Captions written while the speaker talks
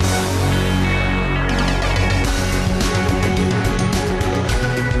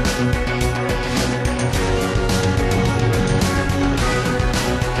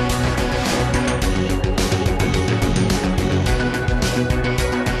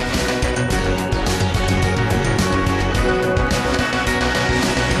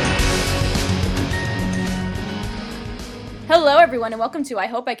everyone, and welcome to I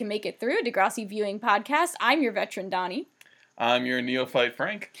Hope I Can Make It Through, a Degrassi viewing podcast. I'm your veteran, Donnie. I'm your neophyte,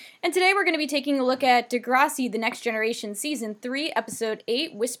 Frank. And today we're going to be taking a look at Degrassi, The Next Generation, Season 3, Episode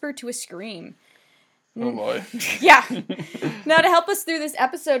 8, Whisper to a Scream. Oh boy. Yeah. Now, to help us through this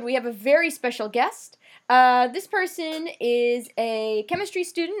episode, we have a very special guest. This person is a chemistry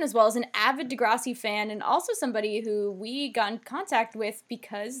student as well as an avid Degrassi fan, and also somebody who we got in contact with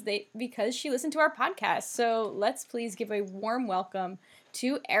because she listened to our podcast. So let's please give a warm welcome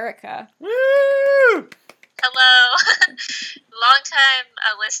to Erica. Woo! Hello. Long-time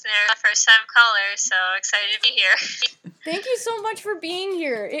listener, first-time caller, so excited to be here. Thank you so much for being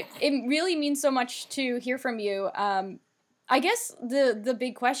here. It really means so much to hear from you. I guess the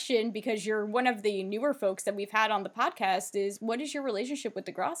big question, because you're one of the newer folks that we've had on the podcast, is what is your relationship with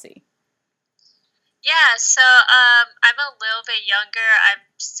Degrassi? Yeah, so I'm a little bit younger. I'm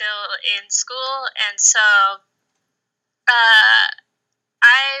still in school, and so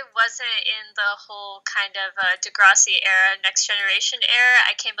I wasn't in the whole kind of Degrassi era, Next Generation era.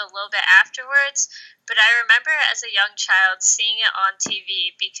 I came a little bit afterwards, but I remember as a young child seeing it on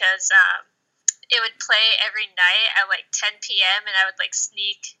TV because it would play every night at like 10 p.m. and I would like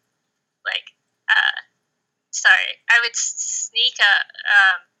sneak, I would sneak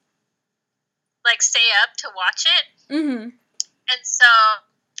stay up to watch it. Mm-hmm. And so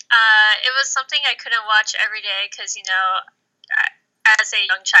it was something I couldn't watch every day because, as a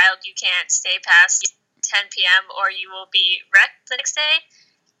young child, you can't stay past 10 p.m. or you will be wrecked the next day.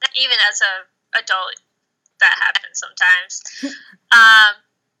 Even as an adult, that happens sometimes.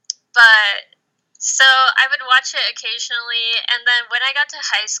 But so I would watch it occasionally, and then when I got to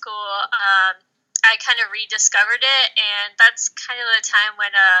high school, I kind of rediscovered it, and that's kind of the time when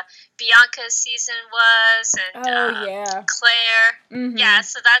Bianca's season was, and Claire. Mm-hmm. Yeah,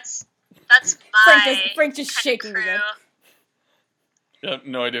 so that's my Frank just shaking crew. again. I have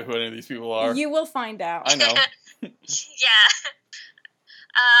no idea who any of these people are. You will find out. I know. Yeah.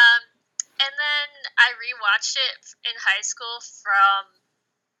 And then I rewatched it in high school from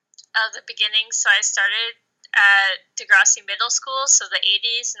the beginning. So I started at Degrassi Middle School, so the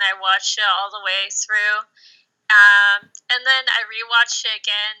 80s, and I watched it all the way through. And then I rewatched it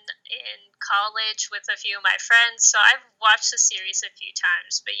again in college with a few of my friends. So I've watched the series a few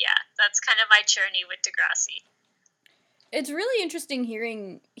times. But yeah, that's kind of my journey with Degrassi. It's really interesting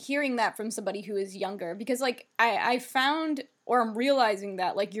hearing that from somebody who is younger, because like I found, or I'm realizing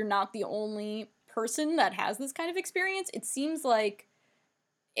that like you're not the only person that has this kind of experience. It seems like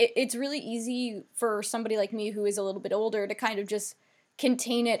it's really easy for somebody like me who is a little bit older to kind of just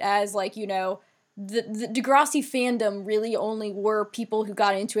contain it as like, the Degrassi fandom really only were people who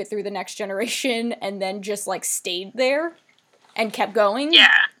got into it through the Next Generation and then just like stayed there and kept going.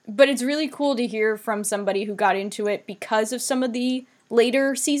 Yeah. But it's really cool to hear from somebody who got into it because of some of the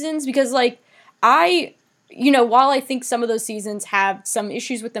later seasons, because like while I think some of those seasons have some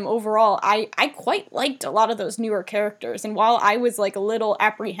issues with them overall, I quite liked a lot of those newer characters. And while I was like a little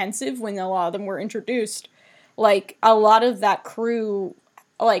apprehensive when a lot of them were introduced, like a lot of that crew,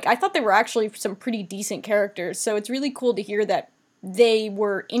 like I thought they were actually some pretty decent characters. So it's really cool to hear that they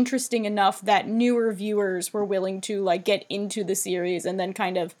were interesting enough that newer viewers were willing to like get into the series and then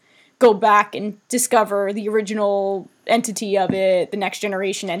kind of go back and discover the original entity of it, the Next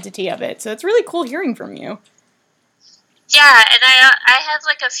Generation entity of it. So it's really cool hearing from you. Yeah, and I have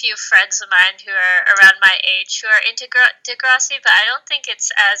like a few friends of mine who are around my age who are into Degrassi, but I don't think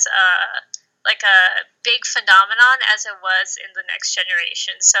it's as a big phenomenon as it was in the Next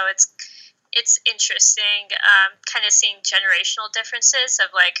Generation. So it's interesting, kind of seeing generational differences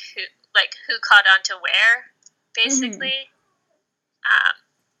of who caught on to where, basically. Mm-hmm.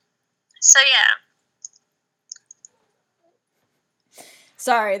 So yeah.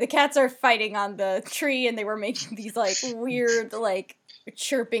 Sorry, the cats are fighting on the tree, and they were making these like weird like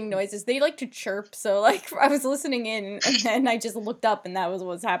chirping noises. They like to chirp, so like I was listening in, and then I just looked up, and that was what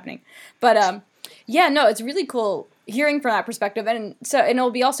was happening. But yeah, no, it's really cool hearing from that perspective, and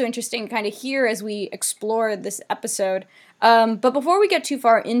it'll be also interesting kind of here as we explore this episode. But before we get too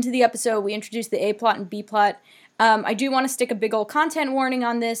far into the episode, we introduce the A plot and B plot. I do want to stick a big old content warning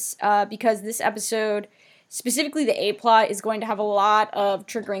on this because this episode, specifically the A plot, is going to have a lot of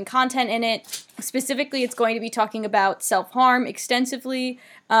triggering content in it. Specifically, it's going to be talking about self-harm extensively.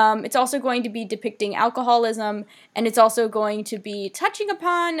 It's also going to be depicting alcoholism, and it's also going to be touching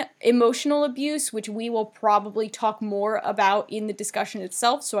upon emotional abuse, which we will probably talk more about in the discussion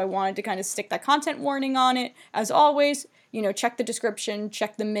itself, so I wanted to kind of stick that content warning on it. As always, check the description,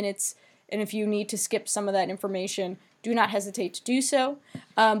 check the minutes, and if you need to skip some of that information, do not hesitate to do so.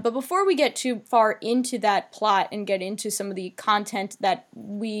 But before we get too far into that plot and get into some of the content that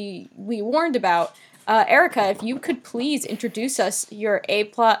we warned about, Erica, if you could please introduce us to the A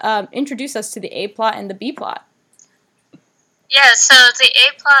plot and the B plot. Yeah, so the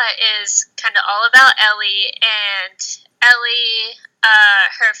A plot is kind of all about Ellie, and Ellie,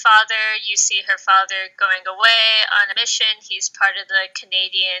 her father, you see her father going away on a mission. He's part of the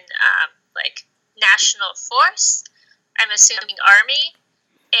Canadian, national force. I'm assuming army.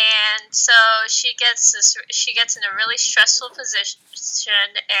 And so she gets in a really stressful position,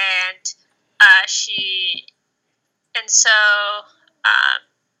 and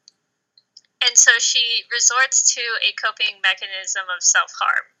she resorts to a coping mechanism of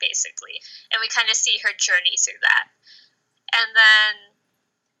self-harm, basically. And we kind of see her journey through that. And then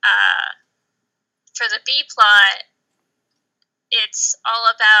for the B plot, it's all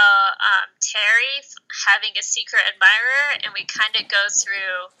about Terry having a secret admirer, and we kind of go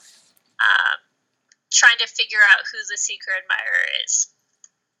through trying to figure out who the secret admirer is.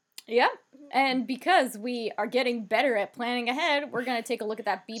 Yeah, and because we are getting better at planning ahead, we're going to take a look at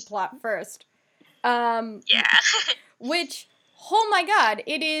that B plot first. Yeah. Which, oh my god,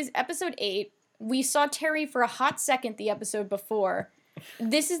 it is episode 8. We saw Terry for a hot second the episode before.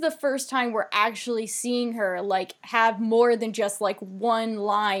 This is the first time we're actually seeing her, have more than just, one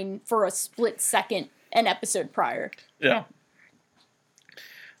line for a split second an episode prior. Yeah.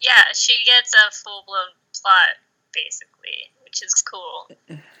 Yeah, she gets a full-blown plot, basically, which is cool.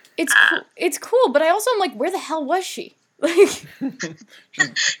 It's cool, but I also am like, where the hell was she?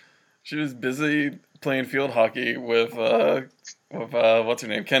 She was busy playing field hockey with what's her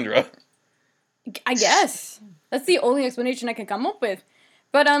name, Kendra. I guess. That's the only explanation I can come up with.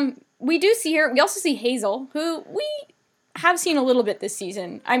 But we do see her. We also see Hazel, who we have seen a little bit this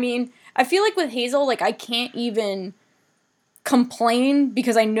season. I mean, I feel like with Hazel, I can't even complain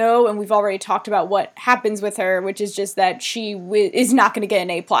because I know, and we've already talked about what happens with her, which is just that she is not going to get an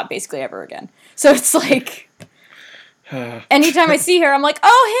A plot basically ever again. So it's anytime I see her, I'm like,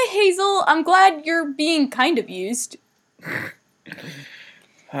 oh, hey, Hazel, I'm glad you're being kind of used.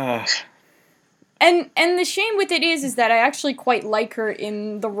 And the shame with it is that I actually quite like her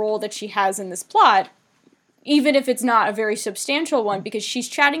in the role that she has in this plot, even if it's not a very substantial one, because she's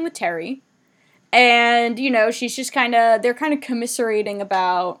chatting with Terry, and, she's just they're kind of commiserating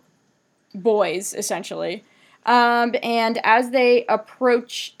about boys, essentially. And as they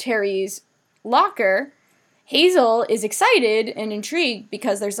approach Terry's locker, Hazel is excited and intrigued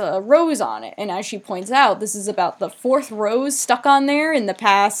because there's a rose on it, and as she points out, this is about the 4th rose stuck on there in the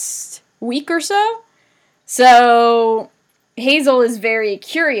past week or so. So Hazel is very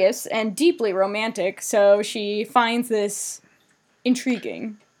curious and deeply romantic, so she finds this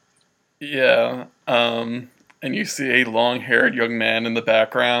intriguing. Yeah, and you see a long-haired young man in the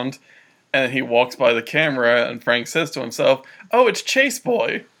background, and he walks by the camera, and Frank says to himself, "Oh, it's Chase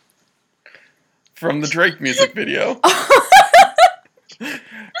Boy from the Drake music video."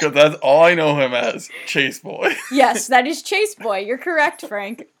 Because that's all I know him as, Chase Boy. Yes, that is Chase Boy. You're correct,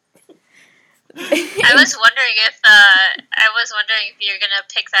 Frank. I was wondering if you're gonna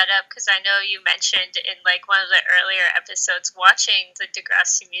pick that up, because I know you mentioned in one of the earlier episodes watching the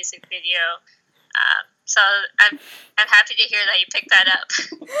Degrassi music video. So I'm happy to hear that you picked that up.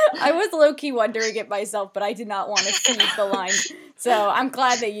 I was low-key wondering it myself, but I did not want to see the line. So I'm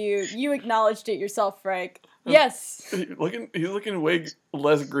glad that you acknowledged it yourself, Frank. Yes. He's looking way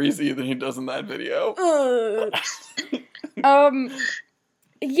less greasy than he does in that video.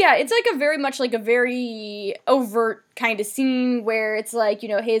 Yeah, it's a very overt kind of scene where it's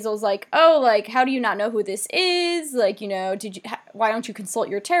Hazel's like, oh, how do you not know who this is? Why don't you consult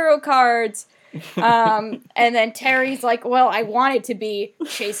your tarot cards? And then Terry's like, well, I want it to be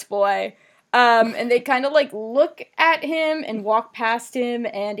Chase Boy. And they kind of look at him and walk past him,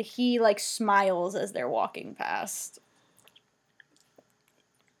 and he smiles as they're walking past.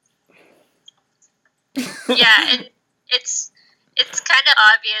 Yeah, and it's kind of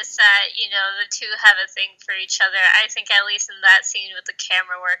obvious that, the two have a thing for each other. I think at least in that scene with the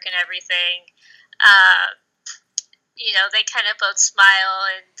camera work and everything, they kind of both smile,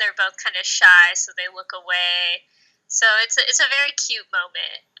 and they're both kind of shy, so they look away. So it's a very cute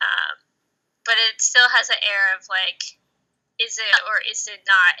moment, but it still has an air of is it or is it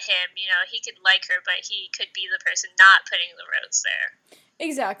not him? He could like her, but he could be the person not putting the rose there.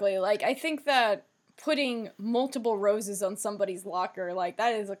 Exactly. I think that putting multiple roses on somebody's locker,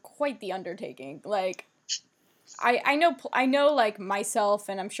 that is quite the undertaking. I know myself,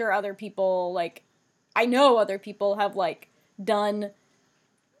 and I'm sure other people, I know other people have, done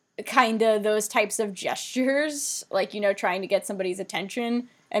kind of those types of gestures, like, trying to get somebody's attention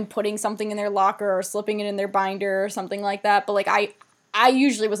and putting something in their locker or slipping it in their binder or something like that. But, like, I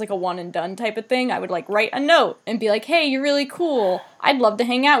usually was, like, a one and done type of thing. I would, like, write a note and be like, hey, you're really cool. I'd love to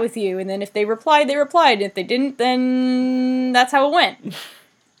hang out with you. And then if they replied, they replied. If they didn't, then that's how it went.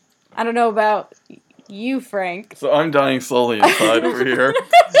 I don't know about you, Frank. So I'm dying slowly inside over here.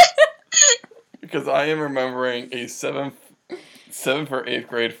 Because I am remembering a 7th or 8th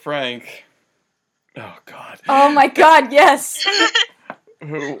grade Frank. Oh, God. Oh, my God, yes.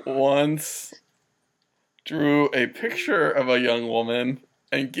 Who once drew a picture of a young woman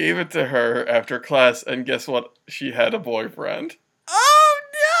and gave it to her after class, and guess what? She had a boyfriend. Oh.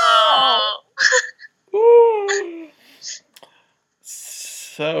 Ooh.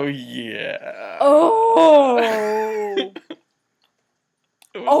 So, yeah. Oh.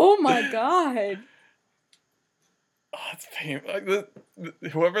 Oh, my God. Oh, it's painful. Like,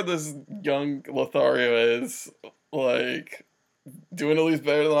 whoever this young Lothario is, like, doing at least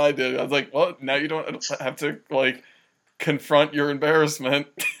better than I did. I was like, well, now you don't have to, like, confront your embarrassment.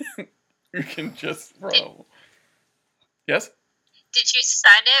 You can just, bro. Yes? Did you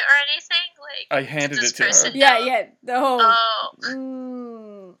sign it or anything? Like, I handed it to her. Yeah.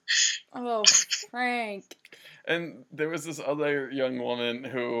 Oh. Oh, Frank. And there was this other young woman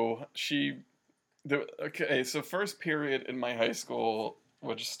who so first period in my high school,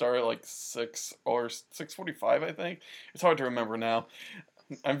 which started like 6 or 6:45, I think. It's hard to remember now.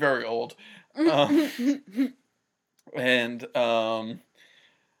 I'm very old. And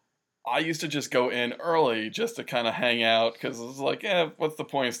I used to just go in early just to kind of hang out, because it was like, what's the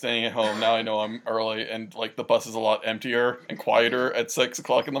point of staying at home? Now I know I'm early, and like the bus is a lot emptier and quieter at 6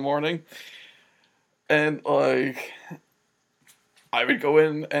 o'clock in the morning. And like, I would go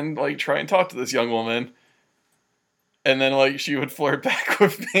in and like try and talk to this young woman, and then like she would flirt back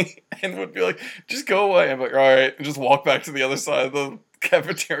with me and would be like, just go away. I'm like, all right, and just walk back to the other side of the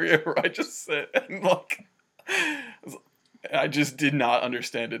cafeteria where I just sit, and like, I just did not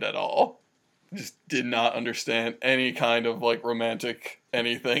understand it at all. Just did not understand any kind of like romantic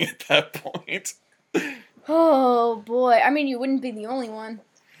anything at that point. Oh, boy. I mean, you wouldn't be the only one.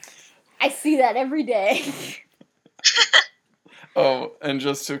 I see that every day. Oh, and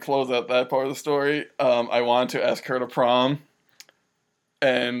just to close out that part of the story, I wanted to ask her to prom.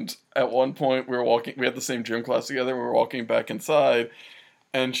 And at one point, we had the same gym class together, we were walking back inside,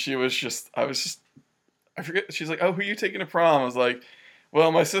 and I forget, she's like, oh, who are you taking to prom? I was like,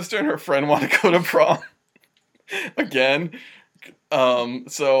 well, my sister and her friend want to go to prom. Again.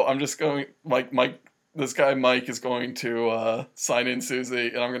 So I'm just going, like, this guy Mike is going to sign in Susie,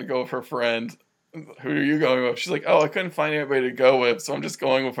 and I'm going to go with her friend. Who are you going with? She's like, oh, I couldn't find anybody to go with, so I'm just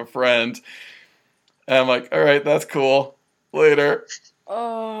going with a friend. And I'm like, all right, that's cool. Later.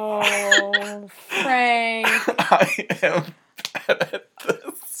 Oh, Frank. I am bad at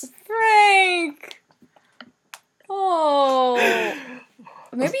this. Frank. Oh.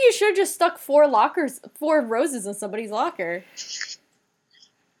 Maybe you should have just stuck 4 roses in somebody's locker.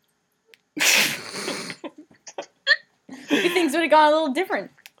 Maybe things would have gone a little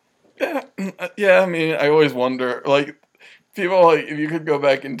different. Yeah, I mean, I always wonder, like, people, like, if you could go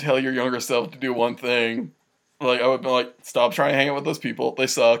back and tell your younger self to do one thing, like, I would be like, stop trying to hang out with those people. They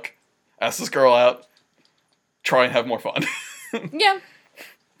suck. Ask this girl out. Try and have more fun. Yeah.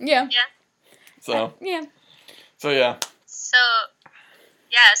 Yeah. So. Yeah. So, yeah. So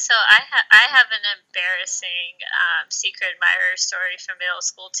I have an embarrassing secret admirer story from middle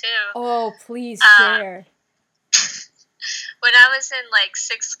school too. Oh, please share. When I was in like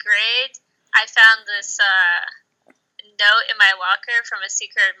 6th grade, I found this note in my locker from a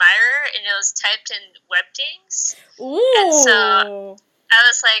secret admirer, and it was typed in Webdings. Ooh. And so I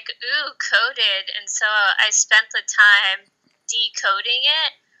was like, ooh, coded. And so I spent the time decoding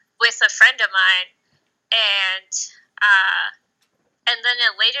it with a friend of mine. And then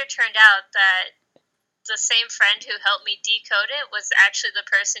it later turned out that the same friend who helped me decode it was actually the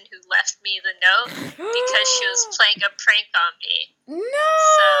person who left me the note because she was playing a prank on me. No!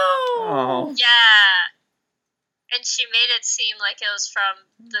 Oh. Yeah. And she made it seem like it was from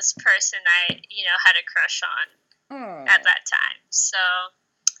this person I, had a crush on at that time. So.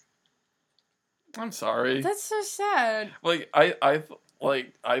 I'm sorry. That's so sad. Like, I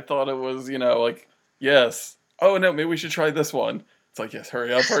thought it was, like, yes. Oh, no, maybe we should try this one. It's like, yes,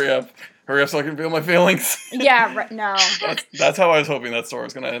 hurry up so I can feel my feelings. Yeah, no. That's how I was hoping that story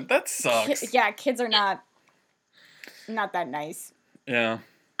was going to end. That sucks. Kids are not that nice. Yeah.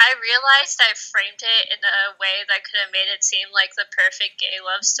 I realized I framed it in a way that could have made it seem like the perfect gay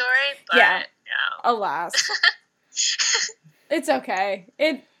love story, but yeah. no. Alas. It's okay.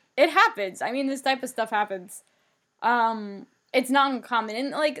 it happens. I mean, this type of stuff happens. It's not uncommon.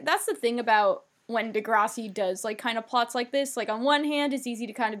 And, like, that's the thing about when Degrassi does, like, kind of plots like this. Like, on one hand, it's easy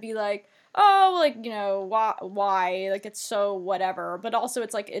to kind of be like, oh, like, you know, why? Like, it's so whatever. But also,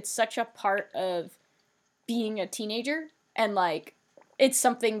 it's, like, it's such a part of being a teenager. And, like, it's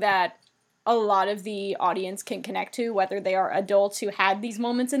something that a lot of the audience can connect to, whether they are adults who had these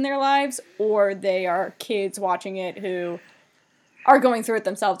moments in their lives, or they are kids watching it who are going through it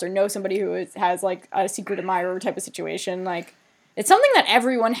themselves, or know somebody who has, like, a secret admirer type of situation. Like, it's something that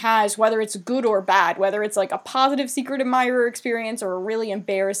everyone has, whether it's good or bad, whether it's, like, a positive secret admirer experience, or a really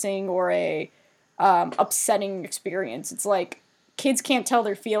embarrassing or a upsetting experience. It's like, kids can't tell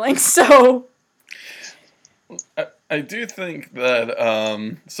their feelings, so... I do think that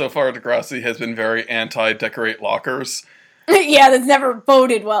so far Degrassi has been very anti-decorate lockers. Yeah, that's never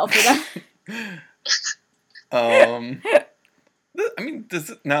boded well for them. I mean,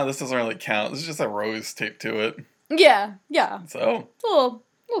 this doesn't really count. This is just a rose taped to it. Yeah. So It's a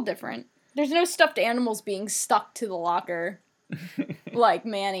little different. There's no stuffed animals being stuck to the locker like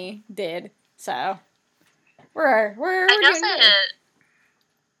Manny did. So we're doing good.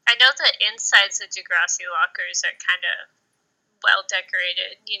 I know the insides of Degrassi lockers are kind of well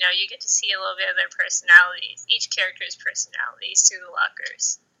decorated. You know, you get to see a little bit of their personalities, each character's personalities through the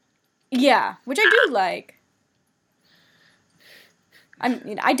lockers. Yeah, which I do like.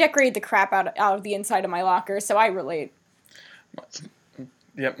 I decorated the crap out of the inside of my locker, so I relate.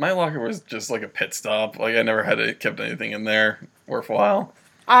 Yeah, my locker was just like a pit stop. Like, I never kept anything in there worthwhile.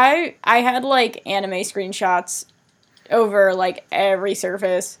 I had, like, anime screenshots over, like, every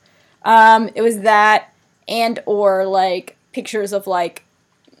surface. It was that, and or, like, pictures of, like,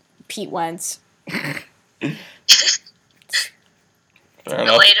 Pete Wentz.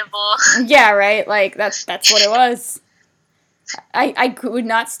 Relatable. Yeah, right? Like, that's what it was. I could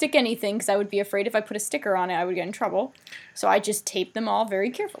not stick anything because I would be afraid if I put a sticker on it I would get in trouble. So I just taped them all very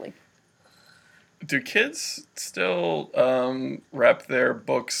carefully. Do kids still wrap their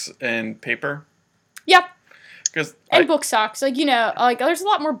books in paper? Yep. And book socks. Like, you know, like, there's a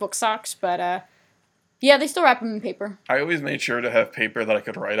lot more book socks, but, yeah, they still wrap them in paper. I always made sure to have paper that I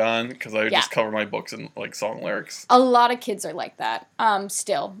could write on, because I would just cover my books in, like, song lyrics. A lot of kids are like that,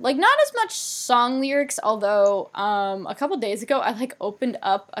 still. Like, not as much song lyrics, although, a couple days ago, I, like, opened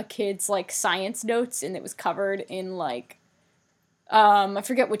up a kid's, like, science notes, and it was covered in, like, I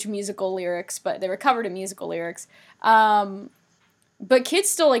forget which musical lyrics, but they were covered in musical lyrics. But kids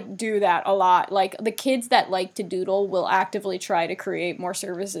still, like, do that a lot. Like, the kids that like to doodle will actively try to create more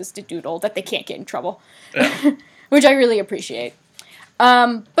services to doodle that they can't get in trouble. Yeah. Which I really appreciate.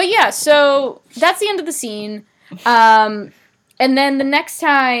 But yeah, so that's the end of the scene. And then the next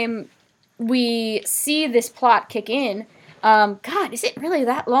time we see this plot kick in, God, is it really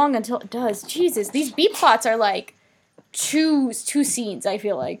that long until it does? Jesus, these B plots are, like, two scenes, I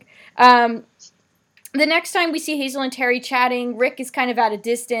feel like. The next time we see Hazel and Terry chatting, Rick is kind of at a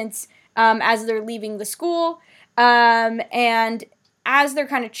distance as they're leaving the school. And as they're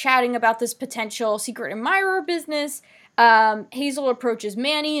kind of chatting about this potential secret admirer business, Hazel approaches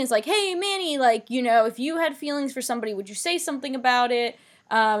Manny and is like, hey, Manny, like, you know, if you had feelings for somebody, would you say something about it?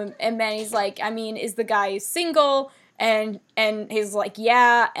 And Manny's like, I mean, is the guy single? And Hazel's like,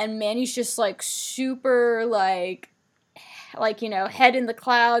 yeah. And Manny's just, like, super, like, you know, head in the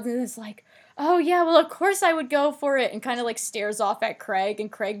clouds, and is like, oh, yeah, well, of course I would go for it, and kind of, like, stares off at Craig,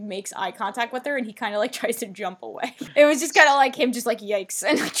 and Craig makes eye contact with her, and he kind of, like, tries to jump away. It was just kind of, like, him just, like, yikes,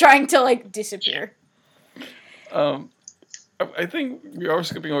 and trying to, like, disappear. I think we are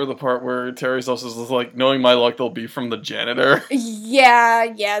skipping over the part where Terry's also just, like, knowing my luck, they'll be from the janitor.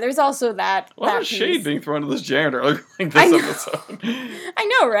 Yeah, there's also that. A lot of shade being thrown to this janitor, like this episode. I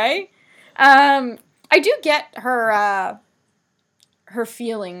know, right? I do get her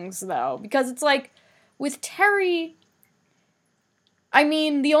feelings, though, because it's like, with Terry, I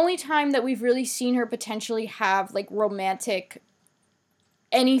mean, the only time that we've really seen her potentially have, like, romantic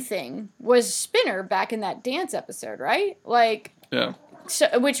anything was Spinner back in that dance episode, right? Like, yeah.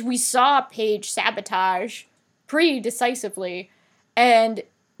 So, which we saw Paige sabotage pretty decisively, and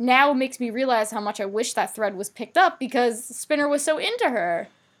now it makes me realize how much I wish that thread was picked up, because Spinner was so into her.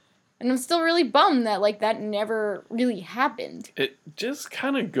 And I'm still really bummed that, like, that never really happened. It just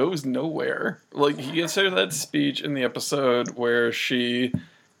kind of goes nowhere. Like, he gives her that speech in the episode where she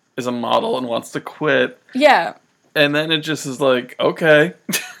is a model and wants to quit. Yeah. And then it just is like, okay.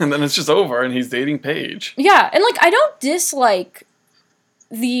 And then it's just over, and he's dating Paige. Yeah, and, like, I don't dislike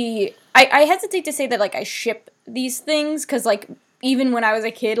I hesitate to say that, like, I ship these things, because, like, even when I was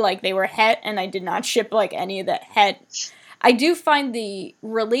a kid, like, they were het, and I did not ship, like, any of the het. I do find the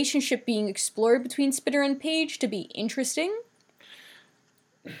relationship being explored between Spinner and Paige to be interesting.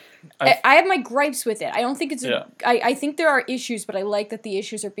 I have my gripes with it. I don't think it's... I think there are issues, but I like that the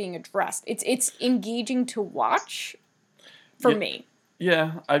issues are being addressed. It's engaging to watch for me.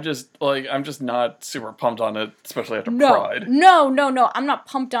 Yeah, I'm just not super pumped on it, especially after Pride. No, I'm not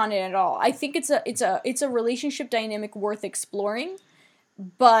pumped on it at all. I think it's a relationship dynamic worth exploring,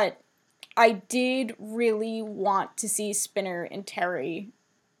 but I did really want to see Spinner and Terry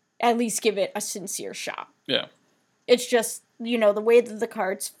at least give it a sincere shot. Yeah. It's just, the way that the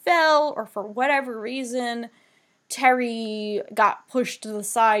cards fell, or for whatever reason, Terry got pushed to the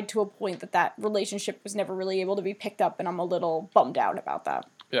side to a point that relationship was never really able to be picked up, and I'm a little bummed out about that.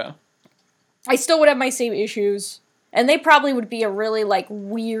 Yeah. I still would have my same issues, and they probably would be a really,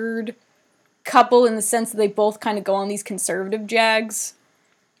 weird couple in the sense that they both kind of go on these conservative jags,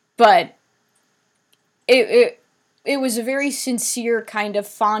 but it was a very sincere kind of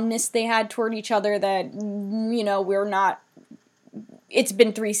fondness they had toward each other that, we're not... It's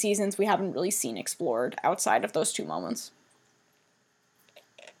been 3 seasons we haven't really seen explored outside of those 2 moments.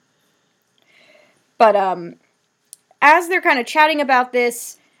 But, as they're kind of chatting about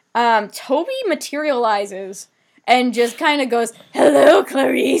this, Toby materializes and just kind of goes, "Hello,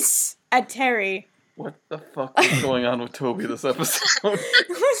 Clarice," at Terry. What the fuck is going on with Toby this episode? It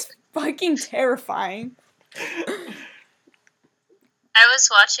was fucking terrifying. I was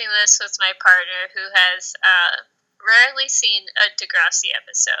watching this with my partner who has rarely seen a Degrassi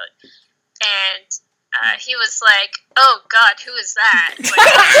episode, and he was like, "Oh God, who is that?" Like,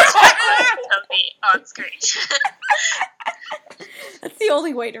 Toby on screen. That's the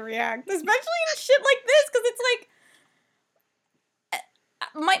only way to react, especially in shit like this, because it's like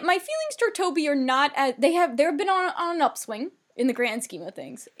my feelings toward Toby are not as they've been on an upswing in the grand scheme of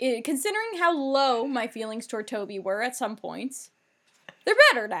things. Considering how low my feelings toward Toby were at some points, they're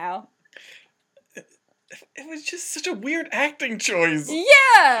better now. It was just such a weird acting choice.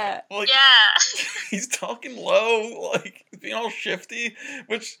 Yeah! He's talking low, being all shifty,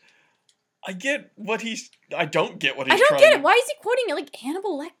 which I get what I don't get what he's trying to... I don't get it. Why is he quoting it like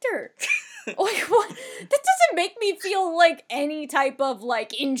Hannibal Lecter? What? That doesn't make me feel any type of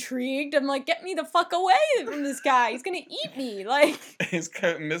intrigued. I'm like, get me the fuck away from this guy. He's gonna eat me. He's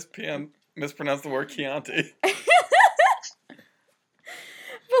kind of mispronounced the word Chianti. But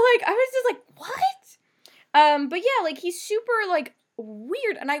I was just like, what? But yeah, he's super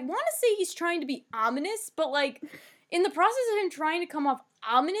weird, and I want to say he's trying to be ominous, but in the process of him trying to come off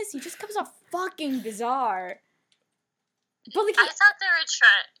ominous, he just comes off fucking bizarre. But I thought they were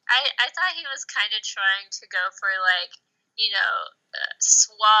trying. I thought he was kind of trying to go for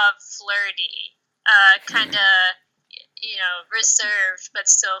suave, flirty, kind of reserved but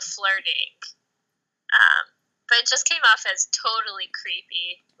still flirting. But it just came off as totally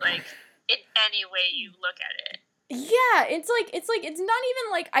creepy, in any way you look at it. Yeah, it's not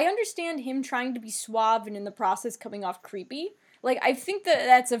even I understand him trying to be suave and in the process coming off creepy. I think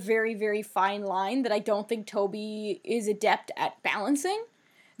that's a very, very fine line that I don't think Toby is adept at balancing.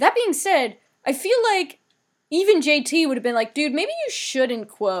 That being said, I feel like even JT would have been like, dude, maybe you shouldn't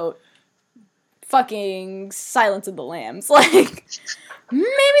quote fucking Silence of the Lambs. Maybe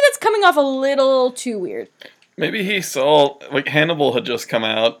that's coming off a little too weird. Maybe he saw, Hannibal had just come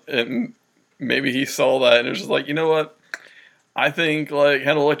out, and maybe he saw that and it was just like, you know what? I think,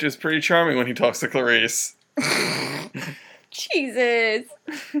 Hannibal Lecter is pretty charming when he talks to Clarice. Jesus.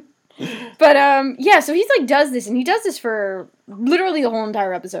 But, yeah, so he's, does this, and he does this for literally the whole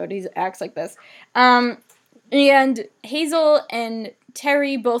entire episode. He acts like this. And Hazel and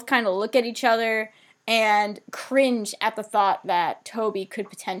Terry both kind of look at each other and cringe at the thought that Toby could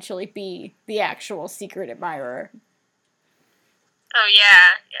potentially be the actual secret admirer. Oh,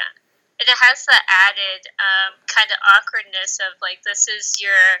 yeah. And it has the added kind of awkwardness of, this is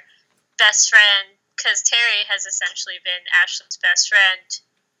your best friend, because Terry has essentially been Ashley's best friend,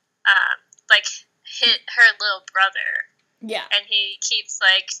 her little brother. Yeah. And he keeps,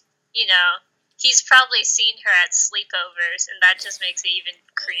 he's probably seen her at sleepovers, and that just makes it even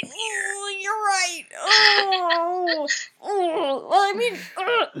creepier. Oh, you're right. Oh. Well, I mean,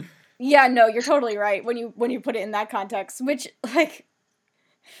 yeah, no, you're totally right when you put it in that context, which,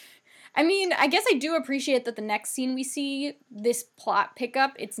 I mean, I guess I do appreciate that the next scene we see, this plot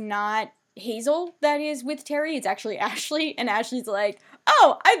pickup, it's not Hazel that is with Terry, it's actually Ashley, and Ashley's like,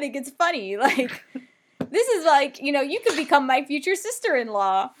 oh, I think it's funny, this is you could become my future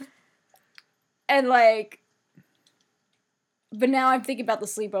sister-in-law, and but now I'm thinking about the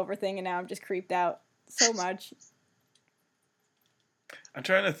sleepover thing, and now I'm just creeped out so much. I'm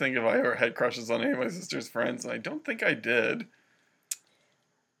trying to think if I ever had crushes on any of my sister's friends, and I don't think I did.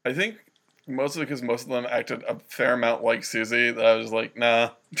 I think mostly because most of them acted a fair amount like Susie, that I was like,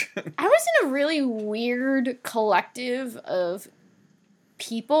 nah. I was in a really weird collective of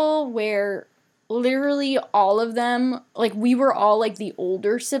people where literally all of them, like, we were all, like, the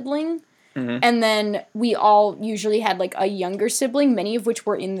older sibling. Mm-hmm. And then we all usually had, like, a younger sibling, many of which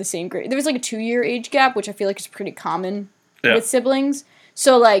were in the same grade. There was, like, a 2-year age gap, which I feel like is pretty common with siblings.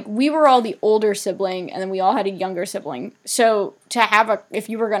 So, like, we were all the older sibling, and then we all had a younger sibling. So, if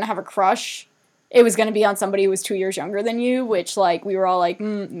you were going to have a crush, it was going to be on somebody who was 2 years younger than you, which, like, we were all like,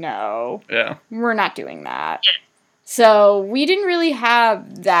 no. Yeah. We're not doing that. Yeah. So, we didn't really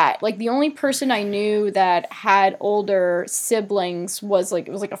have that. Like, the only person I knew that had older siblings was, like,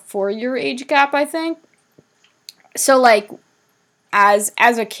 it was, like, a 4-year age gap, I think. So, like, as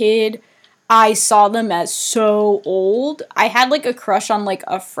a kid, I saw them as so old. I had, like, a crush on, like,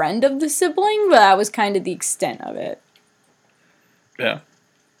 a friend of the sibling, but that was kind of the extent of it. Yeah.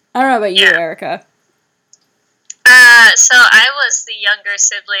 I don't know about you, Erica. So I was the younger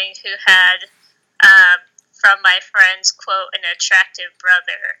sibling who had, from my friends, quote, an attractive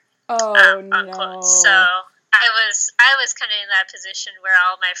brother, unquote. no. So I was kind of in that position where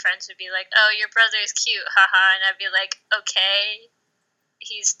all my friends would be like, "Oh, your brother's cute, haha," and I'd be like, "Okay,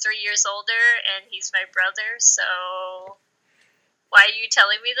 he's 3 years older and he's my brother, so why are you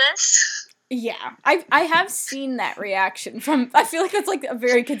telling me this?" Yeah, I have seen that reaction from, I feel like that's, like, a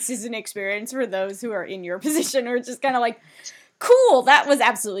very consistent experience for those who are in your position, or just kind of like, cool, that was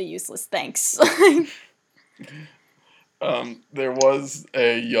absolutely useless, thanks. There was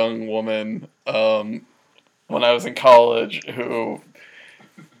a young woman, when I was in college who,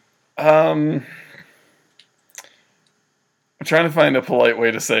 I'm trying to find a polite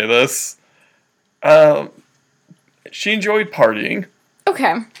way to say this. She enjoyed partying.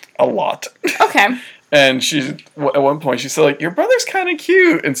 Okay. A lot. Okay. And she, at one point, she said, like, your brother's kind of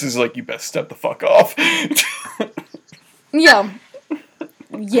cute. And Susie's like, you best step the fuck off. Yeah.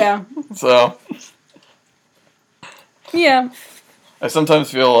 Yeah. So. Yeah. I sometimes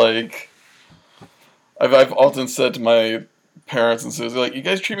feel like, I've often said to my parents and Susie, like, you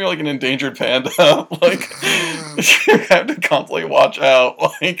guys treat me like an endangered panda. Like, you have to constantly watch out.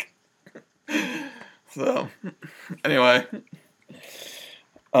 Like, so, anyway.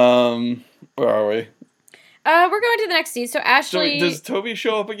 Where are we? We're going to the next scene. So Ashley... Does Toby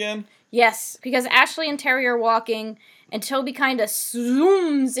show up again? Yes, because Ashley and Terry are walking, and Toby kind of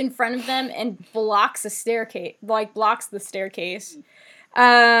zooms in front of them and blocks the staircase.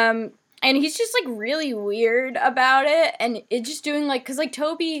 And he's just, like, really weird about it, and it's just doing, like, because, like,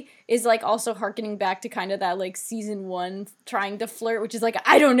 Toby is, like, also hearkening back to kind of that, like, season 1 trying to flirt, which is, like,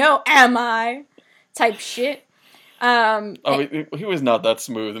 I don't know, am I? Type shit. He was not that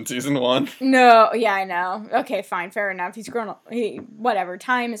smooth in season 1. No, yeah, I know. Okay, fine, fair enough. He's grown up. Whatever,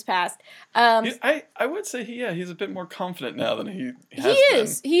 time has passed. I would say he's a bit more confident now than he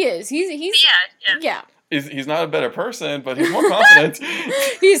has been. He is. He's yeah. He's not a better person, but he's more confident.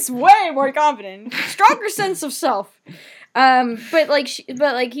 He's way more confident. Stronger sense of self. But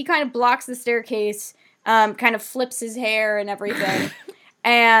he kind of blocks the staircase, kind of flips his hair and everything.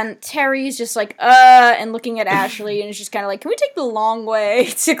 And Terry's just like, and looking at Ashley, and it's just kind of like, can we take the long way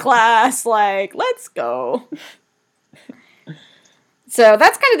to class? Like, let's go. So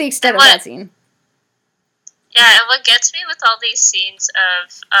that's kind of the extent of that scene. Yeah, and what gets me with all these scenes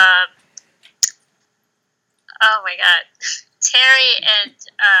of, oh my god, Terry and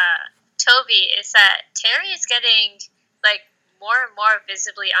Toby is that Terry is getting, like, more and more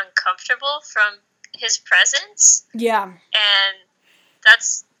visibly uncomfortable from his presence. Yeah. And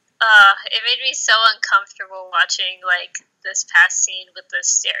that's, it made me so uncomfortable watching, like, this past scene with the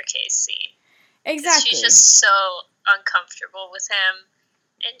staircase scene. Exactly. She's just so uncomfortable with him,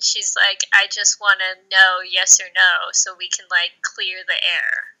 and she's like, I just want to know yes or no so we can, like, clear the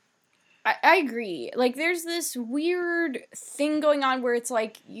air. I agree. Like, there's this weird thing going on where it's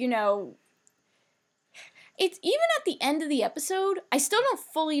like, you know, it's even at the end of the episode, I still don't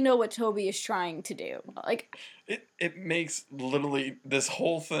fully know what Toby is trying to do. Like, it makes literally, this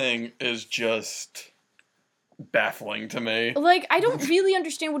whole thing is just baffling to me. Like, I don't really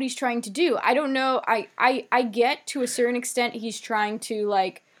understand what he's trying to do. I don't know. I get to a certain extent he's trying to,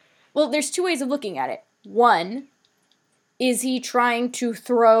 like, well, there's two ways of looking at it. One, is he trying to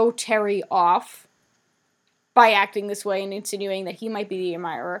throw Terry off by acting this way and insinuating that he might be the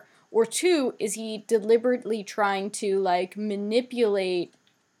admirer? Or two, is he deliberately trying to, like, manipulate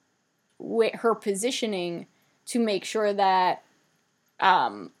her positioning to make sure that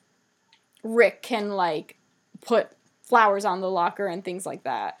Rick can, like, put flowers on the locker and things like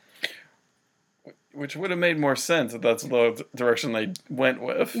that. Which would have made more sense if that's the direction they went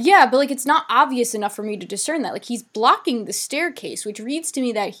with. Yeah, but, like, it's not obvious enough for me to discern that. Like, he's blocking the staircase, which reads to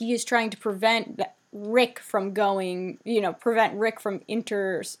me that he is trying to prevent Rick from going, prevent Rick from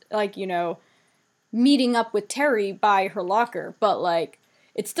meeting up with Terry by her locker. But, like,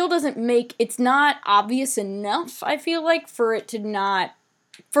 it still doesn't it's not obvious enough, I feel like, for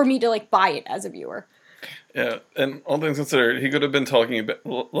me to, like, buy it as a viewer. Yeah, and all things considered, he could have been talking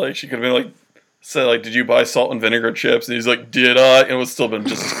about, like, she could have been, like, said, like, did you buy salt and vinegar chips? And he's like, did I? And it would still been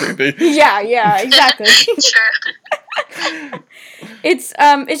just as creepy. Yeah, exactly. Sure. It's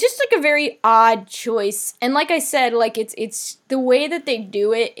just, like, a very odd choice. And like I said, like, it's the way that they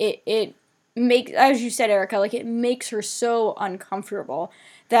do it, it makes, as you said, Erica, like, it makes her so uncomfortable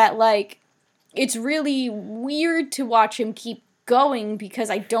that, like, it's really weird to watch him keep going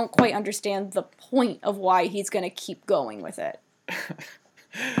because I don't quite understand the point of why he's going to keep going with it.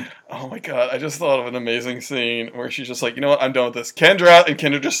 Oh my god, I just thought of an amazing scene where she's just like, you know what, I'm done with this. Kendra! And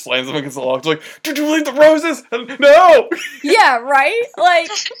Kendra just slams him against the wall. She's like, did you leave the roses? And, no! Yeah, right? Like,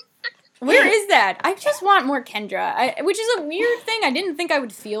 where is that? I just want more Kendra, which is a weird thing. I didn't think I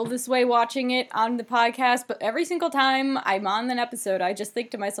would feel this way watching it on the podcast, but every single time I'm on an episode, I just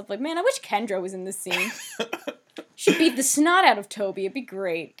think to myself, like, man, I wish Kendra was in this scene. Should beat the snot out of Toby. It'd be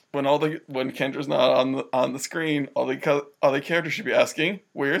great. When Kendra's not on the screen, all the characters should be asking,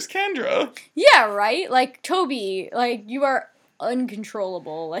 "Where's Kendra?" Yeah, right. Like, Toby, like, you are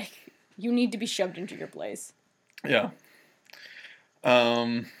uncontrollable. Like, you need to be shoved into your place. Yeah.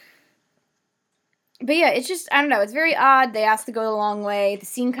 But yeah, it's just, I don't know. It's very odd. They ask to go the long way. The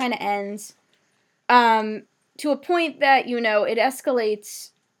scene kind of ends to a point that it escalates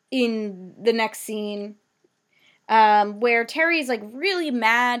in the next scene. Where Terry's, like, really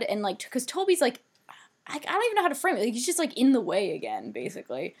mad and, like, because Toby's, like, I don't even know how to frame it. Like, he's just, like, in the way again,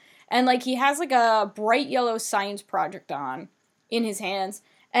 basically. And, like, he has, like, a bright yellow science project on in his hands.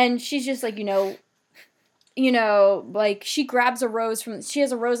 And she's just, like, like, she grabs a rose she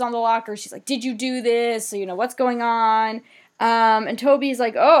has a rose on the locker. She's like, did you do this? What's going on? And Toby's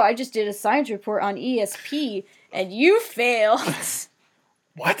like, oh, I just did a science report on ESP, and you failed.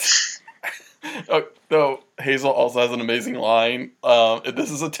 What? Oh, no, Hazel also has an amazing line. This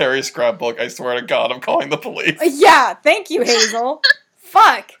is a Terry scrapbook. I swear to God, I'm calling the police. Yeah, thank you, Hazel.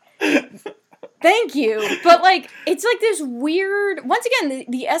 Fuck. Thank you. But, like, it's, like, this weird... Once again,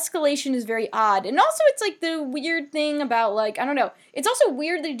 the escalation is very odd. And also, it's, like, the weird thing about, like, I don't know. It's also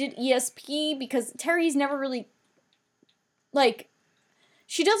weird that he did ESP because Terry's never really... Like,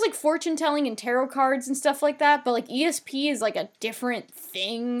 she does, like, fortune-telling and tarot cards and stuff like that, but, like, ESP is, like, a different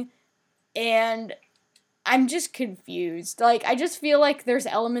thing. And I'm just confused. Like, I just feel like there's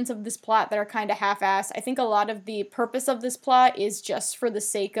elements of this plot that are kind of half-assed. I think a lot of the purpose of this plot is just for the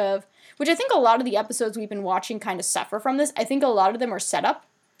sake of... Which I think a lot of the episodes we've been watching kind of suffer from this. I think a lot of them are set up.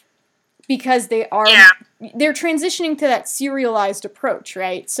 Because they are... Yeah. They're transitioning to that serialized approach,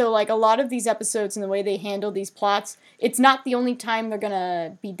 right? So, like, a lot of these episodes and the way they handle these plots, it's not the only time they're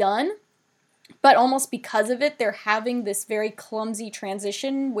gonna be done. But almost because of it, they're having this very clumsy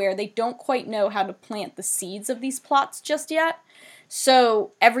transition where they don't quite know how to plant the seeds of these plots just yet.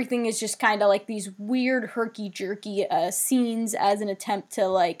 So everything is just kind of like these weird herky-jerky scenes as an attempt to,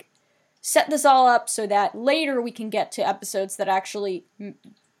 like, set this all up so that later we can get to episodes that actually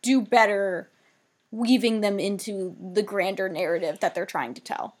do better weaving them into the grander narrative that they're trying to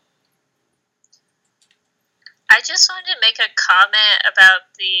tell. I just wanted to make a comment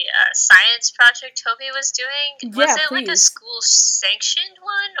about the science project Toby was doing. Was it like a school-sanctioned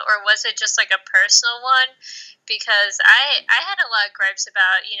one, or was it just like a personal one? Because I had a lot of gripes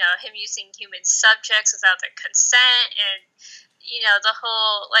about, him using human subjects without their consent, and, the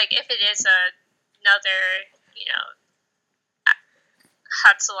whole, like, if it is another,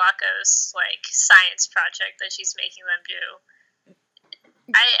 Hatsulako's, like, science project that she's making them do.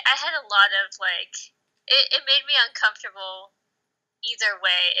 I had a lot of, like... It made me uncomfortable either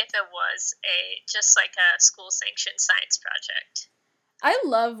way if it was just like a school-sanctioned science project. I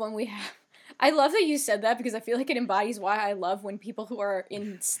love that you said that because I feel like it embodies why I love when people who are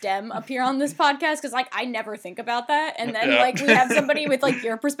in STEM appear on this podcast because, like, I never think about that. And then, like, we have somebody with, like,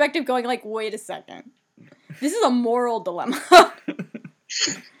 your perspective going, like, wait a second. This is a moral dilemma.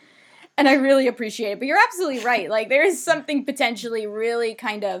 And I really appreciate it. But you're absolutely right. Like, there is something potentially really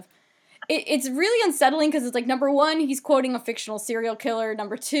kind of... It's really unsettling because it's like, number one, he's quoting a fictional serial killer.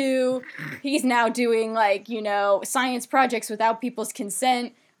 Number two, he's now doing, like, science projects without people's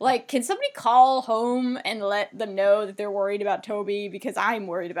consent. Like, can somebody call home and let them know that they're worried about Toby? Because I'm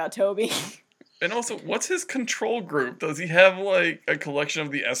worried about Toby. And also, what's his control group? Does he have, like, a collection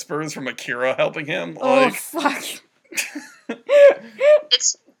of the Espers from Akira helping him? Oh, Like, fuck.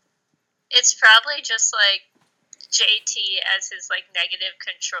 It's probably just like JT as his like negative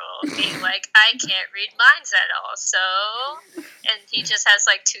control, being like, I can't read minds at all, so, and he just has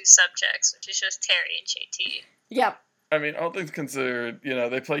like two subjects, which is just Terry and JT. Yep. I mean, all things considered, you know,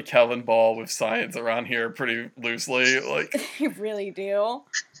 they play Calvin Ball with science around here pretty loosely. Like, They really do.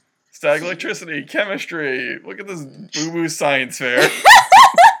 static electricity, chemistry. Look at this boo-boo science fair.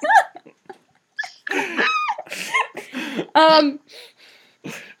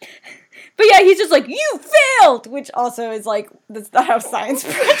 But yeah, he's just like, you failed! Which also is like, that's not how science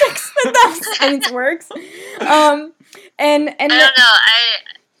projects, that's not how science works. And I don't know,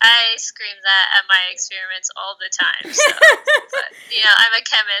 I scream that at my experiments all the time, so, but, you know, I'm a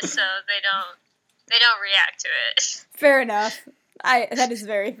chemist, so they don't react to it. Fair enough. That is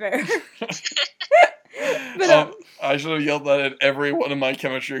very fair. But, I should have yelled that at every one of my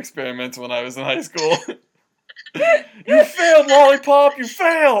chemistry experiments when I was in high school. You failed, Lollipop! You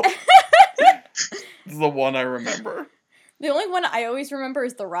failed! This is the one I remember. the only one I always remember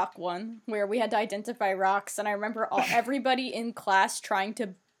is the rock one, where we had to identify rocks, and I remember everybody in class trying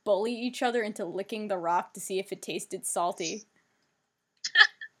to bully each other into licking the rock to see if it tasted salty.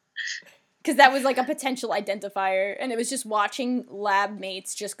 Because that was like a potential identifier, and it was just watching lab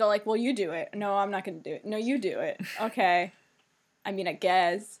mates just go like, well, you do it. No, I'm not going to do it. No, you do it. Okay. I mean, I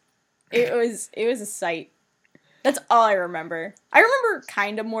guess. It was a sight. That's all I remember. I remember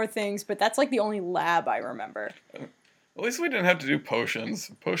kind of more things, but that's like the only lab I remember. At least we didn't have to do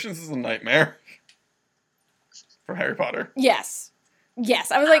potions. Potions is a nightmare. For Harry Potter. Yes. Yes,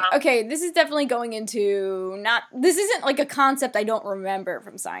 I was like, okay, this is definitely going into this isn't like a concept I don't remember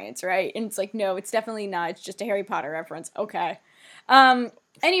from science, right? And it's like, no, it's definitely not. It's just a Harry Potter reference. Okay.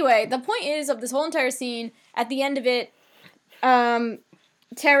 Anyway, the point is of this whole entire scene, at the end of it,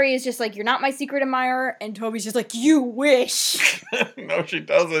 Terry is just like, you're not my secret admirer, and Toby's just like, you wish. No, she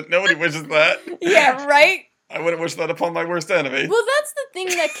doesn't. Nobody wishes that. Yeah, right? I wouldn't wish that upon my worst enemy. Well, that's the thing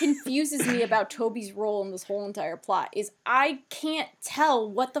that confuses me about Toby's role in this whole entire plot, is I can't tell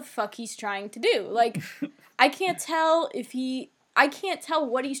what the fuck he's trying to do. Like, I can't tell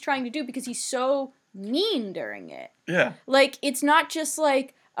what he's trying to do because he's so mean during it. Yeah. Like, it's not just,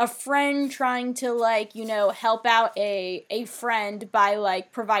 like, a friend trying to, like, you know, help out a friend by,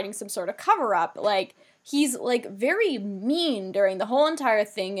 like, providing some sort of cover-up. Like, he's, like, very mean during the whole entire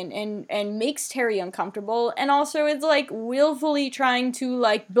thing and makes Terry uncomfortable, and also is, like, willfully trying to,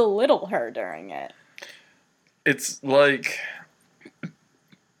 like, belittle her during it. It's like...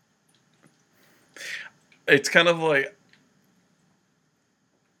 It's kind of like...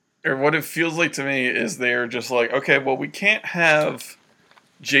 Or what it feels like to me is they're just like, okay, well, we can't have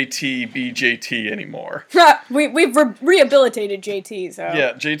JT be JT anymore. We've rehabilitated JT, so...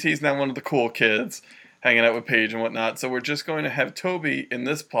 Yeah, JT's now one of the cool kids, hanging out with Paige and whatnot, so we're just going to have Toby in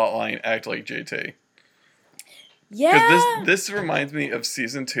this plotline act like JT. Yeah. Because this reminds me of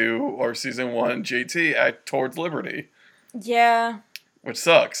Season 2 or Season 1 JT act towards Liberty. Yeah. Which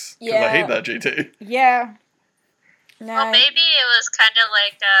sucks, because I hate that JT. Yeah. Nah. Well, maybe it was kind of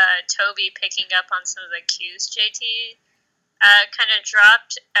like Toby picking up on some of the cues JT kind of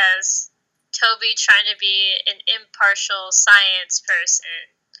dropped, as Toby trying to be an impartial science person.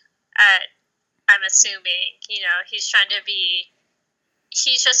 I'm assuming, you know, he's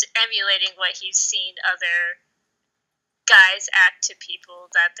just emulating what he's seen other guys act to people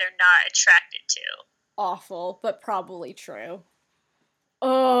that they're not attracted to. Awful, but probably true.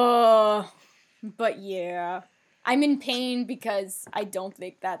 But yeah. I'm in pain because I don't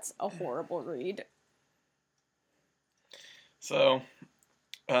think that's a horrible read. So,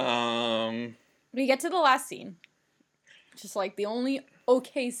 we get to the last scene. Just like the only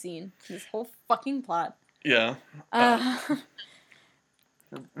okay scene in this whole fucking plot. Yeah.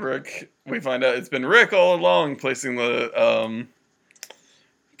 Rick, we find out it's been Rick all along placing the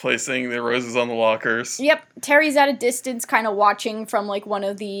roses on the lockers. Yep, Terry's at a distance, kind of watching from like one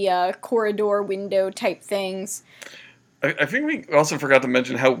of the corridor window type things. I think we also forgot to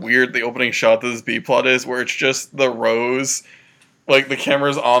mention how weird the opening shot of this B-plot is, where it's just the rose, like the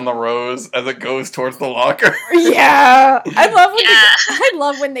camera's on the rose as it goes towards the locker. Yeah, I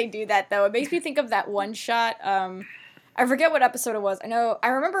love when they do that though. It makes me think of that one shot. I forget what episode it was. I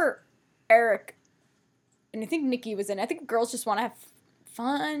remember Eric, and I think Nikki was in. I think Girls Just Want to Have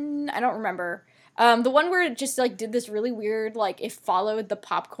Fun. I don't remember. The one where it just like did this really weird, like it followed the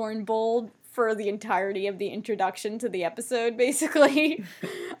popcorn bowl for the entirety of the introduction to the episode, basically.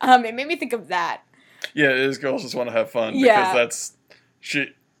 It made me think of that. Yeah, it is Girls Just Want to Have Fun. Yeah. Because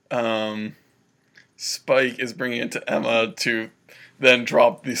that's... Spike is bringing it to Emma to then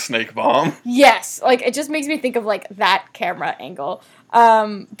drop the snake bomb. Yes, like, it just makes me think of, like, that camera angle.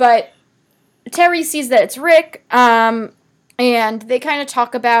 But Terry sees that it's Rick, and they kind of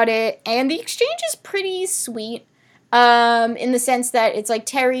talk about it, and the exchange is pretty sweet, in the sense that it's, like,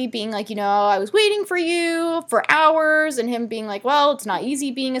 Terry being like, you know, I was waiting for you for hours, and him being like, well, it's not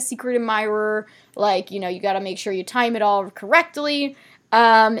easy being a secret admirer, like, you know, you gotta make sure you time it all correctly,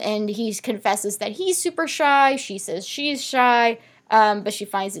 and he confesses that he's super shy, she says she's shy, but she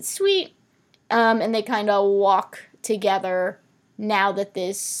finds it sweet, and they kind of walk together now that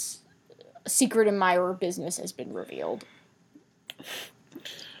this secret admirer business has been revealed.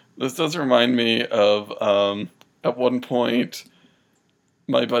 This does remind me of, at one point,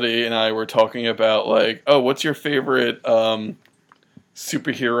 my buddy and I were talking about, like, oh, what's your favorite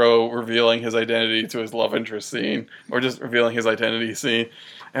superhero revealing his identity to his love interest scene, or just revealing his identity scene?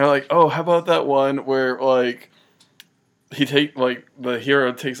 And we're like, oh, how about that one where, like, the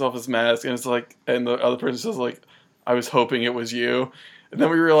hero takes off his mask, and it's like, and the other person says, like, I was hoping it was you. And then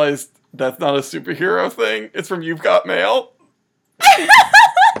we realized that's not a superhero thing. It's from You've Got Mail.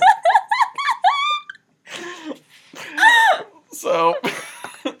 So,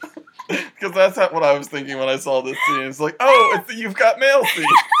 because that's what I was thinking when I saw this scene. It's like, oh, it's the You've Got Mail scene.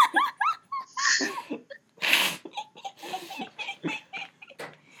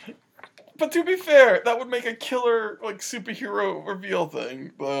 But to be fair, that would make a killer, like, superhero reveal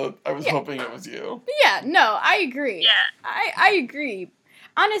thing. But I was hoping it was you. Yeah, no, I agree. Yeah. I agree.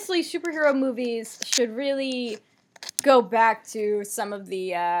 Honestly, superhero movies should really go back to some of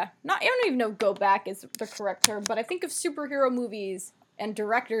the, I don't even know go back is the correct term, but I think if superhero movies and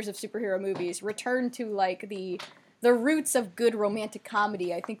directors of superhero movies return to, like, the roots of good romantic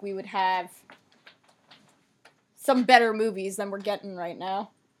comedy, I think we would have some better movies than we're getting right now.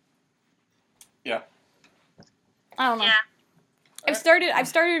 Yeah. I don't know. Yeah. I've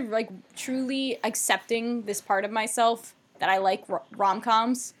started like truly accepting this part of myself that I like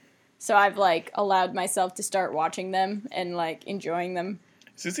rom-coms. So I've, like, allowed myself to start watching them and, like, enjoying them.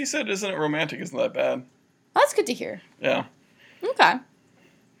 Susie said, isn't it romantic? Isn't that bad? Well, that's good to hear. Yeah. Okay.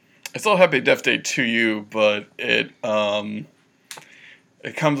 I still Happy Death Day to you, but it comes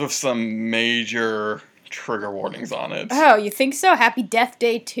with some major trigger warnings on it. Oh, you think so? Happy Death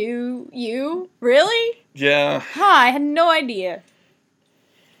Day to you? Really? Yeah. Huh, I had no idea.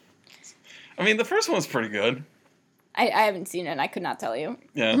 I mean, the first one was pretty good. I haven't seen it. I could not tell you.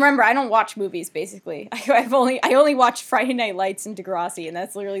 Yeah. Remember, I don't watch movies, basically. I only watch Friday Night Lights and Degrassi, and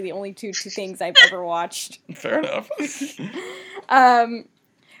that's literally the only two things I've ever watched. Fair enough.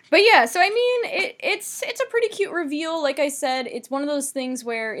 But yeah, so I mean, it's a pretty cute reveal. Like I said, it's one of those things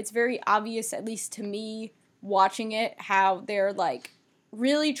where it's very obvious, at least to me, watching it, how they're, like,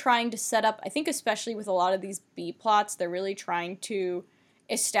 really trying to set up, I think especially with a lot of these B plots, they're really trying to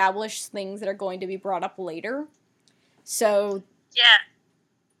establish things that are going to be brought up later. So, Yeah.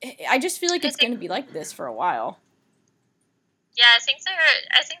 I just feel like it's going to be like this for a while. Yeah, I think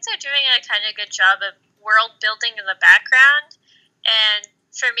they're doing a kind of good job of world building in the background, and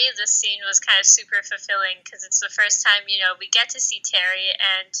for me, this scene was kind of super fulfilling because it's the first time, you know, we get to see Terry,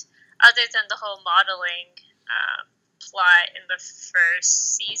 and other than the whole modeling plot in the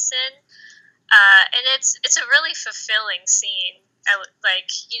first season, and it's a really fulfilling scene.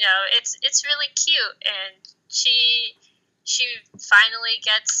 It's really cute, and she finally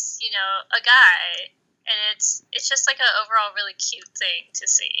gets, you know, a guy, and it's just like an overall really cute thing to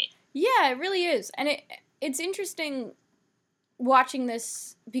see. Yeah, it really is, and it's interesting watching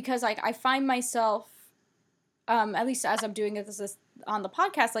this because, like, I find myself, at least as I'm doing this on the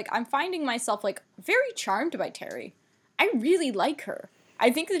podcast, like, I'm finding myself, like, very charmed by Terry. I really like her.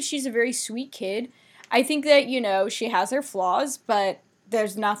 I think that she's a very sweet kid. I think that, you know, she has her flaws, but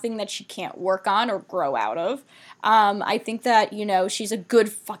there's nothing that she can't work on or grow out of. I think that, you know, she's a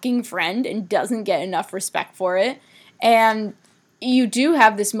good fucking friend and doesn't get enough respect for it. And you do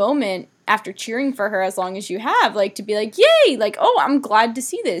have this moment after cheering for her as long as you have, like, to be like, yay, like, oh, I'm glad to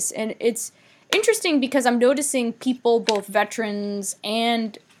see this. And it's interesting because I'm noticing people, both veterans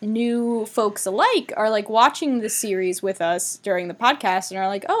and new folks alike, are, like, watching the series with us during the podcast and are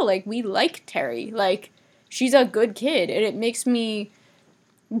like, oh, like, we like Terry. Like, she's a good kid. And it makes me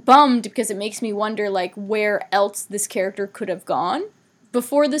bummed because it makes me wonder, like, where else this character could have gone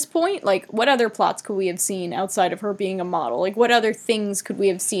before this point. Like, what other plots could we have seen outside of her being a model? Like, what other things could we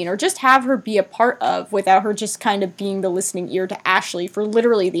have seen or just have her be a part of without her just kind of being the listening ear to Ashley for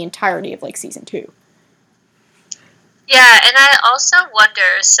literally the entirety of, like, season 2? Yeah, and I also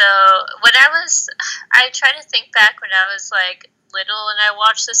wonder, so when I tried to think back when I was, like, little and I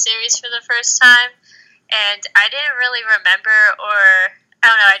watched the series for the first time, and I didn't really remember, or I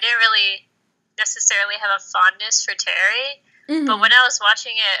don't know, I didn't really necessarily have a fondness for Terry. Mm-hmm. But when I was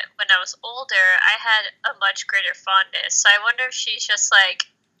watching it when I was older, I had a much greater fondness. So I wonder if she's just like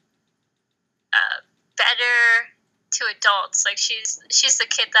better to adults. Like she's the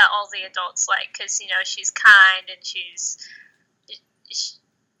kid that all the adults like, because she's kind and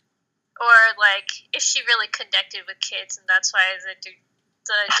or like if she really connected with kids, and that's why the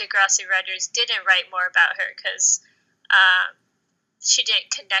Degrassi writers didn't write more about her, because she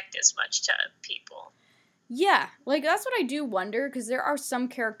didn't connect as much to people. Yeah, like that's what I do wonder, because there are some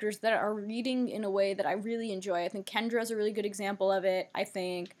characters that are reading in a way that I really enjoy. I think Kendra's a really good example of it. I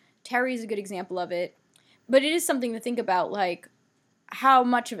think Terry's a good example of it. But it is something to think about, like, how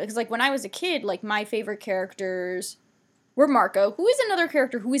much of it, because, like, when I was a kid, like, my favorite characters were Marco, who is another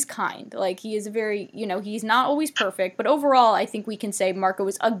character who is kind. Like, he is a very, he's not always perfect, but overall, I think we can say Marco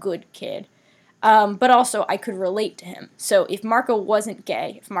is a good kid. But also, I could relate to him. So, if Marco wasn't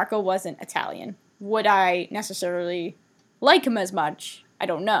gay, if Marco wasn't Italian, would I necessarily like him as much? I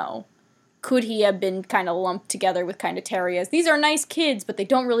don't know. Could he have been kind of lumped together with kind of Terry as, these are nice kids, but they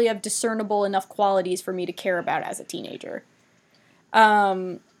don't really have discernible enough qualities for me to care about as a teenager?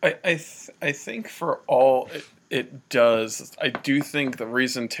 I think for all it does, I do think the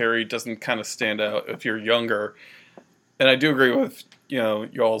reason Terry doesn't kind of stand out if you're younger, and I do agree with,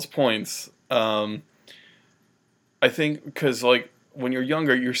 y'all's points, I think because, like, when you're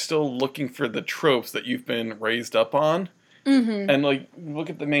younger, you're still looking for the tropes that you've been raised up on. Mm-hmm. And, like, look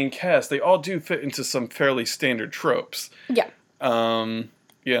at the main cast. They all do fit into some fairly standard tropes. Yeah.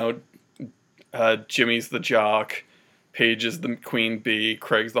 Jimmy's the jock. Paige is the queen bee.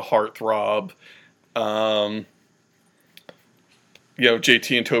 Craig's the heartthrob. JT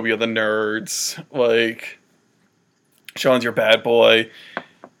and Toby are the nerds. Like, Sean's your bad boy.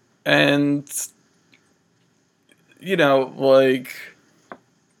 And,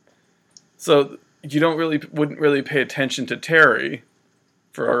 so you wouldn't really pay attention to Terry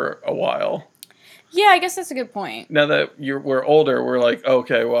for a while. Yeah, I guess that's a good point. Now that we're older, we're like,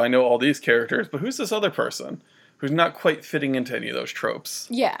 okay, well, I know all these characters, but who's this other person who's not quite fitting into any of those tropes?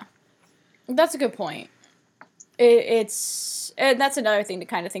 Yeah, that's a good point. And that's another thing to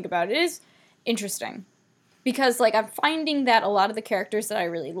kind of think about. It is interesting because, like, I'm finding that a lot of the characters that I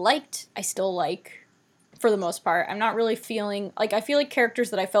really liked, I still like. For the most part, I'm not really feeling, like, I feel like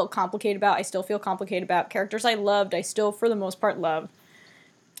characters that I felt complicated about, I still feel complicated about. Characters I loved, I still, for the most part, love.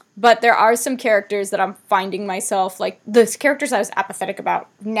 But there are some characters that I'm finding myself, like, the characters I was apathetic about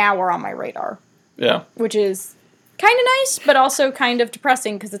now are on my radar. Yeah. Which is kind of nice, but also kind of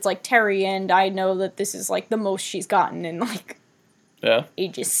depressing, because it's, like, Terry, and I know that this is, like, the most she's gotten in, like,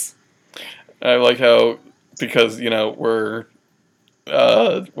 ages. I like how, because, we're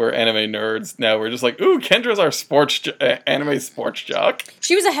anime nerds now. We're just like, ooh, Kendra's our anime sports jock.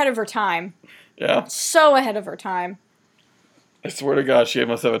 She was ahead of her time. Yeah. So ahead of her time. I swear to God, she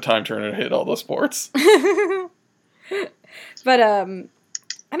must have a time turner to hit all the sports. But, I don't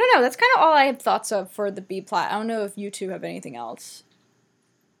know. That's kind of all I had thoughts of for the B plot. I don't know if you two have anything else.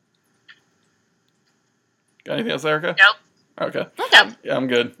 Got anything else, Erica? Nope. Okay. Okay. Yeah, I'm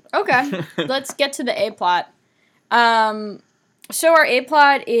good. Okay. Let's get to the A plot. So our A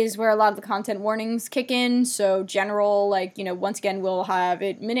plot is where a lot of the content warnings kick in. So general, like, once again, we'll have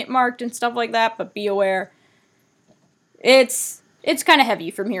it minute marked and stuff like that, but be aware. It's kind of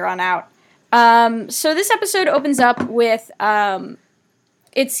heavy from here on out. So this episode opens up with,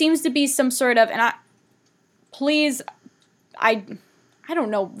 it seems to be some sort of, and I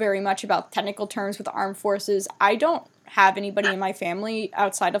don't know very much about technical terms with the armed forces. I don't have anybody in my family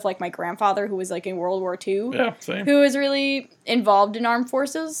outside of, like, my grandfather who was, like, in World War II. Yeah, same. Who was really involved in armed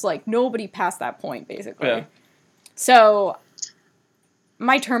forces. Like, nobody past that point, basically. Yeah. So,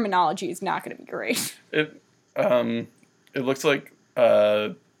 my terminology is not going to be great. It looks like,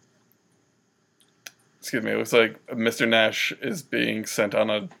 it looks like Mr. Nash is being sent on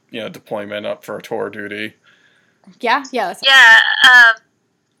a, deployment up for a tour duty. Yeah?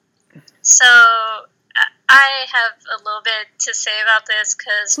 So, I have a little bit to say about this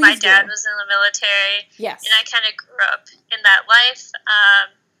because my dad was in the military. Yes. And I kind of grew up in that life,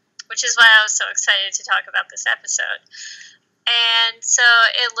 which is why I was so excited to talk about this episode. And so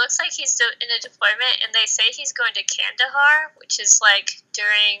it looks like he's in a deployment, and they say he's going to Kandahar, which is like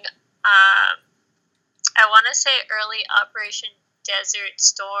during, I want to say early Operation Desert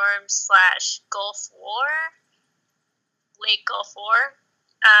Storm / Gulf War, late Gulf War.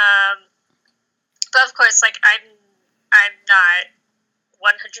 But of course, like, I'm not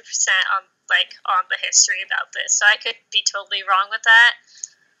 100% on the history about this, so I could be totally wrong with that.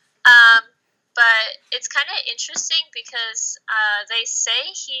 But it's kind of interesting because they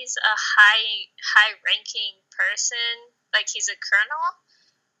say he's a high ranking person, like he's a colonel,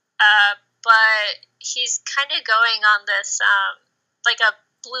 but he's kind of going on this like a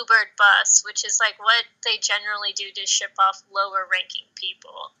Bluebird bus, which is like what they generally do to ship off lower ranking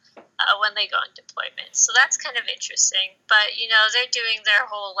people when they go on deployment. So that's kind of interesting. But they're doing their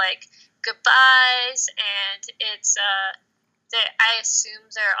whole like goodbyes, and it's I assume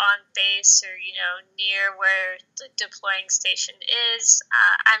they're on base or near where the deploying station is.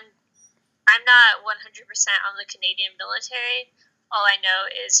 I'm not 100% on the Canadian military. All I know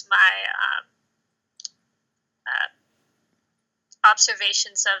is my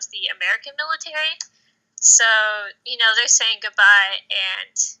observations of the American military. So they're saying goodbye,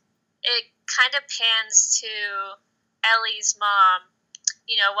 and it kind of pans to Ellie's mom.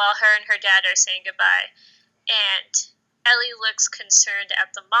 While her and her dad are saying goodbye, and Ellie looks concerned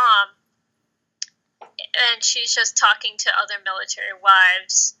at the mom, and she's just talking to other military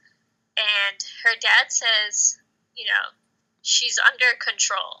wives, and her dad says, she's under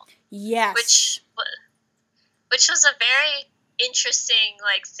control. Yes. Which was a very interesting,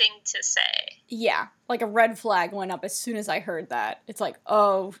 thing to say. Yeah, like a red flag went up as soon as I heard that. It's like,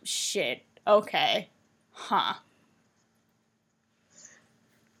 oh, shit, okay, huh.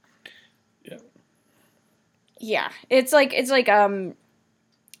 Yeah, it's like,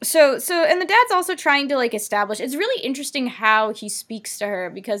 so, and the dad's also trying to, establish, it's really interesting how he speaks to her,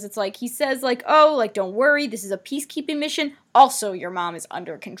 because it's like, he says, oh, don't worry, this is a peacekeeping mission, also, your mom is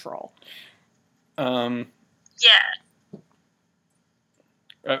under control. Yeah.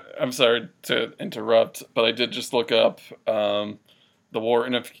 I'm sorry to interrupt, but I did just look up the war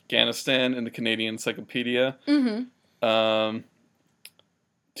in Afghanistan in the Canadian Encyclopedia.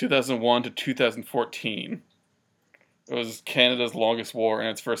 2001 to 2014. It was Canada's longest war and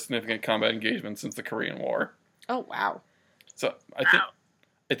its first significant combat engagement since the Korean War. Oh, wow. So I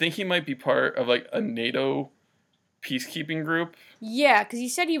think he might be part of a NATO peacekeeping group. Yeah, because he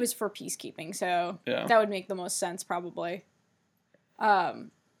said he was for peacekeeping, so yeah. That would make the most sense, probably.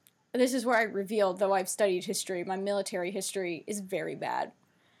 This is where I revealed, though I've studied history, my military history is very bad.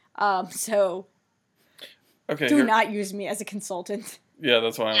 So do not use me as a consultant. Yeah,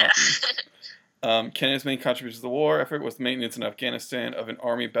 that's why I'm Canada's main contribution to the war effort was the maintenance in Afghanistan of an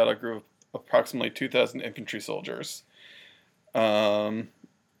army battle group of approximately 2,000 infantry soldiers. Looks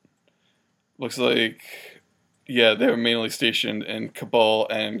like, they were mainly stationed in Kabul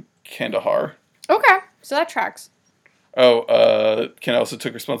and Kandahar. Okay, so that tracks. Canada also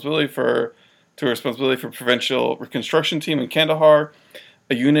took responsibility for provincial reconstruction team in Kandahar,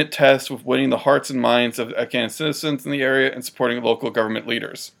 a unit tasked with winning the hearts and minds of Afghan citizens in the area and supporting local government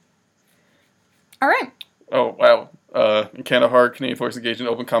leaders. All right. Oh, wow. In Kandahar, Canadian forces engaged in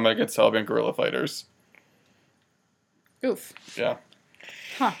open combat against Taliban guerrilla fighters. Oof. Yeah.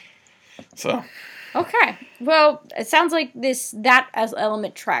 Huh. So. Okay. Well, it sounds like that as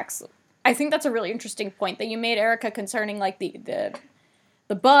element tracks. I think that's a really interesting point that you made, Erica, concerning the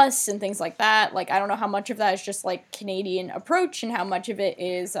bus and things like that. I don't know how much of that is just Canadian approach and how much of it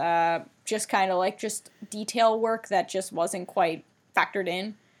is just kind of just detail work that just wasn't quite factored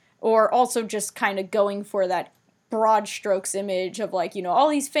in, or also just kind of going for that broad strokes image of all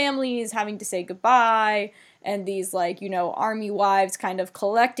these families having to say goodbye and these army wives kind of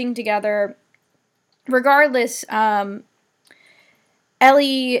collecting together. Regardless,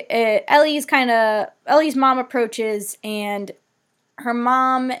 Ellie's mom approaches, and her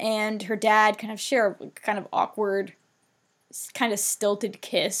mom and her dad kind of share a kind of awkward, kind of stilted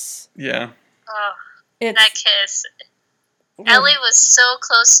kiss. Yeah. Oh, that kiss. Ellie was so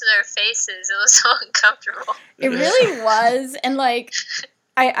close to their faces. It was so uncomfortable. It really was, and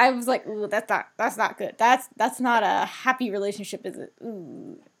I was like, ooh, that's not good. That's not a happy relationship, is it?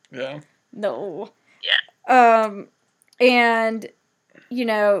 Ooh. Yeah. No. Yeah. And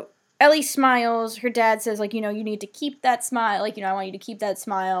Ellie smiles. Her dad says, you need to keep that smile. I want you to keep that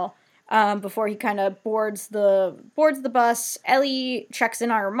smile. Before he kind of boards the bus, Ellie checks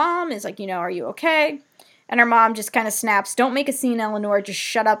in on her mom. Is are you okay? And her mom just kind of snaps, "Don't make a scene, Eleanor. Just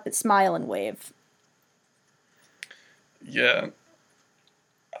shut up, smile, and wave." Yeah.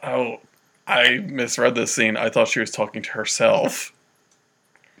 Oh, I misread this scene. I thought she was talking to herself.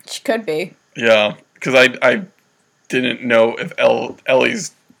 She could be. Yeah, because I didn't know if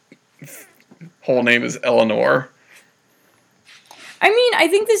Ellie's whole name is Eleanor. I mean, I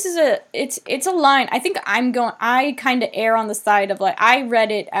think this is it's a line. I think I kind of err on the side of I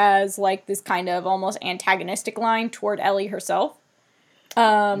read it as this kind of almost antagonistic line toward Ellie herself.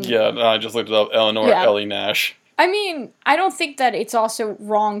 Yeah, no, I just looked it up. Eleanor Yeah. Ellie Nash. I mean, I don't think that it's also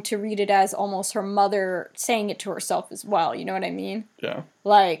wrong to read it as almost her mother saying it to herself as well. You know what I mean? Yeah.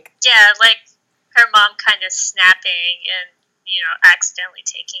 Like, Yeah, like her mom kind of snapping and, accidentally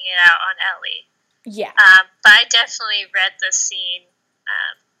taking it out on Ellie. yeah. But I definitely read the scene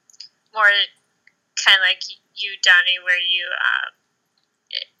more kind of like you, Donnie, where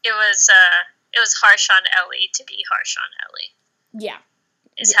it was harsh on Ellie to be harsh on Ellie. Yeah.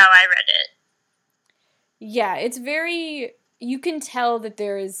 Is how I read it. Yeah, it's very, you can tell that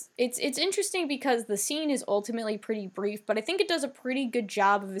it's interesting because the scene is ultimately pretty brief, but I think it does a pretty good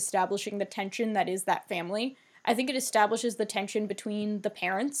job of establishing the tension that is that family. I think it establishes the tension between the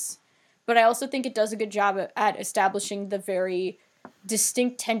parents, but I also think it does a good job at establishing the very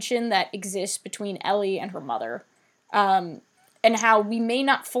distinct tension that exists between Ellie and her mother. And how we may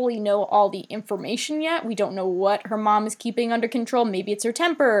not fully know all the information yet. We don't know what her mom is keeping under control. Maybe it's her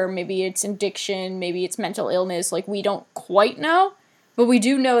temper, maybe it's addiction, maybe it's mental illness. Like, we don't quite know, but we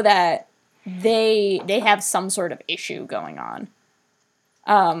do know that they have some sort of issue going on.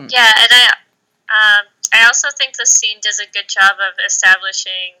 Yeah, and I also think the scene does a good job of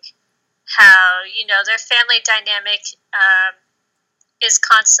establishing how, their family dynamic is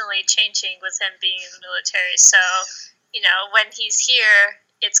constantly changing with him being in the military. So, when he's here,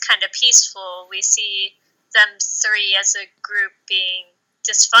 it's kind of peaceful. We see them three as a group being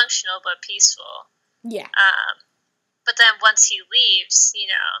dysfunctional but peaceful. Yeah. But then once he leaves,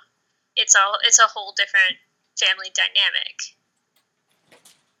 it's a whole different family dynamic.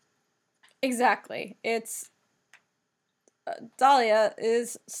 Exactly. It's Dahlia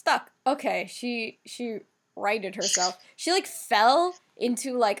is stuck. Okay, she righted herself. She fell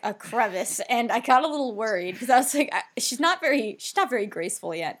into a crevice, and I got a little worried because I was like, she's not very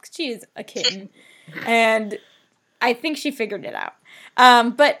graceful yet because she is a kitten, and I think she figured it out.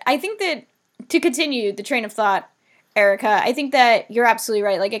 But I think that to continue the train of thought, Erica, I think that you're absolutely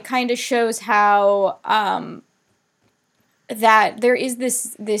right. It kind of shows how that there is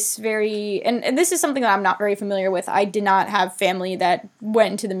this very and this is something that I'm not very familiar with. I did not have family that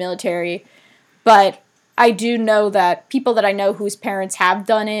went into the military, but I do know that people that I know whose parents have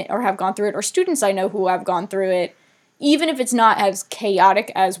done it or have gone through it, or students I know who have gone through it, even if it's not as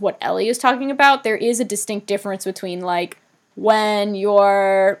chaotic as what Ellie is talking about, there is a distinct difference between when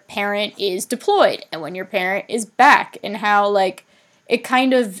your parent is deployed and when your parent is back, and how it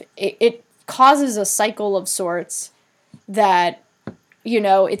kind of it causes a cycle of sorts that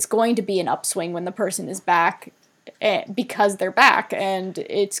it's going to be an upswing when the person is back because they're back, and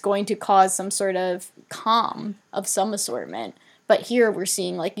it's going to cause some sort of calm of some assortment. But here we're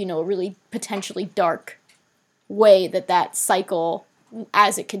seeing a really potentially dark way that cycle,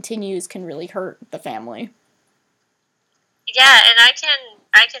 as it continues, can really hurt the family. Yeah, and I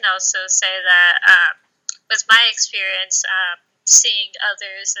can also say that with my experience seeing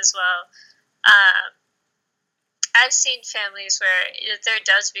others as well, I've seen families where there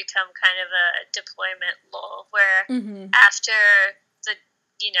does become kind of a deployment lull, where after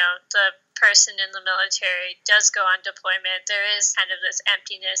the person in the military does go on deployment, there is kind of this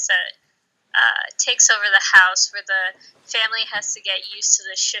emptiness that takes over the house, where the family has to get used to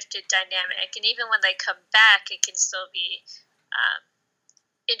the shifted dynamic, and even when they come back, it can still be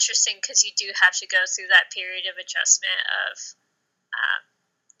interesting because you do have to go through that period of adjustment of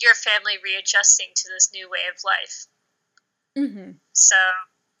your family readjusting to this new way of life. So,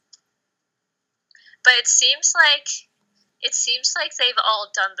 but it seems like they've all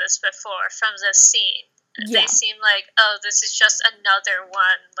done this before from this scene. Yeah. They seem like, oh, this is just another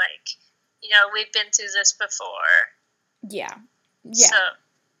one. We've been through this before. Yeah. So,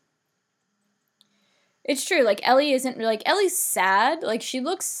 it's true. Ellie isn't Ellie's sad. She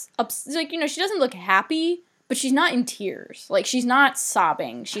looks she doesn't look happy, but she's not in tears. She's not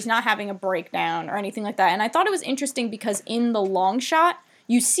sobbing. She's not having a breakdown or anything like that. And I thought it was interesting because in the long shot,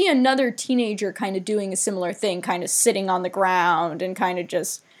 you see another teenager kind of doing a similar thing, kind of sitting on the ground and kind of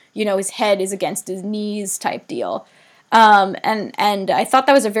just, his head is against his knees type deal. And I thought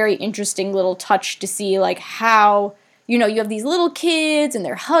that was a very interesting little touch to see, how, you have these little kids and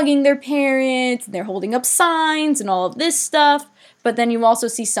they're hugging their parents and they're holding up signs and all of this stuff. But then you also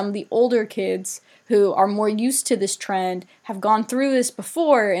see some of the older kids who are more used to this trend, have gone through this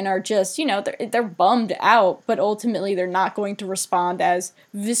before, and are just, they're bummed out, but ultimately they're not going to respond as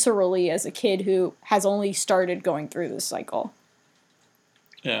viscerally as a kid who has only started going through this cycle.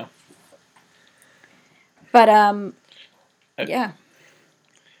 Yeah. But, yeah.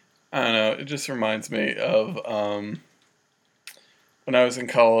 I don't know, it just reminds me of, when I was in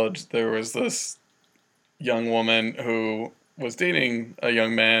college, there was this young woman who was dating a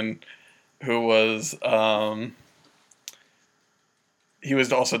young man who was he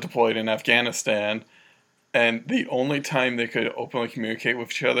was also deployed in Afghanistan, and the only time they could openly communicate with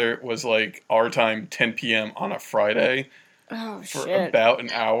each other was like our time, 10 p.m. on a Friday Oh, for shit. about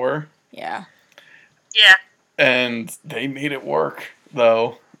an hour. Yeah. Yeah. And they made it work,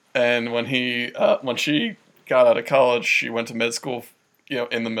 though. And when she got out of college, she went to med school,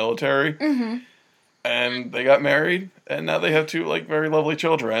 in the military. Mm-hmm. And they got married, and now they have two, like, very lovely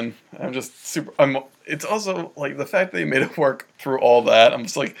children. I'm just super... it's also, like, the fact they made it work through all that, I'm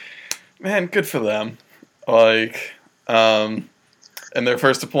just like, man, good for them. Like, and their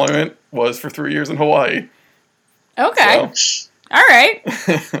first deployment was for 3 years in Hawaii. Okay. So, all right.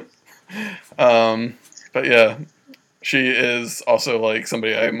 But yeah, she is also, like,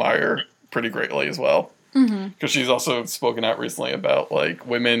 somebody I admire pretty greatly as well. Mm-hmm. Because she's also spoken out recently about, like,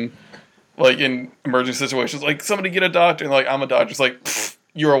 women... like, in emergency situations, like, somebody get a doctor, and, like, I'm a doctor. It's like,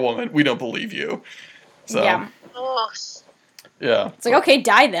 you're a woman. We don't believe you. So, Yeah. Oh. Yeah. It's like, okay,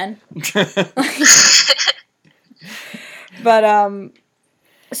 die then. But,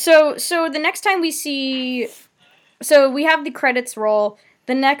 so the next time we see... So, we have the credits roll.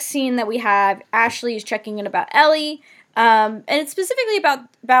 The next scene that we have, Ashley is checking in about Ellie. And it's specifically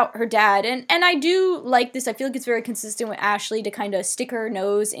about her dad. And I do like this. I feel like it's very consistent with Ashley to kind of stick her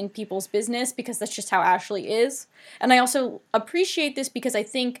nose in people's business because that's just how Ashley is. And I also appreciate this because I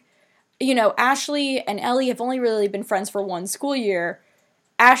think, Ashley and Ellie have only really been friends for one school year.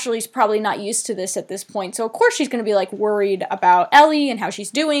 Ashley's probably not used to this at this point. So, of course, she's going to be, like, worried about Ellie and how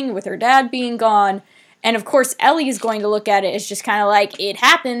she's doing with her dad being gone. And, of course, Ellie is going to look at it as just kind of like, it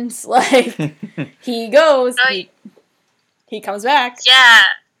happens. Like, he goes, he comes back. Yeah.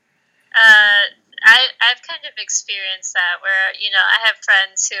 I've kind of experienced that where, I have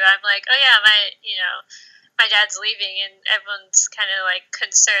friends who I'm like, oh yeah, my dad's leaving, and everyone's kind of like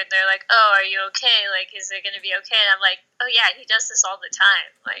concerned. They're like, oh, are you okay? Like, is it going to be okay? And I'm like, oh yeah, he does this all the time.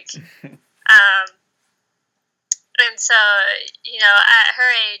 Like, and so, at her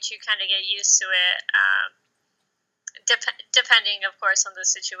age, you kind of get used to it. Depending, of course, on the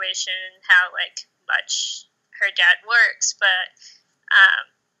situation and how, like, much her dad works, but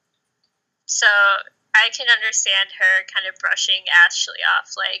so I can understand her kind of brushing Ashley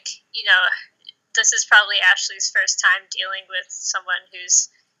off. Like, this is probably Ashley's first time dealing with someone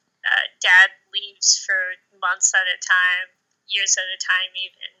whose dad leaves for months at a time, years at a time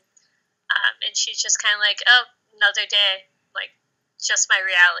even, and she's just kind of like, oh, another day, like, just my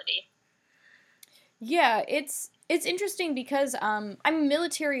reality. Yeah, it's interesting because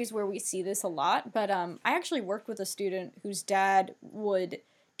military is where we see this a lot, but I actually worked with a student whose dad would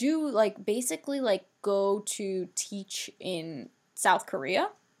do, like, basically, like, go to teach in South Korea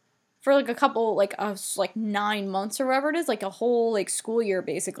for, like, a couple, like, 9 months or whatever it is, like, a whole, like, school year,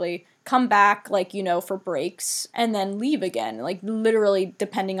 basically, come back, like, for breaks, and then leave again, like, literally,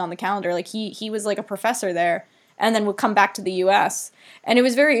 depending on the calendar. Like, he was, like, a professor there, and then would come back to the U.S., and it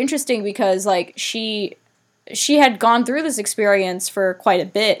was very interesting because, like, she had gone through this experience for quite a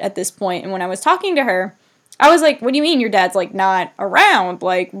bit at this point, and when I was talking to her, I was like, what do you mean your dad's, like, not around?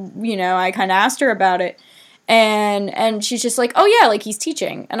 Like, I kind of asked her about it, and she's just like, oh, yeah, like, he's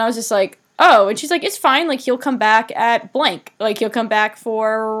teaching. And I was just like, oh, and she's like, it's fine, like, he'll come back at blank. Like, he'll come back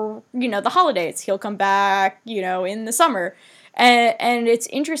for, the holidays. He'll come back, in the summer. And it's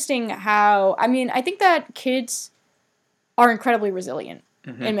interesting how, I think that kids are incredibly resilient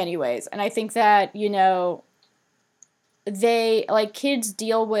in many ways. And I think that, they, like, kids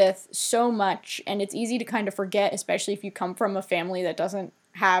deal with so much, and it's easy to kind of forget, especially if you come from a family that doesn't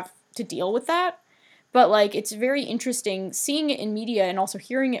have to deal with that. But, like, it's very interesting seeing it in media and also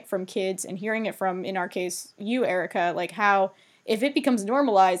hearing it from kids and hearing it from, in our case, you, Erica, like, how if it becomes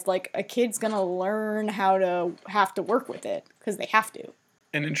normalized, like, a kid's gonna learn how to have to work with it because they have to.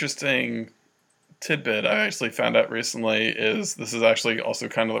 An interesting tidbit I actually found out recently is this is actually also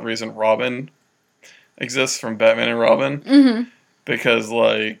kind of the reason Robin exists from Batman and Robin. Mm-hmm. Because,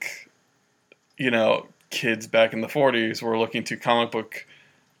 like, kids back in the 40s were looking to comic book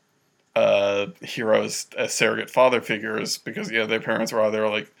heroes as surrogate father figures because, their parents were either,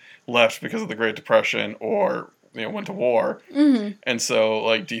 like, left because of the Great Depression or, went to war. Mm-hmm. And so,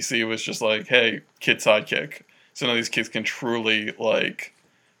 like, DC was just like, hey, kid sidekick. So now these kids can truly, like,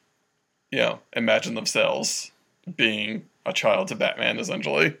 imagine themselves being a child to Batman,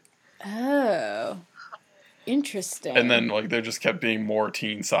 essentially. Oh. Interesting. And then, like, there just kept being more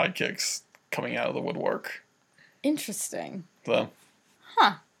teen sidekicks coming out of the woodwork. Interesting. So.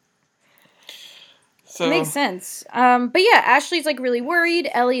 Huh. So Makes sense. But yeah, Ashley's like really worried.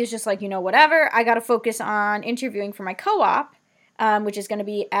 Ellie is just like, whatever. I got to focus on interviewing for my co-op, which is going to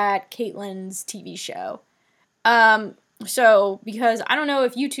be at Caitlin's TV show. So because I don't know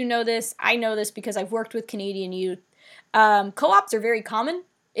if you two know this, I know this because I've worked with Canadian youth. Co-ops are very common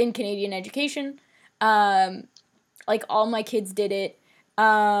in Canadian education. Like all my kids did it.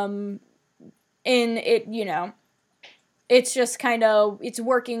 And it, it's just kind of, it's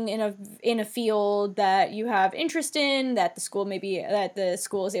working in a field that you have interest in, that the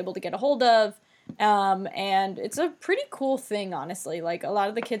school is able to get a hold of. And it's a pretty cool thing, honestly. Like, a lot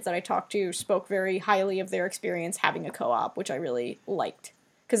of the kids that I talked to spoke very highly of their experience having a co-op, which I really liked.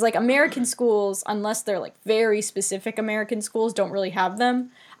 Because, like, American schools, unless they're, like, very specific American schools, don't really have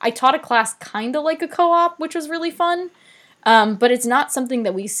them. I taught a class kind of like a co-op, which was really fun. But it's not something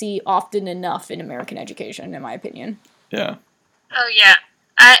that we see often enough in American education, in my opinion. Yeah. Oh yeah.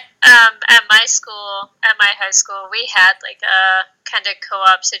 At my school, at my high school, we had like a kind of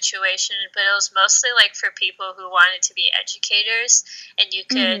co-op situation, but it was mostly like for people who wanted to be educators, and you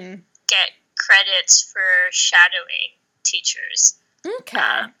could get credits for shadowing teachers.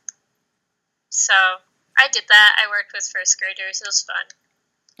 Okay. So I did that. I worked with first graders. It was fun.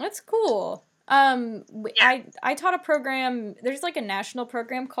 That's cool. I taught a program. There's like a national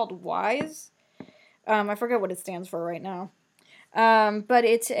program called WISE. I forget what it stands for right now. But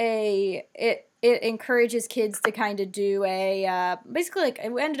it encourages kids to kind of do basically like,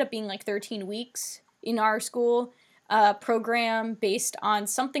 it ended up being like 13 weeks in our school, program based on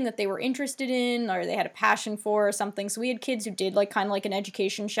something that they were interested in or they had a passion for or something. So we had kids who did like kind of like an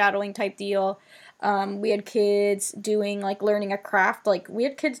education shadowing type deal. We had kids doing like learning a craft. Like we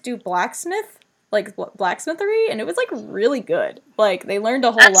had kids do blacksmith. Like blacksmithery, and it was like really good. Like they learned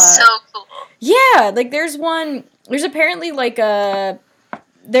a whole lot. That's so cool. Yeah, like there's apparently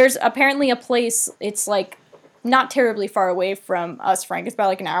a place. It's like not terribly far away from us, Frank. It's about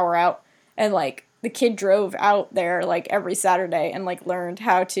like an hour out, and like the kid drove out there like every Saturday and like learned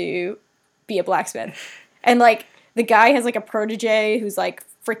how to be a blacksmith, and like the guy has like a protege who's like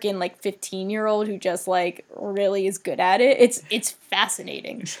freaking like 15-year-old who just like really is good at it. It's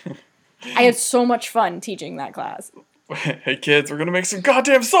fascinating. I had so much fun teaching that class. Hey kids, we're gonna make some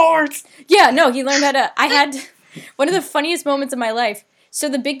goddamn swords! Yeah, no, he learned how to... I had one of the funniest moments of my life. So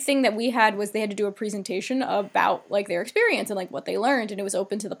the big thing that we had was they had to do a presentation about, like, their experience and, like, what they learned, and it was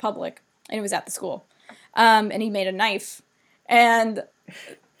open to the public, and it was at the school. And he made a knife, and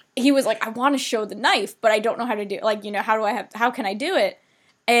he was like, I want to show the knife, but I don't know how to do it. Like, how can I do it?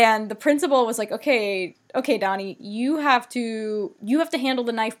 And the principal was like, okay, Donnie, you have to handle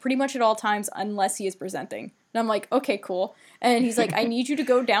the knife pretty much at all times unless he is presenting. And I'm like, okay, cool. And he's like, I need you to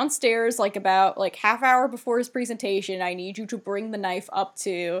go downstairs like about like half hour before his presentation. I need you to bring the knife up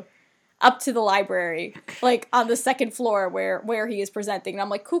to the library, like on the second floor where he is presenting. And I'm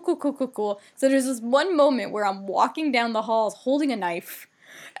like, cool. So there's this one moment where I'm walking down the halls holding a knife.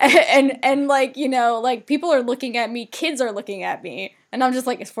 And like, like people are looking at me, kids are looking at me, and I'm just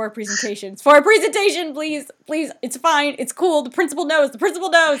like, it's for a presentation, please, it's fine, it's cool, the principal knows,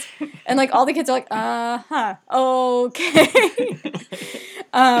 and like all the kids are like, okay.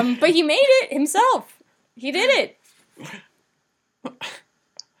 But he made it himself, he did it.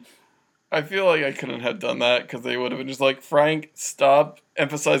 I feel like I couldn't have done that because they would have been just like, Frank, stop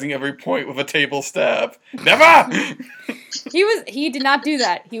emphasizing every point with a table stab. Never! He did not do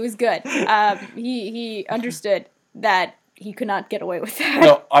that. He was good. He understood that he could not get away with that.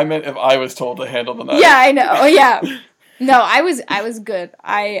 No, I meant if I was told to handle the knife. Yeah, I know. Oh, yeah. No, I was good.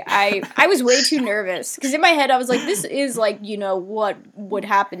 I was way too nervous because in my head I was like, this is like, what would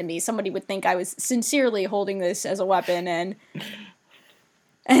happen to me. Somebody would think I was sincerely holding this as a weapon and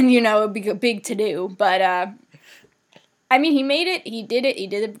it'd be a big to-do. But, I mean, he made it. He did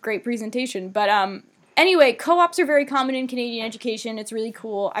a great presentation. But, anyway, co-ops are very common in Canadian education. It's really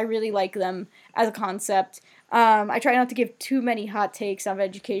cool. I really like them as a concept. I try not to give too many hot takes of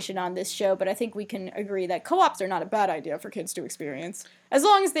education on this show, but I think we can agree that co-ops are not a bad idea for kids to experience, as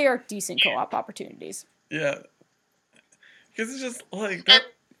long as they are decent co-op opportunities. Yeah. Because it's just like that.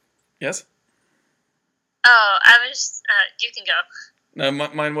 Yes? Oh, you can go. No,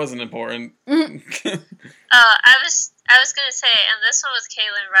 mine wasn't important. I was gonna say, and this one with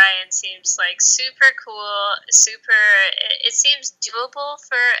Caitlin Ryan seems like super cool, it seems doable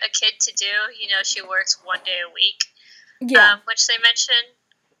for a kid to do. She works 1 day a week, Yeah. Which they mention,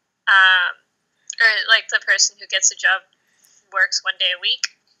 or like the person who gets a job works 1 day a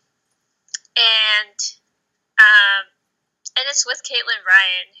week, and it's with Caitlin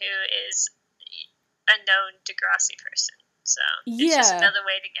Ryan, who is a known Degrassi person. So it's just another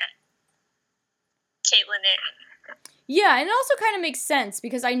way to get Caitlin in. Yeah, and it also kind of makes sense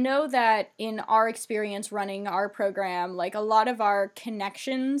because I know that in our experience running our program, like a lot of our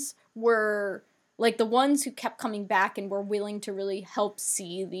connections were like the ones who kept coming back and were willing to really help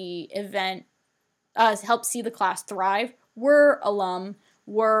see the event, help see the class thrive, were alum,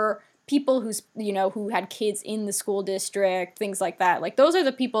 were people who had kids in the school district, things like that. Like those are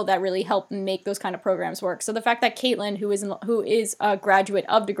the people that really help make those kind of programs work. So the fact that Caitlin, who is a graduate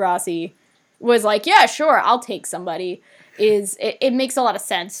of Degrassi, was like, yeah, sure, I'll take somebody, it makes a lot of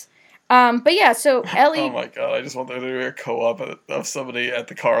sense. But yeah, so Ellie... Oh my god, I just want there to be a co-op of somebody at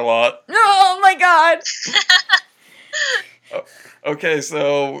the car lot. Oh my god! Okay,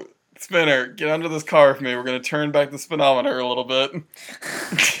 so, Spinner, get under this car for me. We're going to turn back the speedometer a little bit.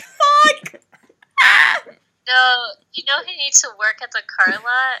 Fuck! No, you know who needs to work at the car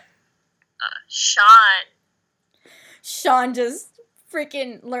lot? Sean. Sean just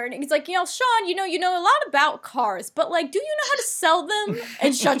freaking learning. He's like, Sean, you know a lot about cars, but like, do you know how to sell them?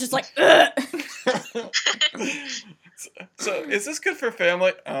 And Sean just like, ugh. So, is this good for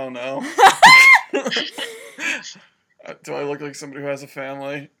family? Oh no. Do I look like somebody who has a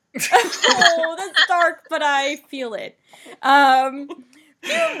family? Oh, that's dark, but I feel it. Can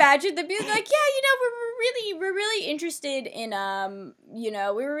you imagine them being like, yeah, we're really interested in, we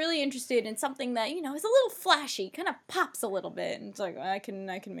were really interested in something that, is a little flashy, kind of pops a little bit. And it's like, I can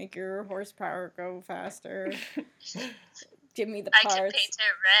make your horsepower go faster. Give me the parts. I can paint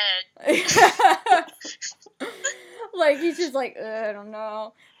it red. Like, he's just like, I don't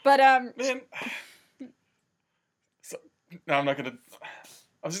know. But, Man. So, no, I'm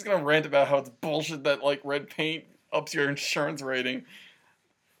just gonna rant about how it's bullshit that, like, red paint ups your insurance rating.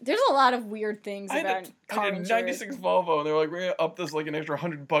 There's a lot of weird things about car insurance. I had a 96 Volvo, and they were like, we're gonna up this, like, an extra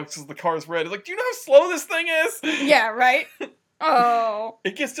 $100 because the car's red. It's like, do you know how slow this thing is? Yeah, right? Oh.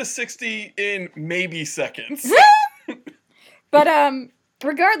 It gets to 60 in maybe seconds. But,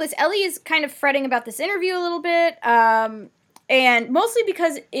 regardless, Ellie is kind of fretting about this interview a little bit, and mostly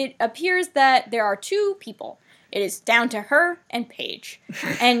because it appears that there are two people. It is down to her and Paige.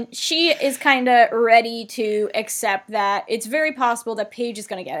 And she is kind of ready to accept that it's very possible that Paige is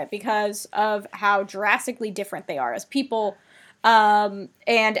going to get it because of how drastically different they are as people. And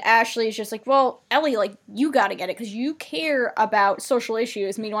Ashley is just like, well, Ellie, like, you got to get it because you care about social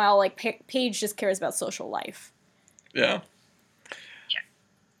issues. Meanwhile, like, Paige just cares about social life. Yeah.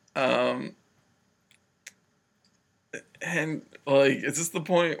 And, like, is this the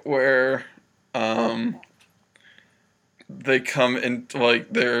point where, they come in,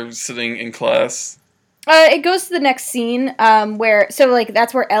 like, they're sitting in class? It goes to the next scene,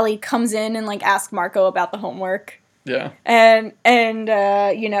 that's where Ellie comes in and, like, asks Marco about the homework. Yeah. And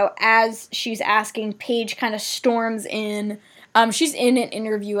as she's asking, Paige kind of storms in. She's in an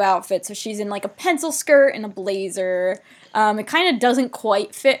interview outfit, so she's in, like, a pencil skirt and a blazer. It kind of doesn't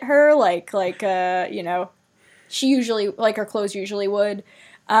quite fit her, she usually, like her clothes usually would.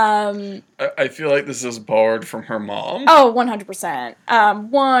 I feel like this is borrowed from her mom. Oh, 100%.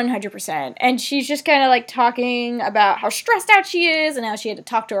 100%. And she's just kind of, like, talking about how stressed out she is and how she had to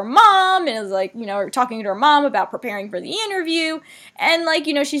talk to her mom and is, like, talking to her mom about preparing for the interview. And, like,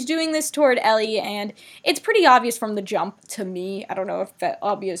 she's doing this toward Ellie, and it's pretty obvious from the jump to me, I don't know if that's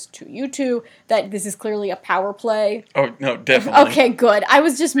obvious to you two, that this is clearly a power play. Oh, no, definitely. Okay, good. I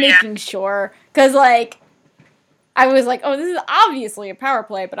was just making sure. Because, like, I was like, oh, this is obviously a power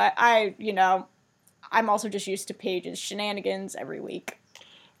play, but I'm also just used to Paige's shenanigans every week.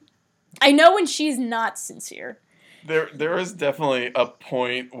 I know when she's not sincere. There is definitely a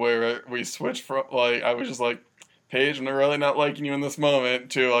point where we switched from, like, I was just like, Paige, I'm really not liking you in this moment,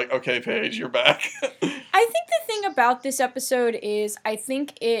 to, like, okay, Paige, you're back. I think the thing about this episode is, I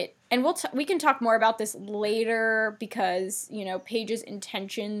think it, and we can talk more about this later, because, Paige's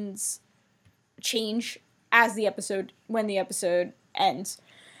intentions change when the episode ends.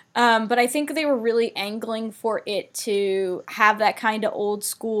 But I think they were really angling for it to have that kind of old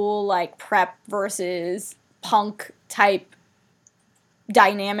school, like, prep versus punk type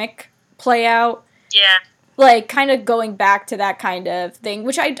dynamic play out. Yeah. Like, kind of going back to that kind of thing,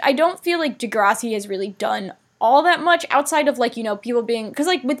 which I don't feel like Degrassi has really done all that much outside of, like, people being, because,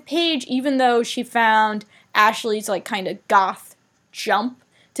 like, with Paige, even though she found Ashley's, like, kind of goth jump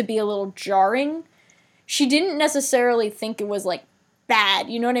to be a little jarring, she didn't necessarily think it was, like, bad,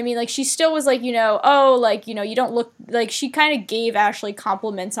 you know what I mean? Like, she still was like, you don't look, like, she kind of gave Ashley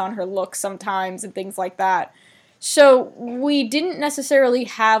compliments on her look sometimes and things like that. So, we didn't necessarily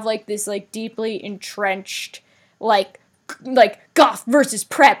have, like, this, like, deeply entrenched, like, goth versus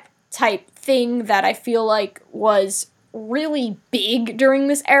prep type thing that I feel like was really big during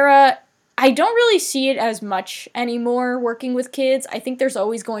this era. I don't really see it as much anymore working with kids. I think there's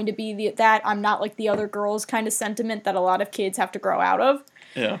always going to be that I'm not like the other girls kind of sentiment that a lot of kids have to grow out of.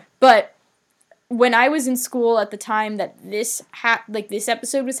 Yeah. But when I was in school at the time that this this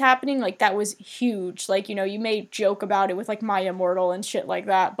episode was happening, like, that was huge. Like, you know, you may joke about it with, like, My Immortal and shit like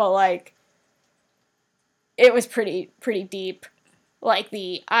that, but, like, it was pretty deep. Like,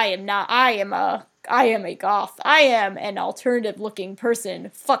 I am a goth. I am an alternative-looking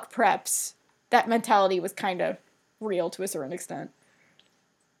person. Fuck preps. That mentality was kind of real to a certain extent.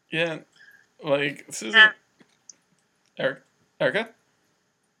 Yeah. Like, Susan... Erica?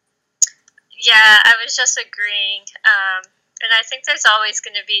 Yeah, I was just agreeing. And I think there's always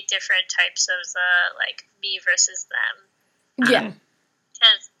going to be different types of like, me versus them. Yeah.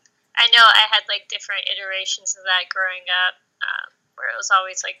 Because I know I had, like, different iterations of that growing up, where it was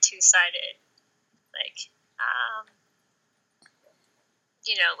always, like, two-sided. Like,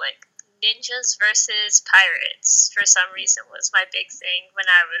 you know, like, ninjas versus pirates, for some reason, was my big thing when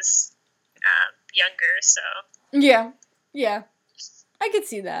I was younger, so... Yeah. I could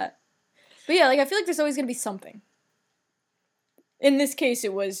see that. But yeah, like, I feel like there's always going to be something. In this case,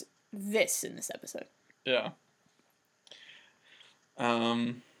 it was this in this episode. Yeah.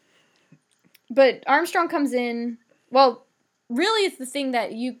 But Armstrong comes in. Well, really, it's the thing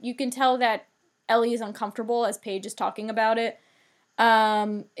that you can tell that Ellie is uncomfortable as Paige is talking about it.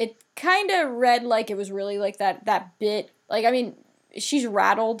 It kind of read like it was really like that bit. Like, I mean, she's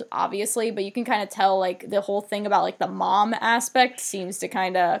rattled, obviously, but you can kind of tell, like, the whole thing about, like, the mom aspect seems to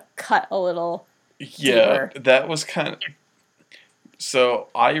kind of cut a little deeper. That was kind of... So,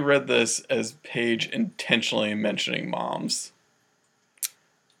 I read this as Paige intentionally mentioning moms.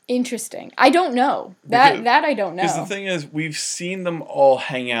 Interesting. I don't know. That I don't know. Because the thing is, we've seen them all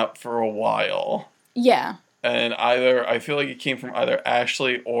hang out for a while. Yeah. And I feel like it came from either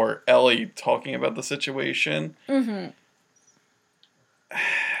Ashley or Ellie talking about the situation. Mm-hmm.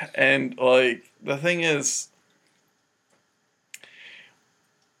 And, like, the thing is,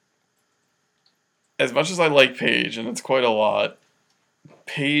 as much as I like Paige, and it's quite a lot,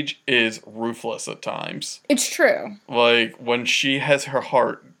 Paige is ruthless at times. It's true. Like, when she has her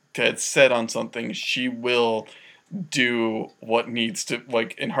heart set on something, she will do what needs to,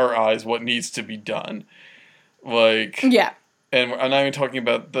 like, in her eyes, what needs to be done. Like... Yeah. And I'm not even talking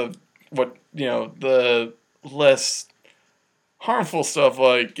about the less harmful stuff,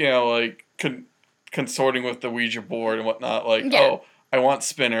 like, you know, like, consorting with the Ouija board and whatnot. Like, oh, I want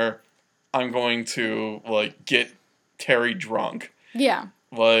Spinner. I'm going to, like, get Terry drunk. Yeah.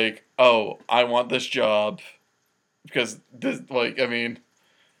 Like, oh, I want this job. Because, this, like, I mean,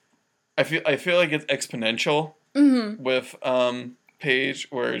 I feel like it's exponential with Paige,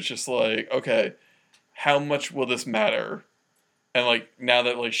 where it's just like, okay, how much will this matter? And, like, now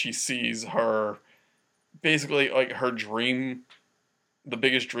that, like, she sees her, basically, like, her dream, the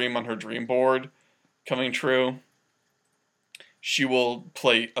biggest dream on her dream board coming true, she will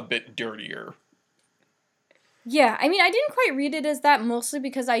play a bit dirtier. Yeah, I mean, I didn't quite read it as that, mostly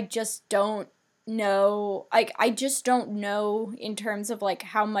because I just don't know, like, I just don't know in terms of, like,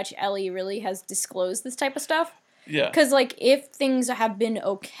 how much Ellie really has disclosed this type of stuff. Yeah. Because, like, if things have been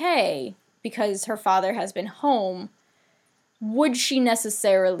okay because her father has been home, would she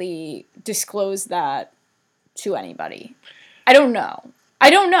necessarily disclose that to anybody? I don't know.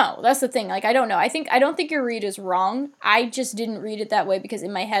 That's the thing. Like, I don't know. I don't think your read is wrong. I just didn't read it that way because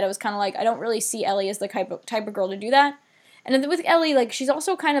in my head I was kind of like, I don't really see Ellie as the type of girl to do that. And with Ellie, like, she's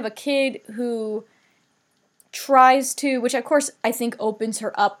also kind of a kid who tries to, which of course I think opens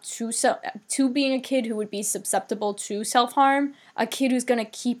her up to being a kid who would be susceptible to self-harm, a kid who's going to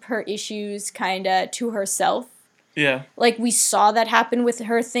keep her issues kind of to herself. Yeah. Like, we saw that happen with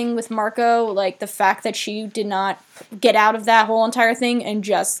her thing with Marco, like, the fact that she did not get out of that whole entire thing and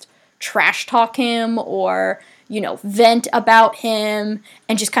just trash talk him or, you know, vent about him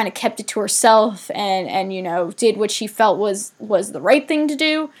and just kind of kept it to herself and you know, did what she felt was the right thing to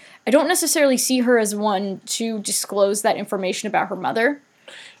do. I don't necessarily see her as one to disclose that information about her mother.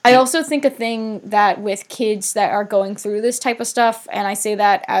 I also think a thing that with kids that are going through this type of stuff, and I say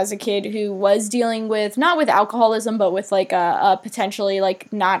that as a kid who was dealing with, not with alcoholism, but with, like, a potentially,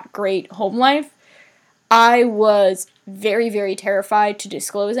 like, not great home life, I was very, very terrified to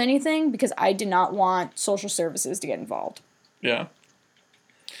disclose anything because I did not want social services to get involved. Yeah.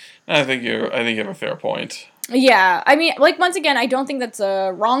 I think you have a fair point. Yeah, I mean, like, once again, I don't think that's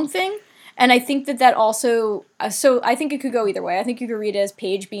a wrong thing. And I think that also, so I think it could go either way. I think you could read it as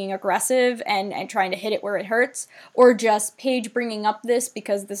Paige being aggressive and trying to hit it where it hurts, or just Paige bringing up this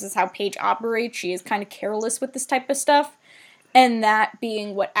because this is how Paige operates. She is kind of careless with this type of stuff. And that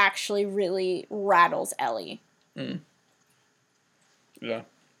being what actually really rattles Ellie. Yeah.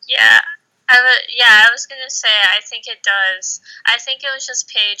 Yeah. I was gonna say, I think it does. I think it was just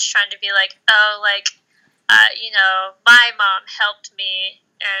Paige trying to be like, oh, like, my mom helped me,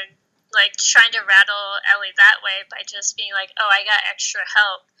 and, like, trying to rattle Ellie that way by just being like, oh, I got extra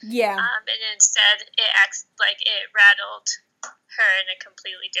help. Yeah. And instead, it acts like it rattled her in a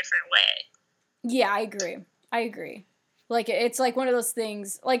completely different way. Yeah, I agree. Like, it's like one of those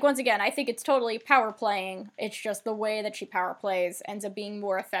things, like, once again, I think it's totally power playing. It's just the way that she power plays ends up being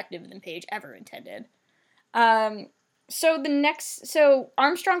more effective than Paige ever intended. So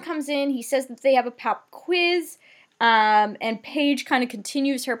Armstrong comes in, he says that they have a pop quiz, and Paige kind of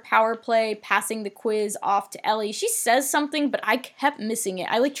continues her power play, passing the quiz off to Ellie. She says something, but I kept missing it.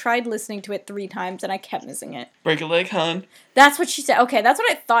 I, like, tried listening to it 3 times, and I kept missing it. Break a leg, hon. That's what she said. Okay, that's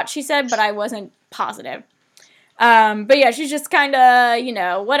what I thought she said, but I wasn't positive. But yeah, she's just kind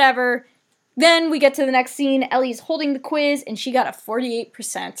of, whatever. Then we get to the next scene. Ellie's holding the quiz, and she got a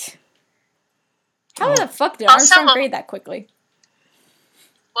 48%. How the fuck did Armstrong grade that quickly?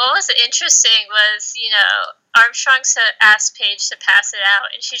 What was interesting was, Armstrong asked Paige to pass it out,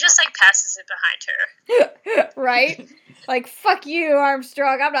 and she just, like, passes it behind her. Right? Like, fuck you,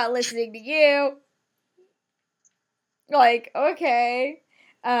 Armstrong. I'm not listening to you. Like, okay.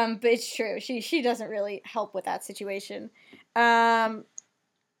 But it's true. She doesn't really help with that situation.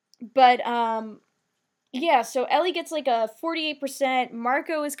 Yeah, so Ellie gets like a 48%.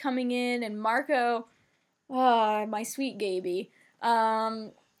 Marco is coming in, and Marco, my sweet Gaby,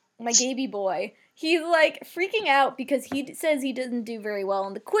 my Gaby boy, he's like freaking out because he says he didn't do very well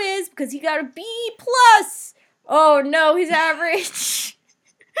on the quiz because he got a B+. Oh no, his average.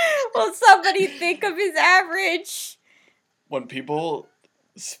 Will somebody think of his average? When people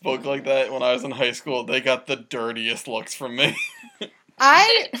spoke like that when I was in high school, they got the dirtiest looks from me.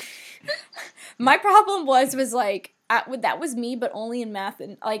 My problem was like, that was me, but only in math,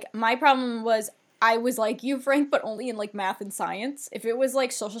 and, like, my problem was, I was like you, Frank, but only in, like, math and science. If it was,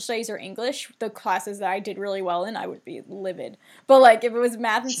 like, social studies or English, the classes that I did really well in, I would be livid. But, like, if it was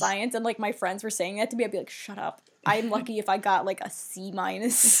math and science, and, like, my friends were saying that to me, I'd be like, shut up. I'm lucky if I got, like, a C-.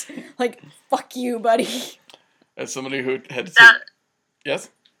 Like, fuck you, buddy. As somebody who had to take...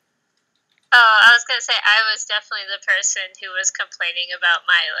 Yes? Oh, I was gonna say, I was definitely the person who was complaining about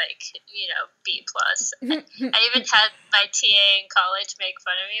my, like, B+. I even had my TA in college make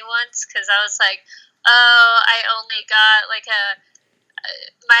fun of me once, because I was like, oh, I only got, like,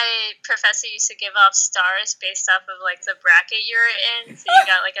 my professor used to give off stars based off of, like, the bracket you were in, so you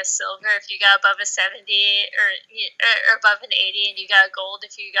got, like, a silver if you got above a 70, or above an 80, and you got a gold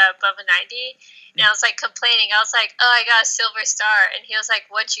if you got above a 90, and I was, like, complaining. I was like, oh, I got a silver star, and he was like,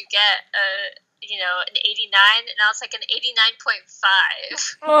 what'd you get? An 89, and I was like, an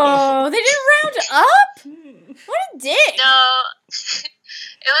 89.5. Oh, they didn't round up? What a dick. No,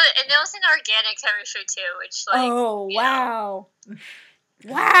 it was in organic chemistry too, which, like, oh, wow.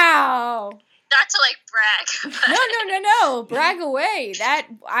 Wow. Not to, like, brag. But... No. Brag away. That,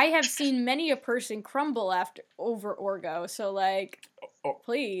 I have seen many a person crumble over Orgo, so, like,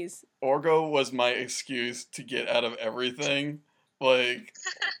 please. Orgo was my excuse to get out of everything. Like,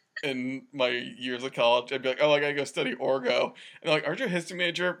 in my years of college, I'd be like, oh, I gotta go study Orgo. And they're like, aren't you a history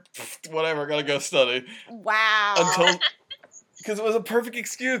major? Whatever, I gotta go study. Wow. Because it was a perfect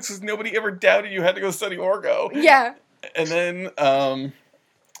excuse, because nobody ever doubted you had to go study Orgo. Yeah. And then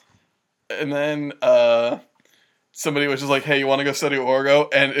somebody was just like, hey, you want to go study Orgo?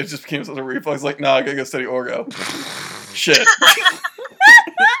 And it just became such a reflex, like, nah, I gotta go study Orgo. Shit.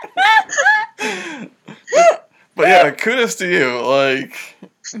 But yeah, kudos to you. Like,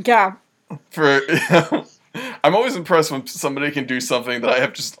 yeah. I'm always impressed when somebody can do something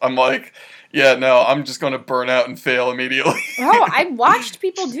that I'm like, yeah, no, I'm just going to burn out and fail immediately. Oh, I watched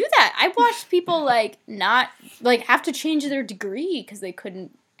people do that. I watched people, like, not, like, have to change their degree because they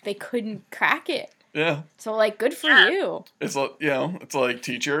couldn't crack it. Yeah. So, like, good for you. It's like, it's like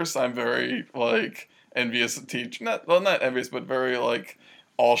teachers. I'm very, like, envious of not envious, but very, like,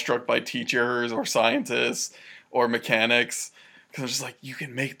 awestruck by teachers or scientists or mechanics. Because I'm just like, you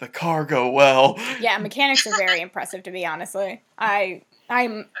can make the car go well. Yeah, mechanics are very impressive, to be honestly.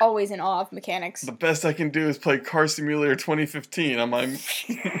 I'm always in awe of mechanics. The best I can do is play Car Simulator 2015 on my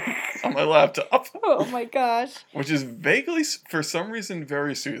on my laptop. Oh my gosh. Which is vaguely, for some reason,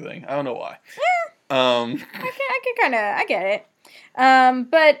 very soothing. I don't know why. I get it.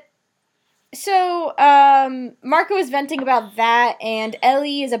 But so Marco is venting about that, and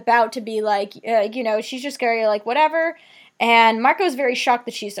Ellie is about to be like, she's just scary, like, whatever. And Marco is very shocked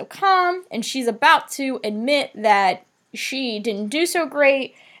that she's so calm, and she's about to admit that she didn't do so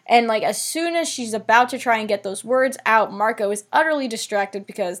great. And, like, as soon as she's about to try and get those words out, Marco is utterly distracted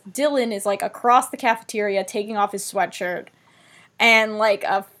because Dylan is, like, across the cafeteria taking off his sweatshirt. And, like,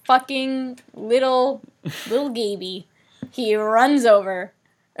 a fucking little Gaby, he runs over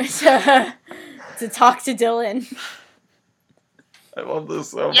to talk to Dylan. I love this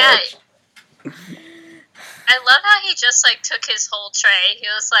so much. I love how he just, like, took his whole tray. He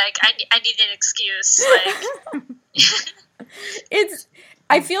was like, I need an excuse. Like...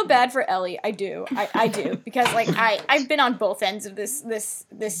 I feel bad for Ellie. I do. I do. Because, like, I've been on both ends of this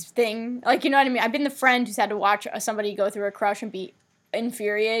thing. Like, you know what I mean? I've been the friend who's had to watch somebody go through a crush and be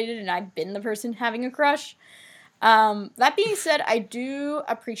infuriated, and I've been the person having a crush. That being said, I do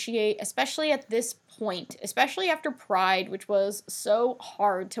appreciate, especially at this point, especially after Pride, which was so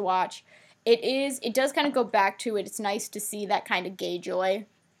hard to watch, it does kind of go back to it. It's nice to see that kind of gay joy.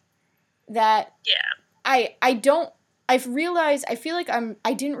 That... Yeah. I've realized, I feel like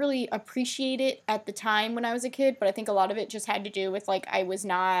I didn't really appreciate it at the time when I was a kid, but I think a lot of it just had to do with, like, I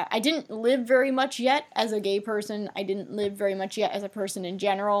didn't live very much yet as a gay person. I didn't live very much yet as a person in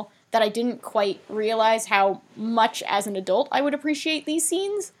general, that I didn't quite realize how much as an adult I would appreciate these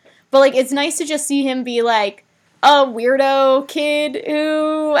scenes. But, like, it's nice to just see him be, like, a weirdo kid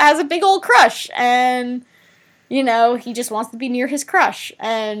who has a big old crush, and, you know, he just wants to be near his crush,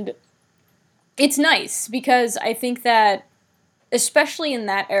 and... It's nice, because I think that, especially in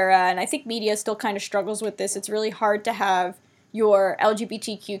that era, and I think media still kind of struggles with this, it's really hard to have your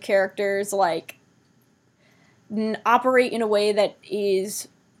LGBTQ characters, like, operate in a way that is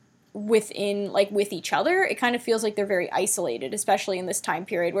within, like, with each other. It kind of feels like they're very isolated, especially in this time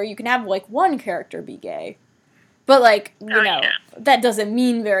period, where you can have, like, one character be gay. But, like, that doesn't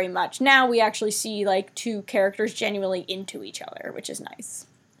mean very much. Now we actually see, like, two characters genuinely into each other, which is nice.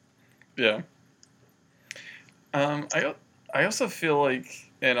 Yeah. I also feel like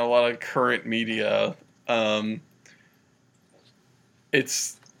in a lot of current media,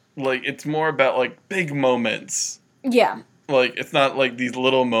 it's more about, like, big moments. Yeah. Like, it's not like these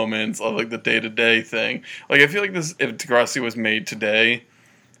little moments of, like, the day-to-day thing. Like, I feel like if Degrassi was made today,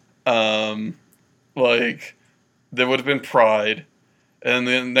 like, there would have been Pride, and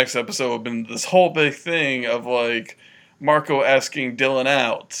the next episode would have been this whole big thing of, like, Marco asking Dylan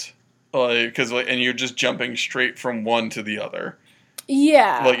out. Like, because, like, and you're just jumping straight from one to the other.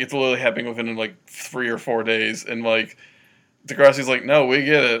 Yeah. Like, it's literally happening within, like, 3 or 4 days. And, like, Degrassi's like, no, we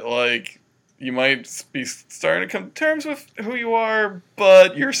get it. Like, you might be starting to come to terms with who you are,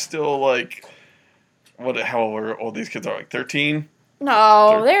 but you're still, like, how old these kids are? Like, 13?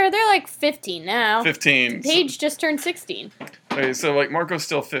 No, they're like 15 now. 15. Paige just turned 16. Okay, so, like, Marco's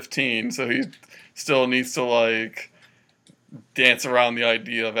still 15, so he still needs to, like... dance around the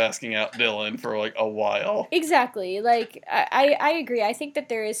idea of asking out Dylan for, like, a while. Exactly. Like, I agree. I think that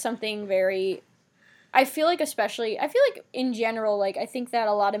there is something very... I feel like in general, like, I think that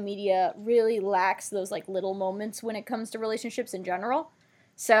a lot of media really lacks those, like, little moments when it comes to relationships in general.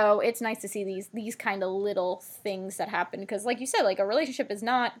 So it's nice to see these kind of little things that happen. Because, like you said, like, a relationship is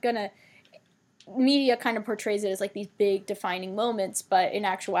not gonna... Media kind of portrays it as, like, these big defining moments, but in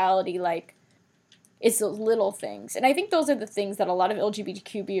actuality, like... It's those little things. And I think those are the things that a lot of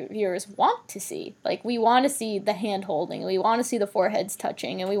LGBTQ viewers want to see. Like, we want to see the hand-holding, we want to see the foreheads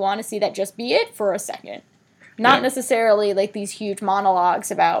touching, and we want to see that just be it for a second. Not necessarily, like, these huge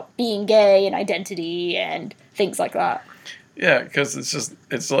monologues about being gay and identity and things like that. Yeah, because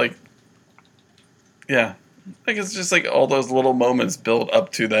it's like, yeah. Like, it's just, like, all those little moments build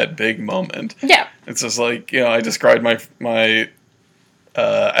up to that big moment. Yeah. It's just like, you know, I described my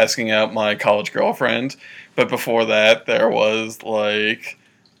asking out my college girlfriend, but before that there was, like,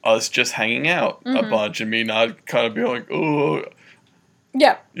 us just hanging out a bunch and me not kind of being like, oh,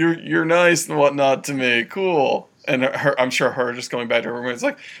 yeah, you're nice and whatnot to me, cool, and I'm sure her just going back to her room, it's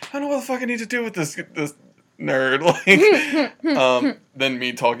like, I don't know what the fuck I need to do with this nerd, like, then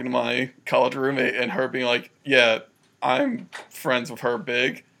me talking to my college roommate and her being like, yeah, I'm friends with her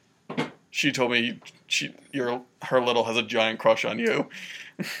big. She told me her little has a giant crush on you.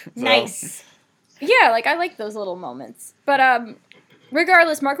 So. Nice. Yeah, like, I like those little moments. But,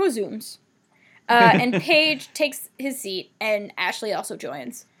 regardless, Marco zooms. And Paige takes his seat, and Ashley also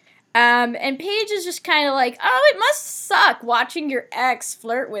joins. And Paige is just kind of like, oh, it must suck watching your ex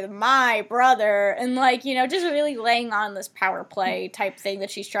flirt with my brother. And, like, you know, just really laying on this power play type thing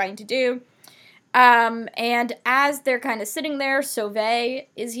that she's trying to do. And as they're kind of sitting there, Sauvé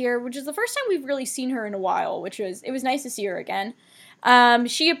is here, which is the first time we've really seen her in a while, it was nice to see her again.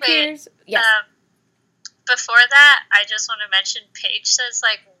 She appears... Wait, yes. Before that, I just want to mention Paige says,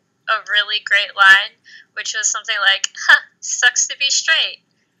 like, a really great line, which was something like, huh, sucks to be straight.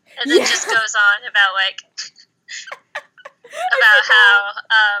 And then just goes on about, like, about how,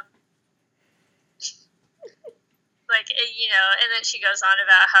 like, you know, and then she goes on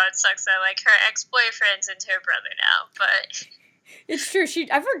about how it sucks that, like, her ex-boyfriend's into her brother now, but... It's true,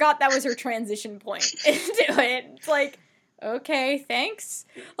 I forgot that was her transition point into it. It's like, okay, thanks.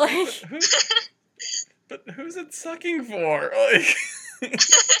 Like... But who's it sucking for? Like...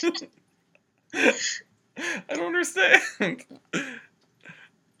 I don't understand.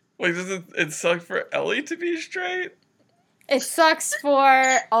 Wait, does it suck for Ellie to be straight? It sucks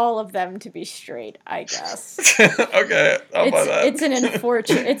for all of them to be straight, I guess. Okay, I'll buy that.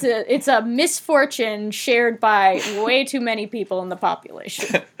 It's a misfortune shared by way too many people in the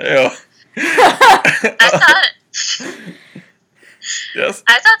population. Yeah. I thought... Yes?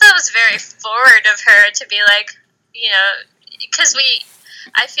 I thought that was very forward of her to be like, you know, because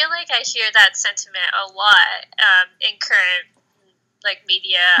I feel like I hear that sentiment a lot in current, like,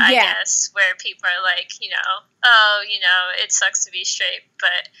 media, I guess, where people are like, you know, oh, you know, it sucks to be straight.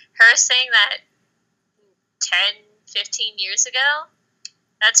 But her saying that 10, 15 years ago,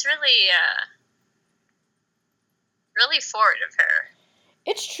 that's really, really forward of her.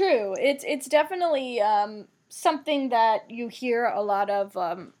 It's true. It's definitely something that you hear a lot of.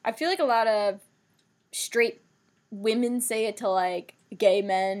 I feel like a lot of straight women say it to, like, gay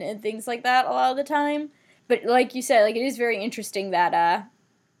men and things like that a lot of the time. But like you said, like, it is very interesting that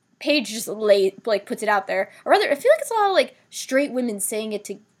Paige just puts it out there. Or rather, I feel like it's a lot of, like, straight women saying it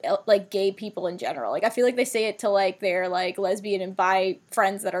to, like, gay people in general. Like, I feel like they say it to, like, their, like, lesbian and bi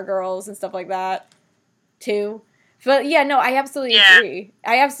friends that are girls and stuff like that, too. But, yeah, no, I absolutely agree.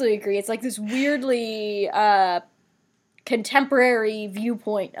 I absolutely agree. It's, like, this weirdly contemporary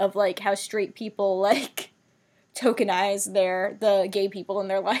viewpoint of, like, how straight people, like, tokenize the gay people in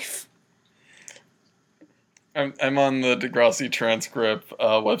their life. I'm on the Degrassi transcript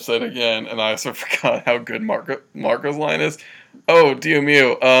website again, and I also forgot how good Marco's line is. Oh,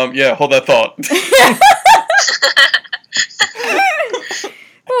 DMU. Yeah, hold that thought.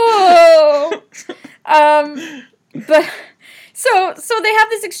 Oh. But so they have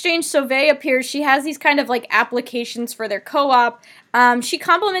this exchange. Sauvé appears. She has these kind of, like, applications for their co-op. She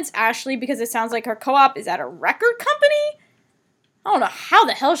compliments Ashley because it sounds like her co-op is at a record company. I don't know how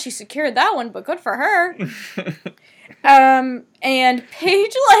the hell she secured that one, but good for her. And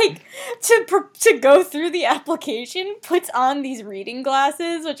Paige, like, to go through the application, puts on these reading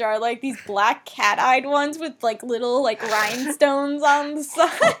glasses, which are, like, these black cat-eyed ones with, like, little, like, rhinestones on the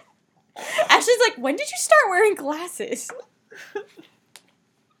side. Ashley's like, when did you start wearing glasses?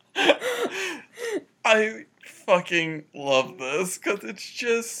 I fucking love this, because it's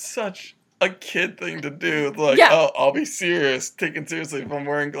just such a kid thing to do. It's like, oh, I'll be serious, taken seriously if I'm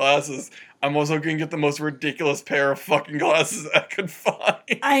wearing glasses. I'm also going to get the most ridiculous pair of fucking glasses I could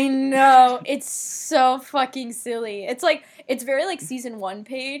find. I know. It's so fucking silly. It's like, it's very, like, season 1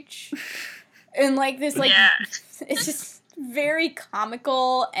 Paige. And, like, this, like, it's just very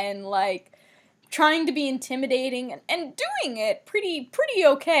comical and, like, trying to be intimidating and doing it pretty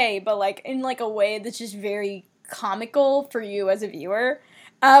okay, but, like, in, like, a way that's just very comical for you as a viewer.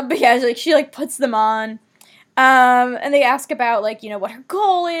 But yeah, like, she, like, puts them on. And they ask about, like, you know, what her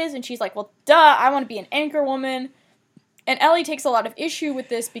goal is, and she's like, well, duh, I want to be an anchor woman. And Ellie takes a lot of issue with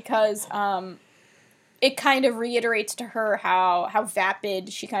this because, it kind of reiterates to her how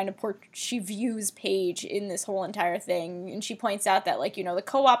vapid she views Paige in this whole entire thing. And she points out that, like, you know, the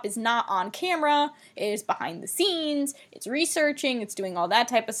co-op is not on camera, it is behind the scenes, it's researching, it's doing all that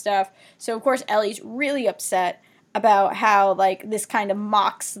type of stuff. So, of course, Ellie's really upset about how, like, this kind of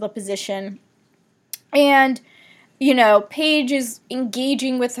mocks the position. And, you know, Paige is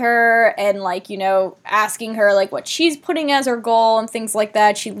engaging with her and, like, you know, asking her, like, what she's putting as her goal and things like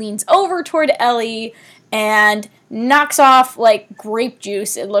that. She leans over toward Ellie and knocks off, like, grape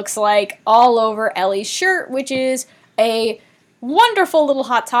juice, it looks like, all over Ellie's shirt, which is a wonderful little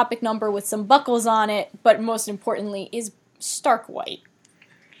Hot Topic number with some buckles on it, but most importantly is stark white.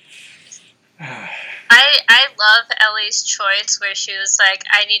 I love Ellie's choice where she was like,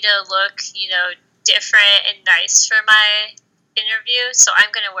 I need to look, you know, different and nice for my interview, so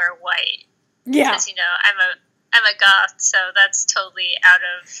I'm gonna wear white. Yeah. Because, you know, I'm a goth, so that's totally out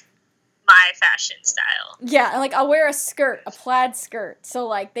of my fashion style. Yeah, and, like, I'll wear a plaid skirt, so,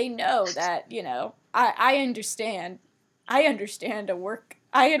 like, they know that, you know, I understand. I understand,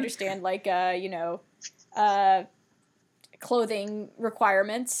 like, you know, clothing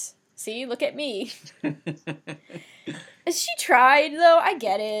requirements. See, look at me. She tried, though. I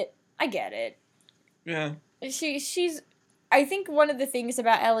get it. Yeah. She's I think one of the things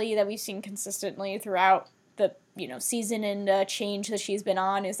about Ellie that we've seen consistently throughout the, season and change that she's been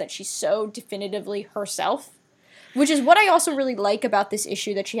on is that she's so definitively herself. Which is what I also really like about this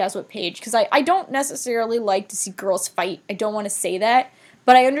issue that she has with Paige. Because I don't necessarily like to see girls fight. I don't want to say that.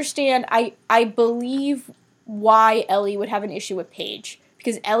 But I understand, I believe why Ellie would have an issue with Paige.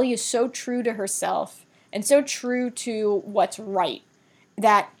 Because Ellie is so true to herself and so true to what's right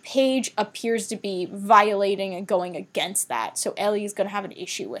that Paige appears to be violating and going against that. So Ellie is going to have an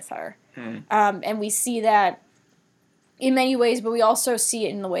issue with her. And we see that in many ways, but we also see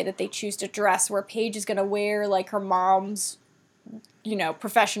it in the way that they choose to dress, where Paige is going to wear, like, her mom's,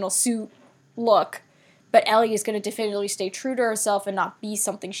 professional suit look, but Ellie is going to definitively stay true to herself and not be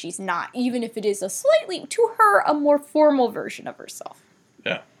something she's not, even if it is to her, a more formal version of herself.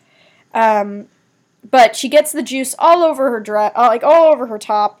 Yeah. But she gets the juice all over her dress, all over her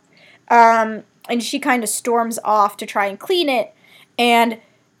top, and she kind of storms off to try and clean it, and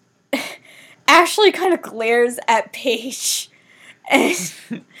Ashley kind of glares at Paige, and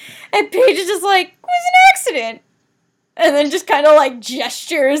Paige is just like, it was an accident, and then just kind of, like,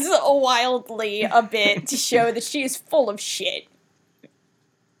 gestures wildly a bit to show that she is full of shit.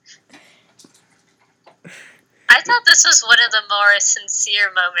 I thought this was one of the more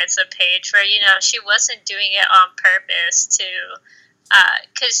sincere moments of Paige, where, she wasn't doing it on purpose to,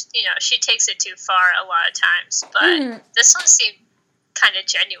 because, she takes it too far a lot of times, but this one seemed kind of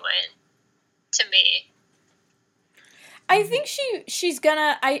genuine to me. I think she's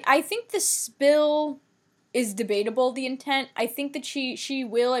gonna, I think the spill is debatable, the intent. I think that she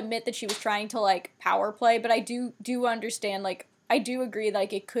will admit that she was trying to, like, power play, but I do understand, like, I do agree,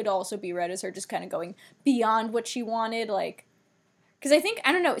 like, it could also be read as her just kind of going beyond what she wanted, like, because I think,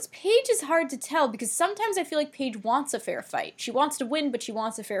 I don't know, Paige is hard to tell, because sometimes I feel like Paige wants a fair fight. She wants to win, but she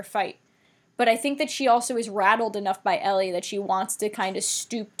wants a fair fight. But I think that she also is rattled enough by Ellie that she wants to kind of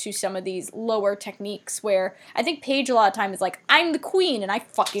stoop to some of these lower techniques, where I think Paige a lot of time is like, I'm the queen, and I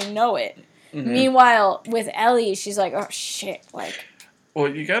fucking know it. Mm-hmm. Meanwhile, with Ellie, she's like, oh, shit, like. Well,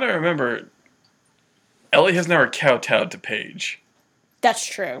 you gotta remember, Ellie has never kowtowed to Paige. That's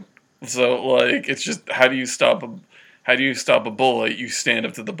true. So, like, it's just, how do you stop a bully? You stand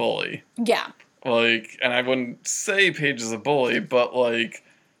up to the bully. Yeah. Like, and I wouldn't say Paige is a bully, but, like,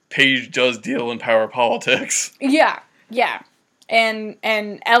 Paige does deal in power politics. Yeah. And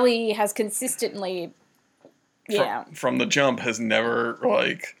Ellie has consistently, from the jump, has never,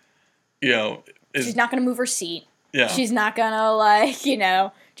 like, she's not going to move her seat. Yeah. She's not going to, like,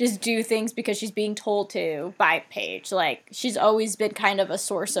 just do things because she's being told to by Paige. Like, she's always been kind of a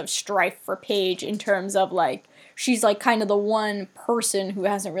source of strife for Paige in terms of, like, she's, like, kind of the one person who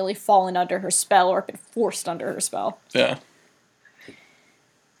hasn't really fallen under her spell or been forced under her spell. Yeah.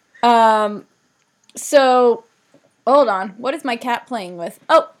 So, hold on. What is my cat playing with?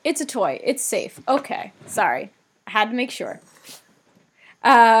 Oh, it's a toy. It's safe. Okay. Sorry. I had to make sure.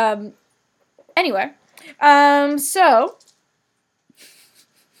 Anyway. So,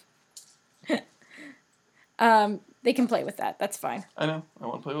 they can play with that. That's fine. I know. I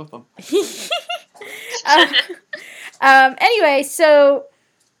want to play with them. Anyway, so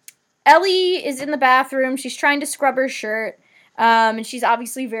Ellie is in the bathroom. She's trying to scrub her shirt. And she's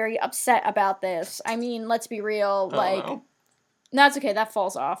obviously very upset about this. I mean, let's be real. No, it's okay. That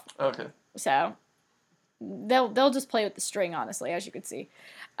falls off. Okay. So they'll just play with the string, honestly, as you can see.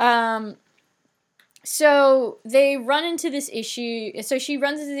 So they run into this issue. So she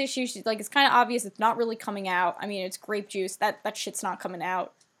runs into this issue. She's like, it's kind of obvious. It's not really coming out. I mean, it's grape juice. That shit's not coming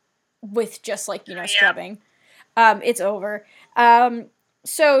out with just, like, scrubbing. It's over.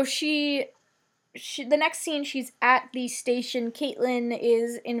 So the next scene, she's at the station. Caitlin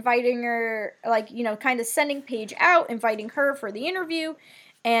is inviting her, like, kind of sending Paige out, inviting her for the interview.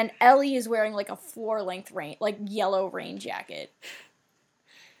 And Ellie is wearing, like, a floor-length yellow rain jacket.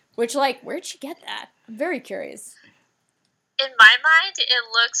 Which, like, where'd she get that? I'm very curious. In my mind, it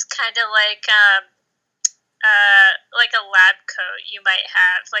looks kind of like a lab coat you might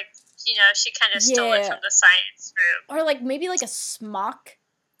have. Like, she kind of stole it from the science room. Or, like, maybe, like, a smock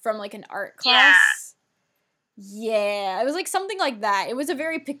from, like, an art class. Yeah. It was, like, something like that. It was a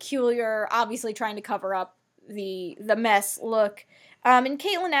very peculiar, obviously trying to cover up the mess look. And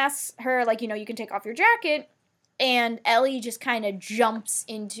Caitlin asks her, like, you can take off your jacket. And Ellie just kind of jumps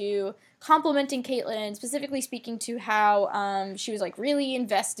into complimenting Caitlin, specifically speaking to how she was, like, really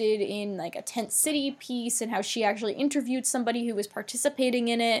invested in, like, a tent city piece and how she actually interviewed somebody who was participating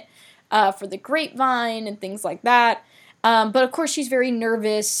in it for the Grapevine and things like that. But, of course, she's very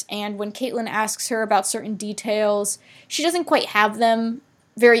nervous, and when Caitlin asks her about certain details, she doesn't quite have them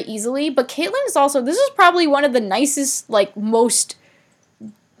very easily, but Caitlyn is also, this is probably one of the nicest, like, most,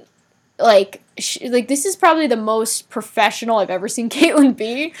 like, this is probably the most professional I've ever seen Caitlyn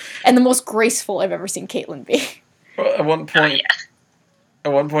be, and the most graceful I've ever seen Caitlyn be. At one point,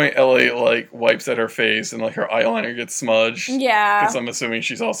 Ellie, like, wipes at her face and, like, her eyeliner gets smudged. Yeah. Because I'm assuming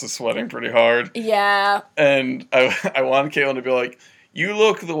she's also sweating pretty hard. Yeah. And I want Caitlyn to be like, you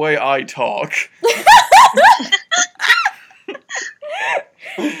look the way I talk.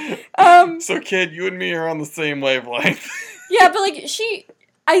 So, kid, you and me are on the same wavelength. Yeah, but, like,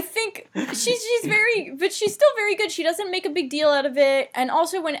 I think she's very, but she's still very good. She doesn't make a big deal out of it. And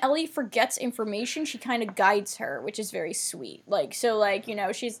also when Ellie forgets information, she kind of guides her, which is very sweet. Like, so, like, you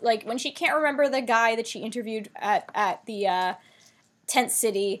know, she's, like, when she can't remember the guy that she interviewed at the tent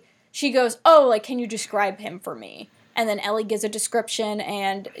city, she goes, oh, like, can you describe him for me? And then Ellie gives a description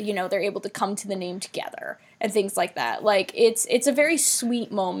and, you know, they're able to come to the name together and things like that. Like, it's a very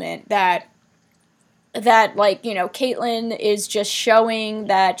sweet moment that, like, you know, Caitlyn is just showing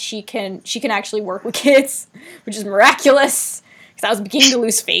that she can actually work with kids, which is miraculous, because I was beginning to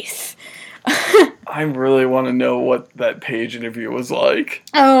lose faith. I really want to know what that Paige interview was like.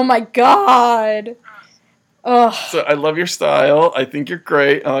 Oh my god. Ugh. So, I love your style. I think you're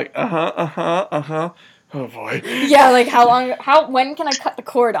great. I'm like, oh boy. Yeah, like, when can I cut the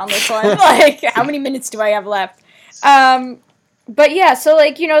cord on this one? Like, how many minutes do I have left? But yeah, so,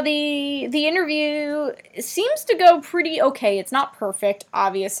 like, you know, the interview seems to go pretty okay. It's not perfect,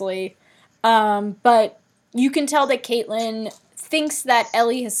 obviously. But you can tell that Caitlyn thinks that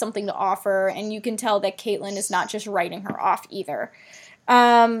Ellie has something to offer, and you can tell that Caitlyn is not just writing her off either.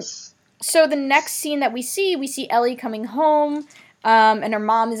 So the next scene that we see Ellie coming home, and her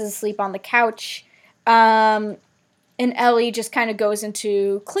mom is asleep on the couch. And Ellie just kind of goes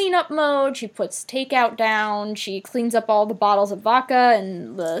into cleanup mode. She puts takeout down. She cleans up all the bottles of vodka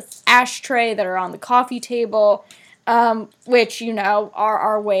and the ashtray that are on the coffee table, which, you know, are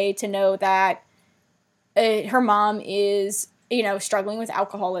our way to know that her mom is, you know, struggling with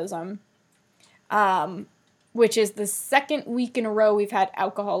alcoholism, which is the second week in a row we've had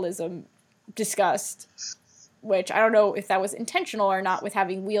alcoholism discussed, which I don't know if that was intentional or not with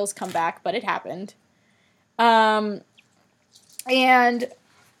having Wheels come back, but it happened. You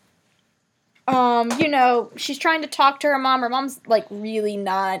know, she's trying to talk to her mom. Her mom's, like, really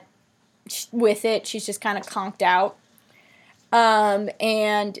not with it. She's just kind of conked out.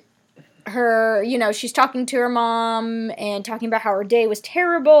 And her, you know, she's talking to her mom and talking about how her day was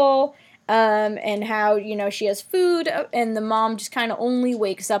terrible, and how, you know, she has food, and the mom just kind of only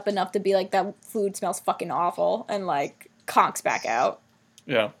wakes up enough to be like, that food smells fucking awful, and, like, conks back out.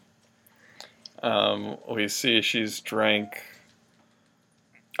 Yeah. We see she's drank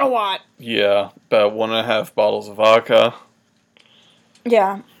a lot. Yeah, about 1.5 bottles of vodka.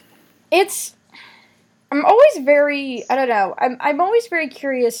 Yeah. I'm always very, I don't know, I'm always very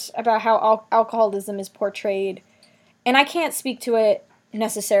curious about how alcoholism is portrayed, and I can't speak to it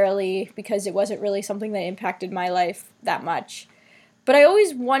necessarily because it wasn't really something that impacted my life that much. But I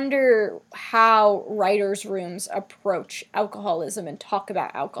always wonder how writers' rooms approach alcoholism and talk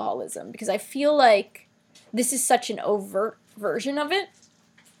about alcoholism, because I feel like this is such an overt version of it.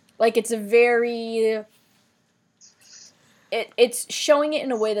 Like, it's a very... It's showing it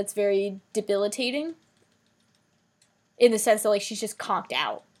in a way that's very debilitating. In the sense that, like, she's just conked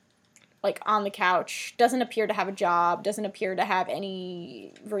out. Like, on the couch. Doesn't appear to have a job. Doesn't appear to have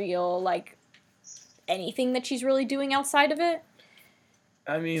any real, like, anything that she's really doing outside of it.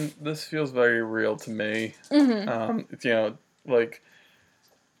 I mean, this feels very real to me. Mm-hmm. You know, like,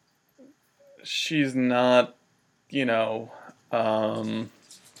 she's not, you know,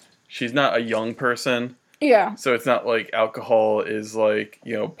 she's not a young person. Yeah. So it's not like alcohol is like,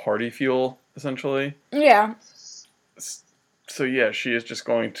 you know, party fuel, essentially. Yeah. So yeah, she is just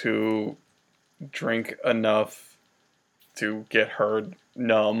going to drink enough to get her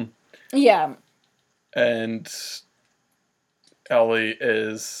numb. Yeah. And Ellie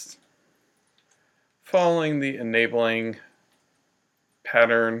is following the enabling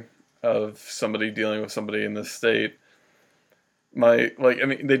pattern of somebody dealing with somebody in this state.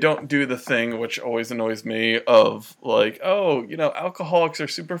 They don't do the thing which always annoys me of, like, oh, you know, alcoholics are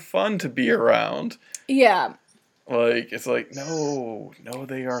super fun to be around. Yeah. Like, it's like, no,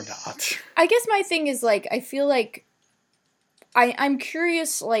 they are not. I guess my thing is, like, I feel like I'm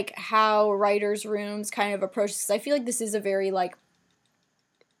curious, like, how writers' rooms kind of approach this. I feel like this is a very, like,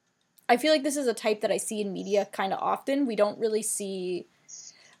 I feel like this is a type that I see in media kind of often. We don't really see,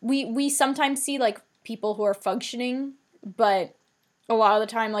 we sometimes see, like, people who are functioning, but a lot of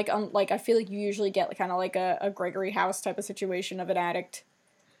the time, like, I feel like you usually get, like, kind of like a Gregory House type of situation of an addict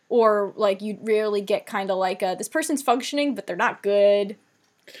or like you rarely get kind of like this person's functioning, but they're not good.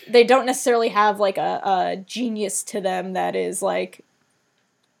 They don't necessarily have like a genius to them that is like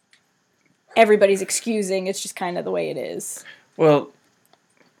everybody's excusing. It's just kind of the way it is. Well,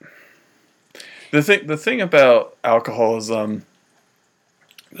 the thing about alcoholism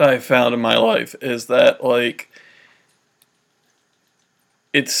that I found in my life is that like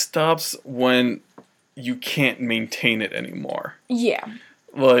it stops when you can't maintain it anymore. Yeah.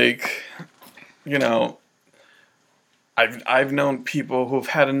 Like, you know, I've known people who've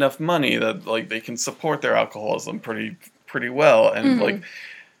had enough money that like they can support their alcoholism pretty well, and like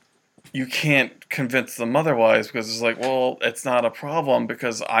you can't convince them otherwise because it's like, well, it's not a problem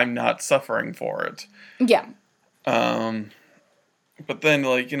because I'm not suffering for it. Yeah. But then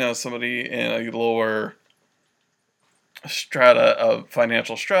like, you know, somebody in a lower strata of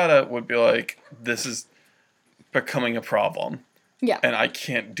financial strata would be like, this is becoming a problem. Yeah. And I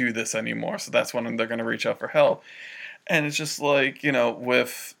can't do this anymore. So that's when they're going to reach out for help. And it's just like, you know,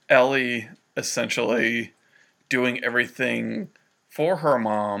 with Ellie essentially doing everything for her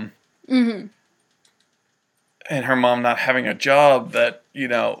mom, Mm-hmm. and her mom not having a job that, you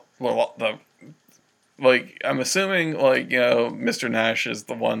know, like, I'm assuming, like, you know, Mr. Nash is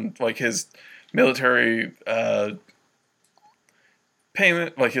the one, like, his military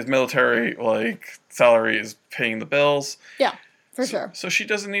payment, like, his military, like, salary is paying the bills. Yeah, for sure. So she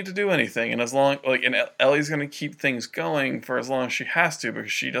doesn't need to do anything, and as long, like, and Ellie's going to keep things going for as long as she has to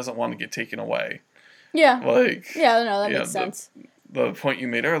because she doesn't want to get taken away. Yeah. Like, yeah, no, that makes sense. The point you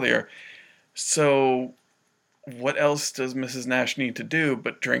made earlier. So, what else does Mrs. Nash need to do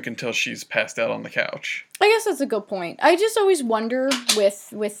but drink until she's passed out on the couch? I guess that's a good point. I just always wonder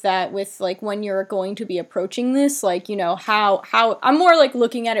with that, with like when you're going to be approaching this, like, you know, how I'm more like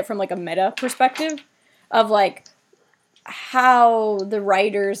looking at it from like a meta perspective of like how the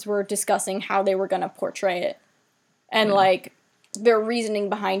writers were discussing how they were going to portray it. And like their reasoning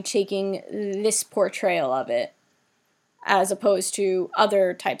behind taking this portrayal of it as opposed to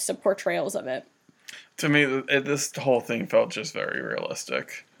other types of portrayals of it. To me, this whole thing felt just very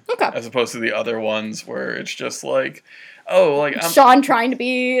realistic. Okay. As opposed to the other ones where it's just like, oh, like... Sean trying to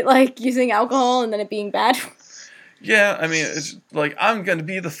be, like, using alcohol and then it being bad. Yeah, I mean, it's like, I'm going to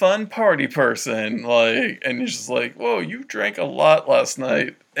be the fun party person. Like, and it's just like, whoa, you drank a lot last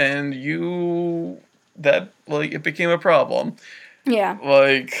night and it became a problem. Yeah.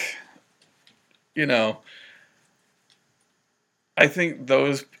 Like, you know... I think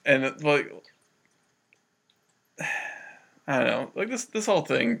those, and like, I don't know, like this whole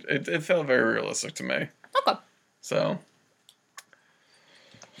thing, it felt very realistic to me. Okay. So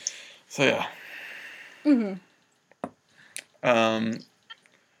yeah.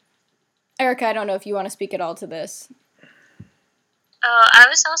 Erica, I don't know if you want to speak at all to this. I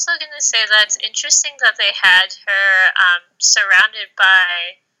was also going to say that it's interesting that they had her surrounded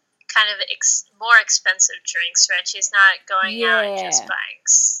by kind of more expensive drinks, right? She's not going out and just buying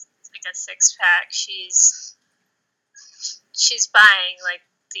like a 6-pack. She's buying like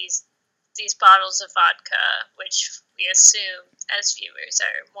these bottles of vodka, which we assume as viewers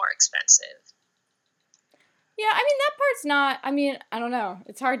are more expensive. Yeah, I mean that part's not. I mean, I don't know.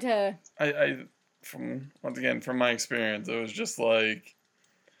 It's hard to. From my experience, it was just like,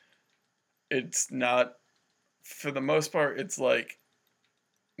 it's not, for the most part, it's like,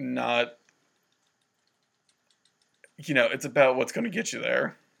 not, you know, it's about what's going to get you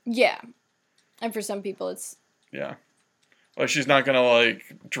there. Yeah. And for some people it's... Yeah. Like, she's not going to, like,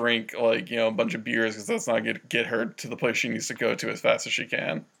 drink, like, you know, a bunch of beers because that's not going to get her to the place she needs to go to as fast as she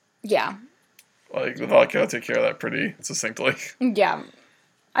can. Yeah. Like, the vodka will take care of that pretty succinctly. Yeah.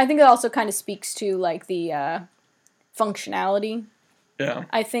 I think it also kind of speaks to, like, the functionality. Yeah.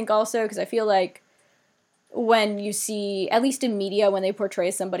 I think also, because I feel like when you see, at least in media, when they portray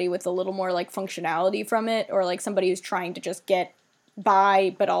somebody with a little more, like, functionality from it, or, like, somebody who's trying to just get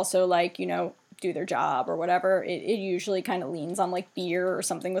by, but also, like, you know, do their job or whatever, it usually kind of leans on, like, beer or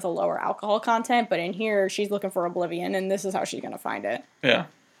something with a lower alcohol content, but in here, she's looking for oblivion, and this is how she's going to find it. Yeah.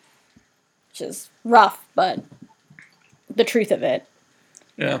 Which is rough, but the truth of it.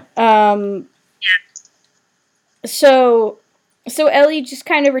 Yeah. So Ellie just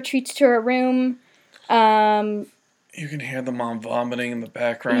kind of retreats to her room. You can hear the mom vomiting in the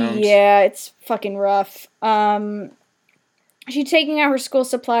background. Yeah, it's fucking rough. She's taking out her school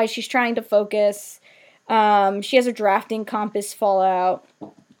supplies. She's trying to focus. She has her drafting compass fall out.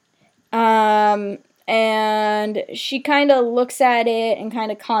 And she kind of looks at it and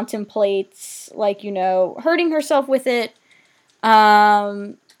kind of contemplates, like, you know, hurting herself with it.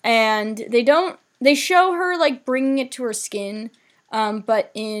 And they show her, like, bringing it to her skin.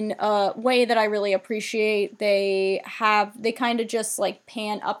 But in a way that I really appreciate, they kind of just, like,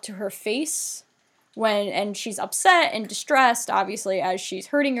 pan up to her face and she's upset and distressed, obviously, as she's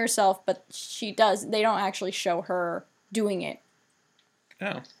hurting herself, but they don't actually show her doing it.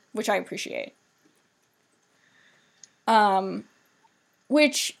 Oh. Which I appreciate.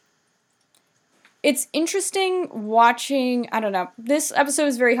 Which, it's interesting watching, I don't know, this episode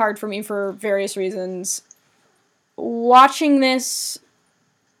is very hard for me for various reasons. Watching this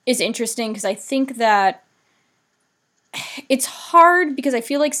is interesting because I think that it's hard because I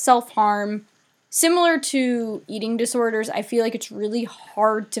feel like self-harm, similar to eating disorders, I feel like it's really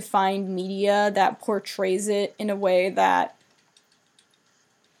hard to find media that portrays it in a way that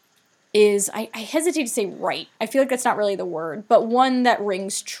is, I hesitate to say right. I feel like that's not really the word, but one that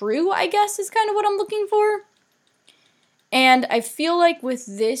rings true, I guess, is kind of what I'm looking for. And I feel like with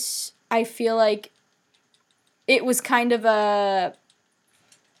this, I feel like it was kind of a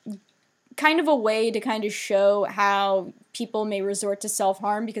way to kind of show how people may resort to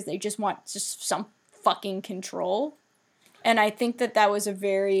self-harm because they just want just some fucking control. And I think that was a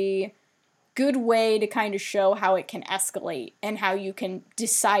very good way to kind of show how it can escalate and how you can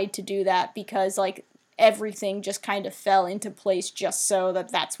decide to do that because, like, everything just kind of fell into place just so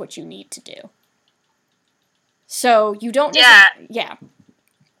that that's what you need to do. So you don't... Yeah.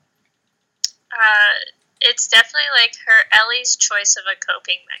 It's definitely, like, Ellie's choice of a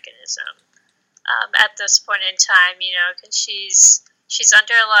coping mechanism at this point in time, you know, because she's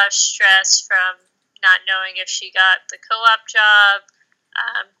under a lot of stress from not knowing if she got the co-op job.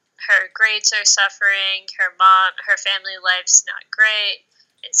 Her grades are suffering. Her family life's not great,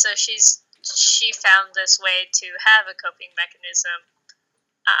 and so she found this way to have a coping mechanism,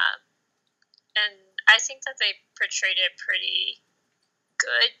 and I think that they portrayed it pretty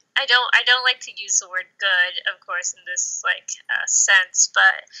good. I don't like to use the word good, of course, in this sense,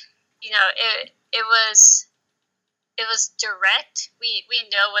 but you know, it was direct. We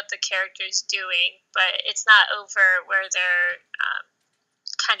know what the character's doing, but it's not over where they're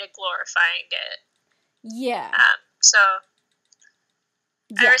kind of glorifying it. Yeah. So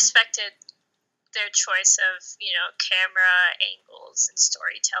I respected their choice of, you know, camera angles and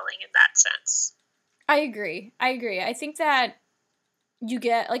storytelling in that sense. I agree. I think that you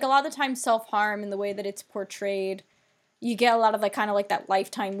get, like, a lot of the time self-harm in the way that it's portrayed, you get a lot of, like, kind of like that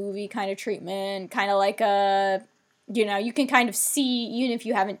Lifetime movie kind of treatment, kind of like a... You know, you can kind of see, even if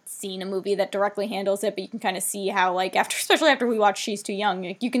you haven't seen a movie that directly handles it, but you can kind of see how, like, especially after we watch She's Too Young,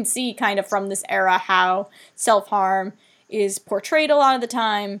 like, you can see kind of from this era how self-harm is portrayed a lot of the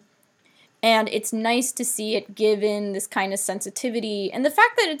time, and it's nice to see it given this kind of sensitivity, and the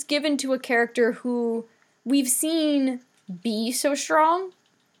fact that it's given to a character who we've seen be so strong,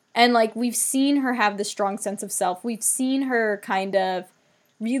 and, like, we've seen her have this strong sense of self, we've seen her kind of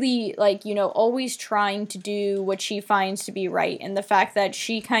really, like, you know, always trying to do what she finds to be right. And the fact that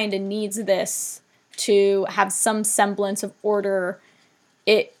she kind of needs this to have some semblance of order,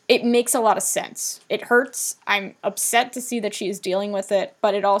 it makes a lot of sense. It hurts. I'm upset to see that she is dealing with it,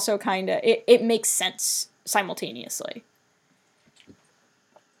 but it also kind of, it makes sense simultaneously.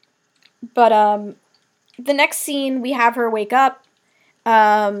 But, the next scene, we have her wake up.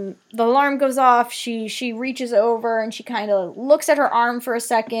 The alarm goes off, she reaches over and she kind of looks at her arm for a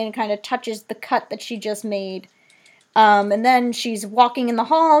second, kind of touches the cut that she just made, and then she's walking in the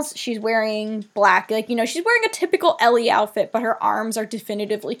halls, she's wearing black, like, you know, she's wearing a typical Ellie outfit, but her arms are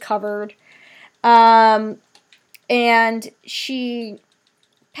definitively covered, and she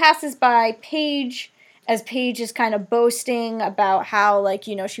passes by Paige, as Paige is kind of boasting about how, like,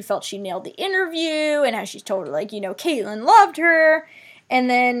 you know, she felt she nailed the interview, and how she's told her, like, you know, Caitlin loved her. And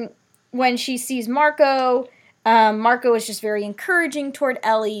then when she sees Marco, Marco is just very encouraging toward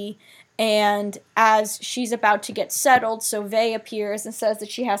Ellie, and as she's about to get settled, Sauvé appears and says that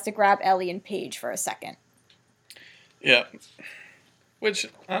she has to grab Ellie and Paige for a second. Yeah. Which,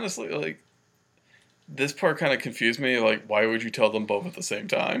 honestly, like, this part kind of confused me, like, why would you tell them both at the same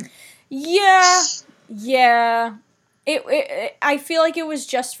time? Yeah. I feel like it was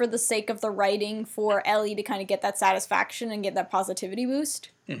just for the sake of the writing for Ellie to kind of get that satisfaction and get that positivity boost.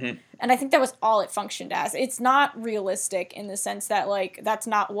 Mm-hmm. And I think that was all it functioned as. It's not realistic in the sense that, like, that's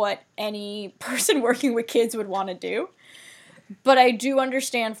not what any person working with kids would want to do. But I do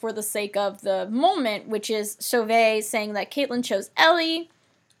understand for the sake of the moment, which is Sauvé saying that Caitlin chose Ellie,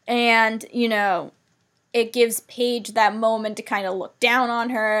 and, you know, it gives Paige that moment to kind of look down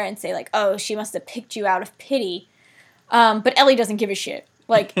on her and say, like, oh, she must have picked you out of pity. But Ellie doesn't give a shit.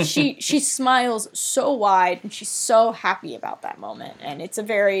 Like, she smiles so wide, and she's so happy about that moment. And it's a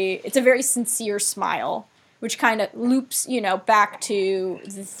very sincere smile which kind of loops, back to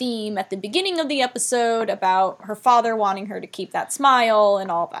the theme at the beginning of the episode about her father wanting her to keep that smile and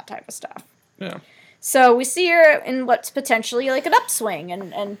all that type of stuff. Yeah. So we see her in what's potentially like an upswing,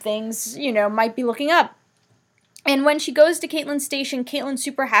 and things, might be looking up. And when she goes to Caitlin's station, Caitlin's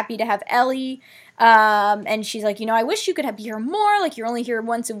super happy to have Ellie. And she's like, I wish you could be here more. Like, you're only here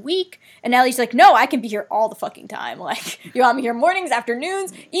once a week. And Ellie's like, no, I can be here all the fucking time. Like, you want me here mornings,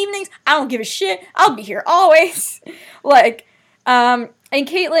 afternoons, evenings? I don't give a shit. I'll be here always. Like, and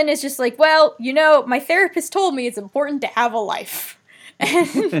Caitlin is just like, well, my therapist told me it's important to have a life.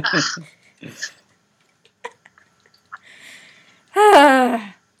 And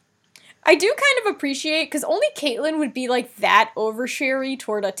I do kind of appreciate, because only Caitlin would be, like, that oversharey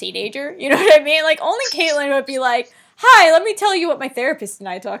toward a teenager. You know what I mean? Like, only Caitlin would be like, hi, let me tell you what my therapist and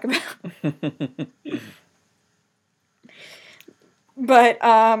I talk about. But,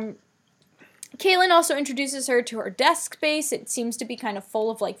 Caitlin also introduces her to her desk space. It seems to be kind of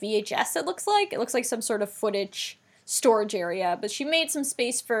full of, like, VHS, it looks like. It looks like some sort of footage storage area. But she made some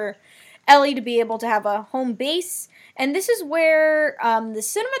space for Ellie to be able to have a home base. And this is where the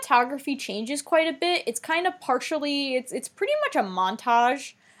cinematography changes quite a bit. It's kind of partially, it's pretty much a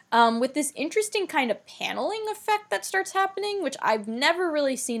montage with this interesting kind of paneling effect that starts happening, which I've never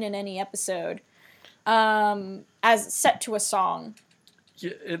really seen in any episode, as set to a song.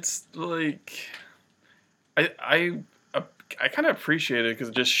 Yeah, it's like, I kind of appreciate it because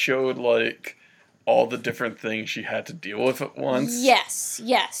it just showed, like, all the different things she had to deal with at once. Yes.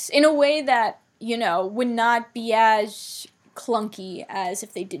 In a way that, would not be as clunky as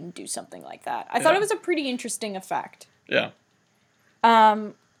if they didn't do something like that. I thought it was a pretty interesting effect. Yeah.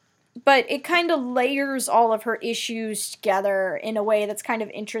 But it kind of layers all of her issues together in a way that's kind of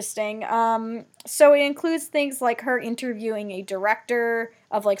interesting. So it includes things like her interviewing a director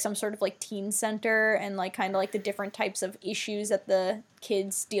of, like, some sort of, like, teen center and, like, kind of, like, the different types of issues that the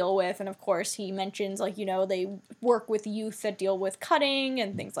kids deal with. And, of course, he mentions, like, they work with youth that deal with cutting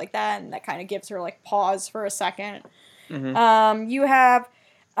and things like that. And that kind of gives her, like, pause for a second. Mm-hmm. You have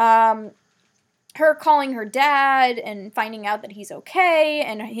her calling her dad and finding out that he's okay,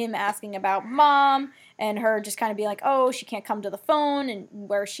 and him asking about mom, and her just kind of being like, oh, she can't come to the phone, and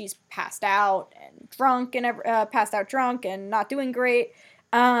where she's passed out drunk and not doing great.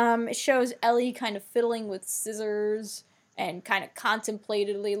 It shows Ellie kind of fiddling with scissors and kind of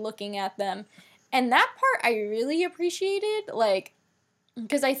contemplatively looking at them. And that part I really appreciated, like,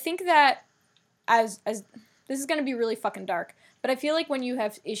 because I think that as this is going to be really fucking dark, but I feel like when you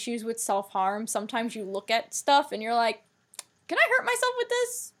have issues with self-harm, sometimes you look at stuff and you're like, can I hurt myself with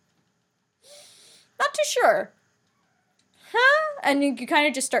this? Not too sure. Huh? And you kind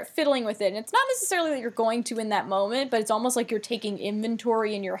of just start fiddling with it. And it's not necessarily that you're going to in that moment, but it's almost like you're taking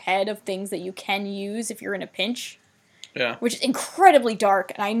inventory in your head of things that you can use if you're in a pinch. Yeah. Which is incredibly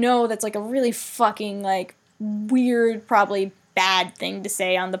dark. And I know that's, like, a really fucking, like, weird, probably bad thing to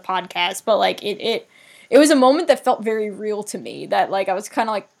say on the podcast. But, like, it was a moment that felt very real to me. That, like, I was kind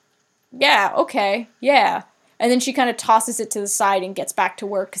of like, yeah, okay, yeah. And then she kind of tosses it to the side and gets back to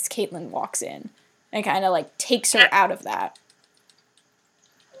work because Caitlin walks in and kind of, like, takes her out of that.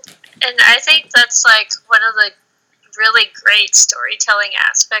 And I think that's, like, one of the really great storytelling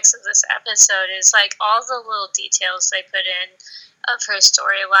aspects of this episode is, like, all the little details they put in of her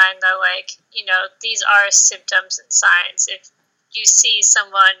storyline that, like, these are symptoms and signs. If you see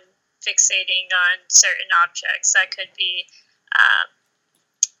someone fixating on certain objects, that could be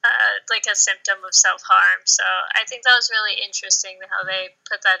like a symptom of self-harm. So I think that was really interesting how they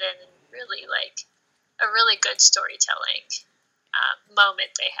put that in, and really, like, a really good storytelling moment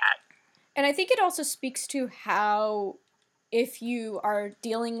they had. And I think it also speaks to how, if you are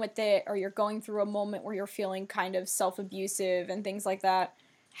dealing with it or you're going through a moment where you're feeling kind of self-abusive and things like that,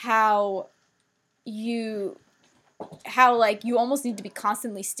 how you almost need to be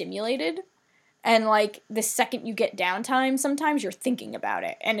constantly stimulated. And, like, the second you get downtime, sometimes you're thinking about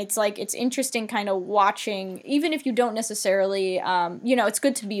it. And it's, like, it's interesting kind of watching, even if you don't necessarily, it's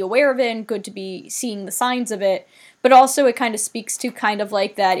good to be aware of it and good to be seeing the signs of it. But also it kind of speaks to kind of,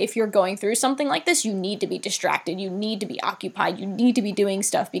 like, that if you're going through something like this, you need to be distracted. You need to be occupied. You need to be doing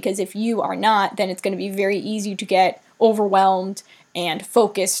stuff. Because if you are not, then it's going to be very easy to get overwhelmed and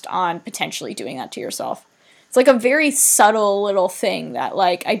focused on potentially doing that to yourself. It's, like, a very subtle little thing that,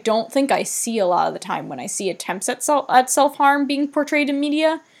 like, I don't think I see a lot of the time when I see attempts at self-harm being portrayed in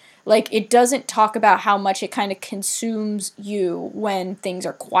media. Like, it doesn't talk about how much it kind of consumes you when things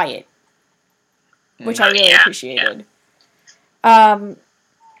are quiet, which I really appreciated. And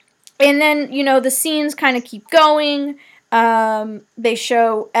then, the scenes kind of keep going. They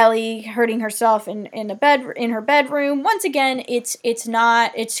show Ellie hurting herself in her bedroom. Once again, it's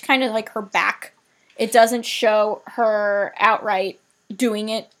kind of like her back. It doesn't show her outright doing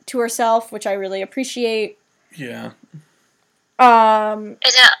it to herself, which I really appreciate. Yeah.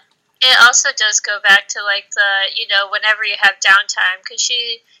 It also does go back to like whenever you have downtime, because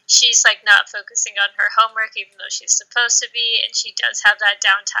she's like not focusing on her homework even though she's supposed to be, and she does have that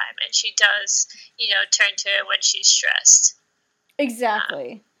downtime, and she does turn to it when she's stressed.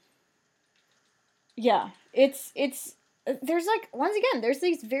 Exactly. Yeah, it's there's like, once again, there's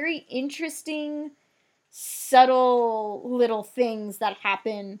these very interesting, subtle little things that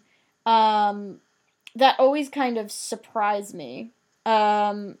happen that always kind of surprise me.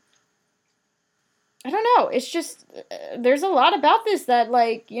 I don't know. It's just, there's a lot about this that,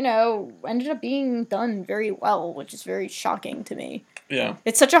 like, ended up being done very well, which is very shocking to me. Yeah.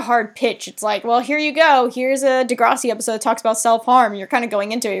 It's such a hard pitch. It's like, well, here you go. Here's a Degrassi episode that talks about self-harm. You're kind of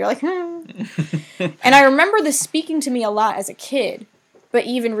going into it. You're like, And I remember this speaking to me a lot as a kid, but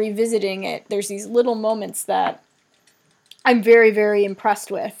even revisiting it, there's these little moments that I'm very, very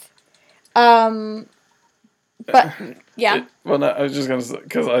impressed with. But, yeah. No, I was just going to say,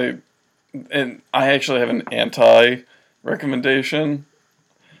 because I actually have an anti-recommendation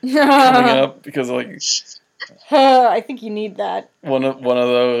coming up, because, like... I think you need that. One of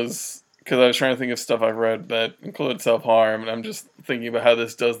those, because I was trying to think of stuff I've read that included self-harm, and I'm just thinking about how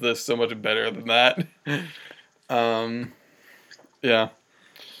this does this so much better than that. Yeah.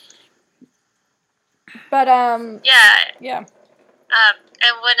 But, Yeah.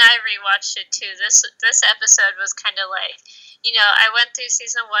 And when I rewatched it too, this episode was kind of like, I went through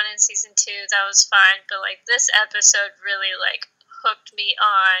season 1 and season 2, that was fine, but like this episode really like hooked me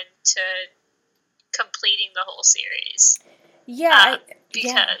on to completing the whole series. Yeah.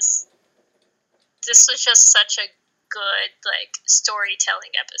 Because this was just such a good like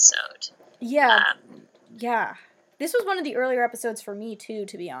storytelling episode. Yeah. Yeah. This was one of the earlier episodes for me too,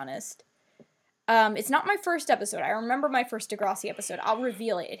 to be honest. It's not my first episode. I remember my first Degrassi episode. I'll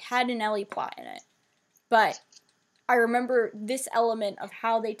reveal it. It had an Ellie plot in it. But I remember this element of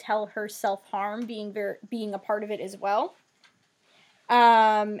how they tell her self-harm being a part of it as well.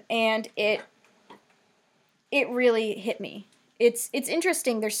 And it really hit me. It's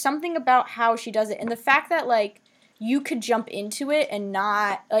interesting. There's something about how she does it, and the fact that like you could jump into it and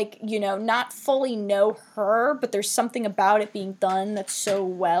not not fully know her, but there's something about it being done that's so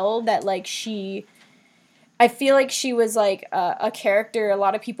well that like I feel like she was like a character a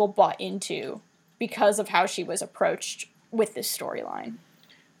lot of people bought into because of how she was approached with this storyline.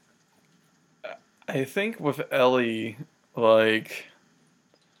 I think with Ellie, like,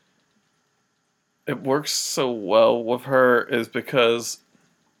 it works so well with her is because,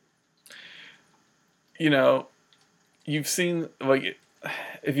 you've seen, like,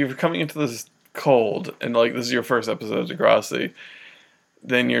 if you're coming into this cold and, like, this is your first episode of Degrassi,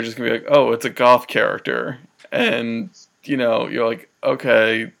 then you're just going to be like, oh, it's a goth character. And, you're like,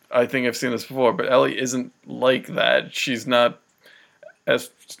 okay, I think I've seen this before. But Ellie isn't like that. She's not,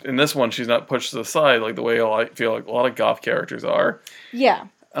 in this one, she's not pushed to the side like the way I feel like a lot of goth characters are. Yeah.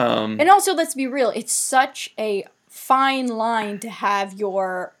 And also, let's be real, it's such a fine line to have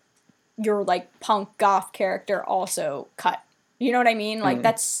your like punk goth character also cut. You know what I mean? Like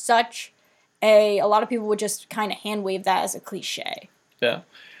that's such a lot of people would just kind of hand wave that as a cliche. Yeah.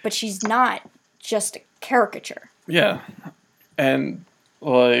 But she's not just a caricature. Yeah. And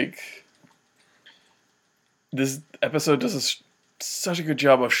like this episode does such a good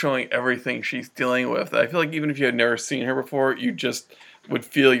job of showing everything she's dealing with. I feel like even if you had never seen her before, you just would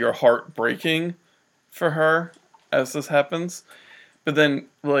feel your heart breaking for her as this happens. But then,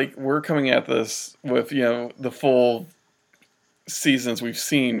 like, we're coming at this with, the full seasons we've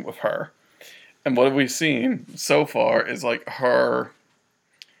seen with her. And what have we seen so far is, like, her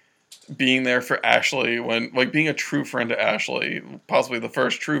being there for Ashley being a true friend to Ashley, possibly the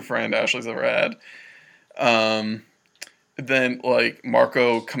first true friend Ashley's ever had. Then, like,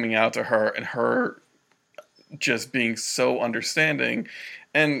 Marco coming out to her and her just being so understanding.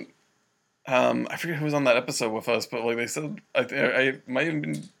 And I forget who was on that episode with us, but like they said, I might have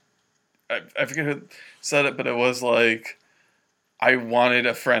been, I forget who said it, but it was like, I wanted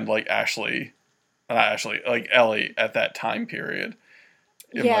a friend like like Ellie at that time period,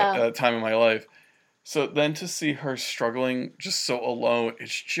 at that time in my life. So then to see her struggling just so alone,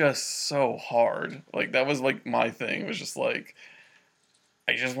 it's just so hard. Like that was like my thing. It was just like,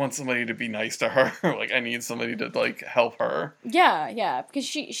 I just want somebody to be nice to her. Like, I need somebody to, like, help her. Yeah, because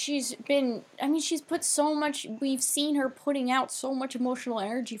she's put so much, we've seen her putting out so much emotional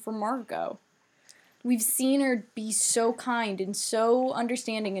energy for Margot. We've seen her be so kind and so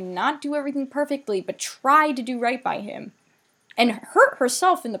understanding and not do everything perfectly, but try to do right by him. And hurt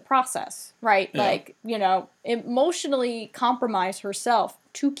herself in the process, right? Yeah. Like, you know, emotionally compromise herself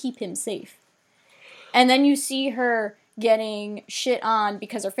to keep him safe. And then you see her getting shit on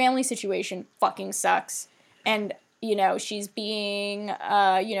because her family situation fucking sucks. And, you know, she's being,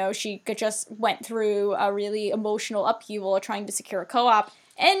 she just went through a really emotional upheaval trying to secure a co-op.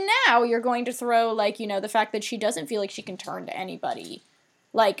 And now you're going to throw, like, you know, the fact that she doesn't feel like she can turn to anybody.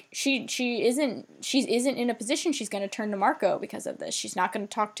 Like, she isn't in a position she's going to turn to Marco because of this. She's not going to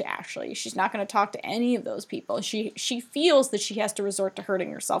talk to Ashley. She's not going to talk to any of those people. She feels that she has to resort to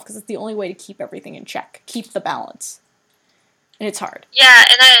hurting herself because it's the only way to keep everything in check, keep the balance. And it's hard. Yeah,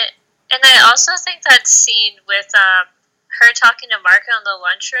 and I also think that scene with her talking to Marco in the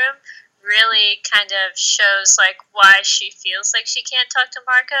lunchroom really kind of shows, like, why she feels like she can't talk to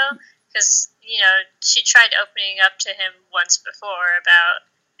Marco. Because, you know, she tried opening up to him once before about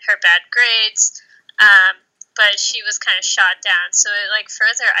her bad grades, but she was kind of shot down. So it, like,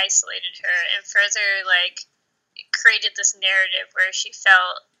 further isolated her and further, like, created this narrative where she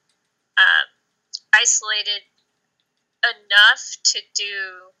felt isolated enough to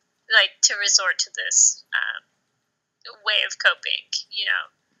do, like, to resort to this way of coping, you know.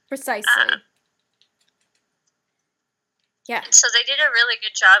 Precisely. Yeah. And so they did a really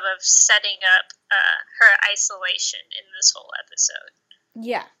good job of setting up her isolation in this whole episode.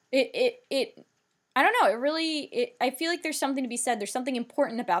 Yeah. It I don't know, I feel like there's something to be said. There's something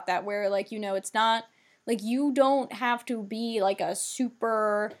important about that where, like, you know, it's not, like, you don't have to be, like, a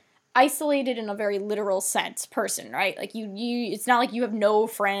super isolated in a very literal sense person, right? Like, you it's not like you have no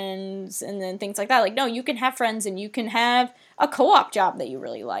friends and then things like that. Like, no, you can have friends and you can have a co-op job that you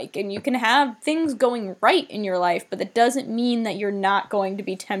really like and you can have things going right in your life, but that doesn't mean that you're not going to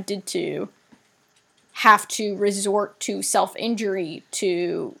be tempted to have to resort to self-injury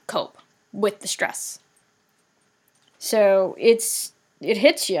to cope with the stress. So it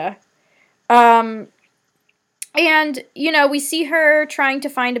hits you. And, you know, we see her trying to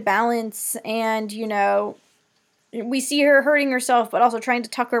find a balance and, you know, we see her hurting herself, but also trying to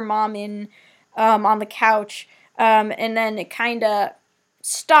tuck her mom in on the couch. And then it kind of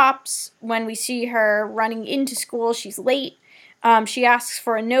stops when we see her running into school. She's late. She asks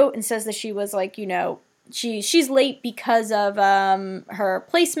for a note and says that she was, like, you know, she's late because of her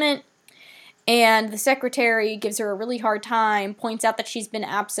placement. And the secretary gives her a really hard time, points out that she's been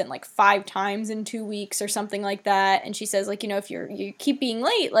absent like 5 times in 2 weeks or something like that. And she says, like, you know, if you keep being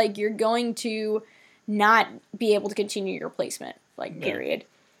late, like, you're going to not be able to continue your placement, like, period.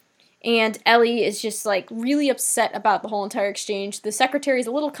 And Ellie is just, like, really upset about the whole entire exchange. The secretary's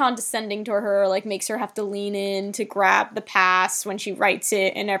a little condescending to her, like, makes her have to lean in to grab the pass when she writes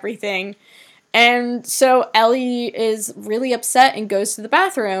it and everything. And so Ellie is really upset and goes to the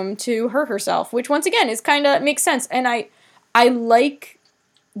bathroom to hurt herself, which once again is kind of makes sense. And I like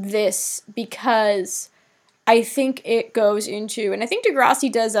this because I think it goes into, and I think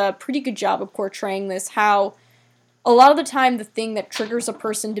Degrassi does a pretty good job of portraying this, how a lot of the time the thing that triggers a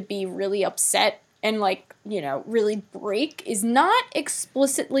person to be really upset and, like, you know, really break is not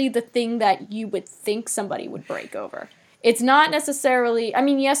explicitly the thing that you would think somebody would break over. It's not necessarily, I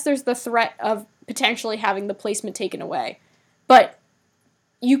mean, yes, there's the threat of potentially having the placement taken away, but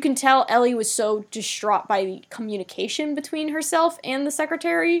you can tell Ellie was so distraught by the communication between herself and the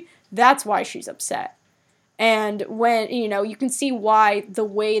secretary, that's why she's upset. And when, you know, you can see why the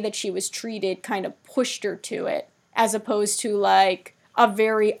way that she was treated kind of pushed her to it, as opposed to, like, a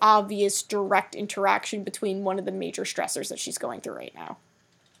very obvious direct interaction between one of the major stressors that she's going through right now.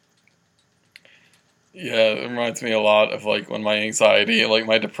 Yeah, it reminds me a lot of, like, when my anxiety, like,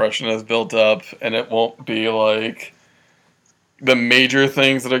 my depression has built up, and it won't be, like, the major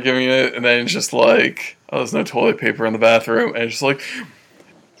things that are giving it, and then it's just like, oh, there's no toilet paper in the bathroom, and it's just like,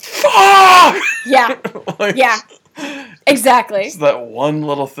 fuck! Yeah. Like, yeah. Exactly. It's that one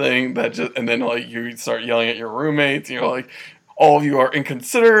little thing that just, and then, like, you start yelling at your roommates, and you're like, all of you are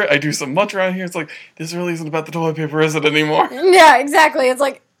inconsiderate, I do so much around here, it's like, this really isn't about the toilet paper, is it, anymore? Yeah, exactly. It's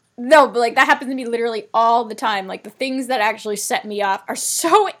like, no, but, like, that happens to me literally all the time. Like, the things that actually set me off are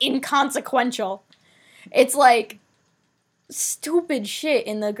so inconsequential. It's, like, stupid shit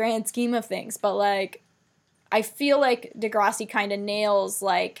in the grand scheme of things. But, like, I feel like Degrassi kind of nails,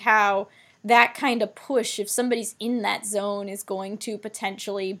 like, how that kind of push, if somebody's in that zone, is going to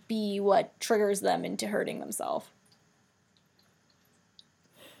potentially be what triggers them into hurting themselves.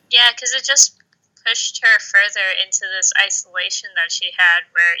 Yeah, because it just pushed her further into this isolation that she had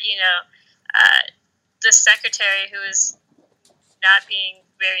where, you know, the secretary who was not being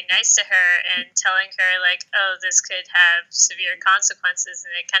very nice to her and telling her, like, oh, this could have severe consequences.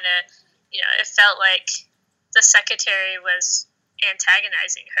 And it kind of, it felt like the secretary was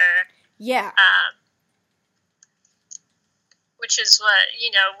antagonizing her. Yeah. Which is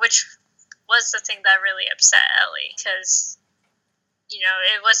which was the thing that really upset Ellie, because,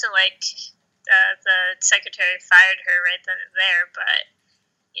 it wasn't like the secretary fired her right then and there, but,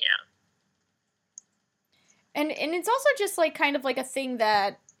 And it's also just, like, kind of like a thing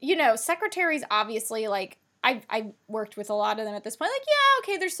that, secretaries obviously, like, I worked with a lot of them at this point. Like, yeah,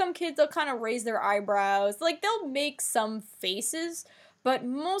 okay, there's some kids that'll kind of raise their eyebrows. Like, they'll make some faces, but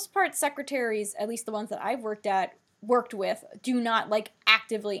most part secretaries, at least the ones that I've worked with, do not, like,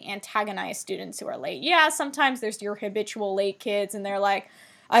 actively antagonize students who are late. Yeah, sometimes there's your habitual late kids, and they're like,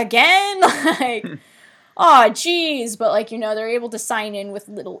 again? Like, oh, geez. But, like, they're able to sign in with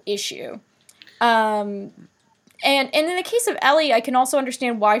little issue. And in the case of Ellie, I can also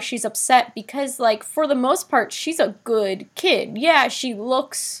understand why she's upset, because, like, for the most part, she's a good kid. Yeah, she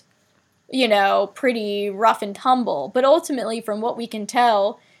looks, pretty rough and tumble, but ultimately, from what we can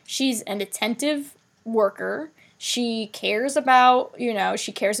tell, she's an attentive worker. She cares about,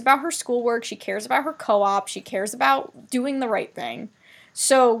 she cares about her schoolwork, she cares about her co-op, she cares about doing the right thing.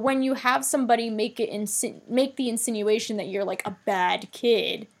 So when you have somebody make the insinuation that you're, like, a bad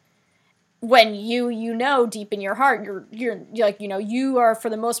kid, when you know deep in your heart you're like, you are for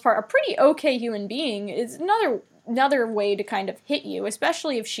the most part a pretty okay human being, is another way to kind of hit you,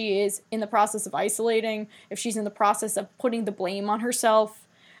 especially if she is in the process of isolating, if she's in the process of putting the blame on herself.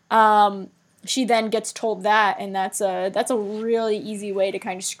 She then gets told that, and that's a really easy way to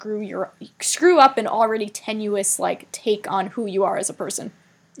kind of screw up an already tenuous, like, take on who you are as a person.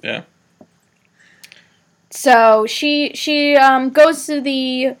 Yeah. So she goes to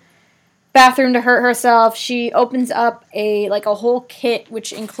the bathroom to hurt herself. She opens up a whole kit,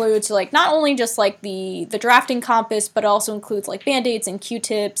 which includes, like, not only just, like, the drafting compass, but also includes, like, Band-Aids and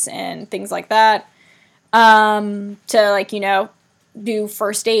Q-tips and things like that, to, like, do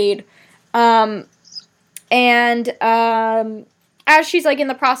first aid. As she's, like, in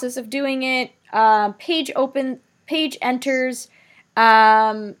the process of doing it, Paige enters,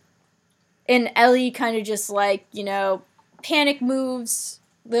 and Ellie kind of just, like, panic moves.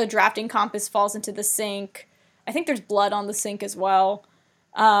 The drafting compass falls into the sink. I think there's blood on the sink as well.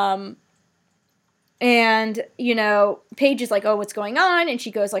 And, Paige is like, oh, what's going on? And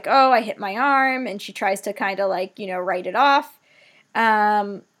she goes like, oh, I hit my arm. And she tries to kind of, like, write it off.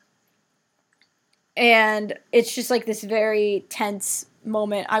 And it's just, like, this very tense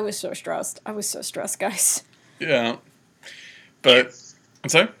moment. I was so stressed, guys. Yeah. But, I'm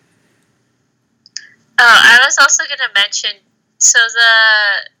sorry? Oh, I was also going to mention, so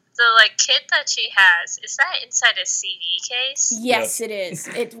the like kit that she has, is that inside a CD case? Yes, it is.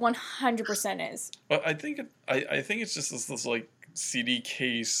 It 100% is. But I think it's just this like CD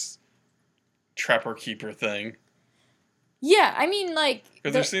case trapper keeper thing. Yeah, I mean, like,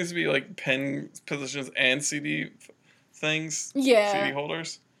 because there seems to be, like, pen positions and CD things. Yeah. CD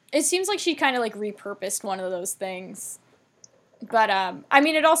holders. It seems like she kind of, like, repurposed one of those things. But I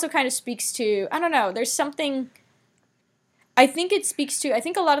mean, it also kind of speaks to, I don't know, there's something. I think it speaks to, I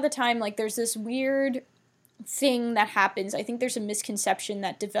think a lot of the time, like, there's this weird thing that happens. I think there's a misconception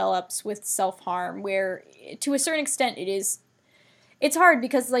that develops with self-harm where, to a certain extent, it's hard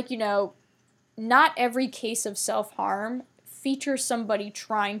because, like, not every case of self-harm features somebody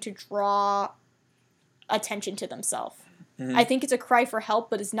trying to draw attention to themselves. Mm-hmm. I think it's a cry for help,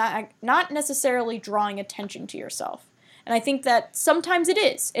 but it's not necessarily drawing attention to yourself. And I think that sometimes it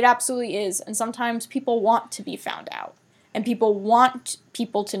is. It absolutely is. And sometimes people want to be found out. And people want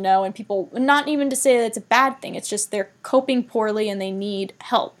people to know, and people, not even to say that it's a bad thing, it's just they're coping poorly and they need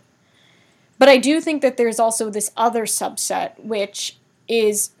help. But I do think that there's also this other subset, which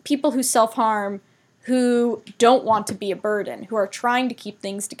is people who self-harm, who don't want to be a burden, who are trying to keep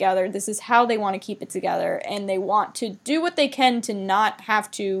things together. This is how they want to keep it together, and they want to do what they can to not have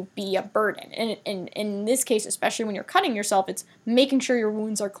to be a burden. And in this case, especially when you're cutting yourself, it's making sure your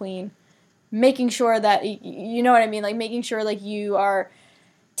wounds are clean, making sure that, you know what I mean, like, making sure, like, you are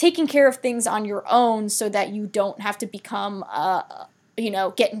taking care of things on your own so that you don't have to become,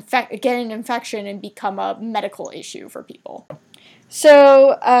 get an infection and become a medical issue for people.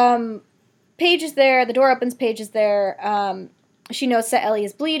 So, Paige is there, the door opens, Paige is there, she notes that Ellie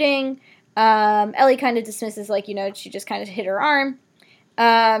is bleeding, Ellie kind of dismisses, like, she just kind of hit her arm,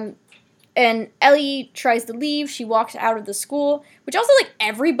 and Ellie tries to leave. She walks out of the school, which also, like,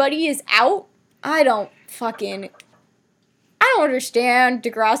 everybody is out. I don't understand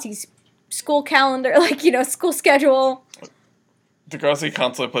Degrassi's school calendar, like, school schedule. Degrassi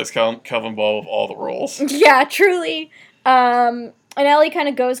constantly plays Calvin Ball with all the roles. Yeah, truly. And Ellie kind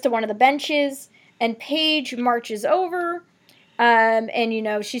of goes to one of the benches, and Paige marches over, and, you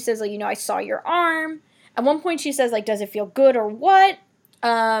know, she says, like, you know, I saw your arm. At one point she says, like, does it feel good or what?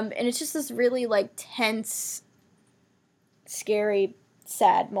 And it's just this really, like, tense, scary,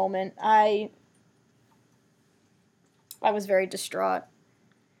 sad moment. I was very distraught.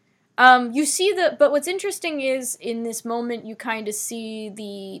 You see but what's interesting is, in this moment, you kind of see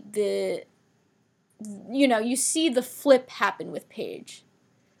you see the flip happen with Paige,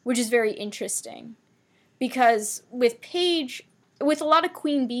 which is very interesting. Because with Paige, with a lot of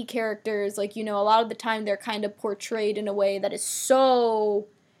Queen Bee characters, like, you know, a lot of the time they're kind of portrayed in a way that is so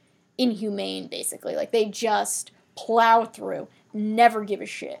inhumane, basically. Like, they just plow through, never give a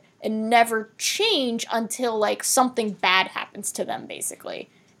shit, and never change until, like, something bad happens to them, basically.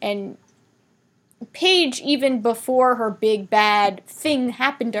 And Paige, even before her big bad thing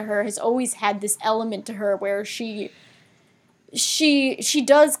happened to her, has always had this element to her where she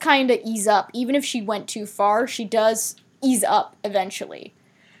does kind of ease up. Even if she went too far, she does ease up eventually.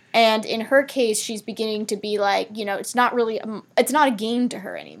 And in her case, she's beginning to be like, you know, it's not a game to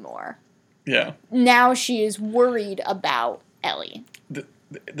her anymore. Yeah. Now she is worried about Ellie.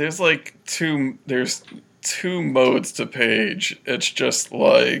 There's two modes to Paige. It's just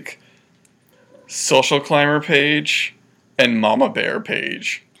like social climber Paige and mama bear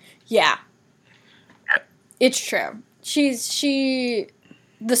Paige. Yeah. It's true.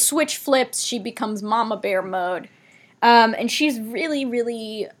 The switch flips, she becomes mama bear mode. And she's really,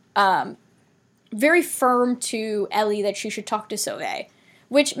 really, very firm to Ellie that she should talk to Sauvé.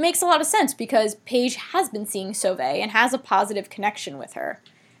 Which makes a lot of sense, because Paige has been seeing Sauvé and has a positive connection with her.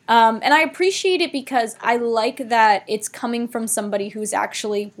 And I appreciate it because I like that it's coming from somebody who's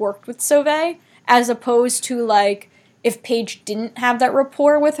actually worked with Sauvé, as opposed to, like, if Paige didn't have that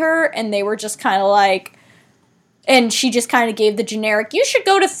rapport with her and they were just kind of like, and she just kind of gave the generic, you should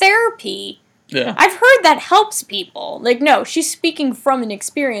go to therapy. Yeah. I've heard that helps people. Like, no, she's speaking from an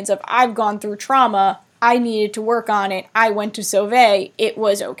experience of, I've gone through trauma, I needed to work on it, I went to Sauvé, it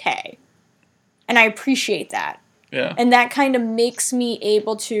was okay. And I appreciate that. Yeah. And that kind of makes me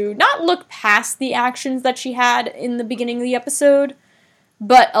able to not look past the actions that she had in the beginning of the episode,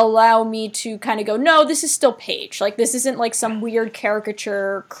 but allow me to kind of go, no, this is still Paige. Like, this isn't like some weird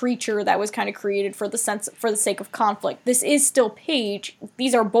caricature creature that was kind of created for the sake of conflict. This is still Paige.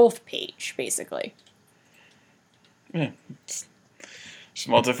 These are both Paige, basically. Yeah. She's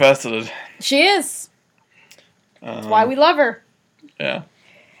multifaceted. She is. That's why we love her. Yeah.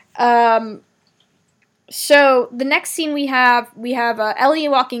 So the next scene we have Ellie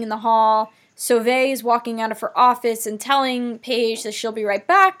walking in the hall. Sauvé is walking out of her office and telling Paige that she'll be right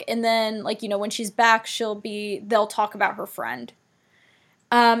back, and then, like, you know, when she's back, they'll talk about her friend.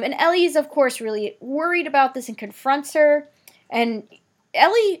 And Ellie is, of course, really worried about this and confronts her, and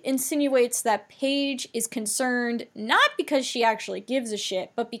Ellie insinuates that Paige is concerned not because she actually gives a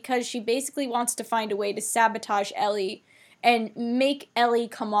shit, but because she basically wants to find a way to sabotage Ellie and make Ellie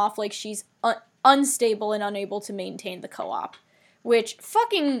come off like she's unstable and unable to maintain the co-op. Which,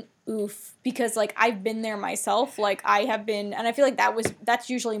 fucking oof, because, like, I've been there myself. Like, I have been, and I feel like that's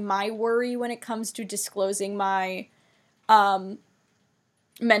usually my worry when it comes to disclosing my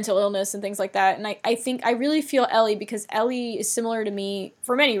mental illness and things like that. And I think I really feel Ellie, because Ellie is similar to me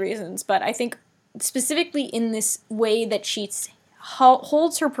for many reasons, but I think specifically in this way that she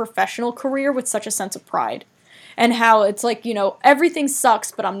holds her professional career with such a sense of pride. And how it's like, you know, everything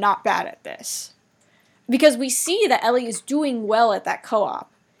sucks, but I'm not bad at this. Because we see that Ellie is doing well at that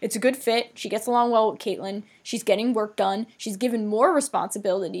co-op. It's a good fit. She gets along well with Caitlin. She's getting work done. She's given more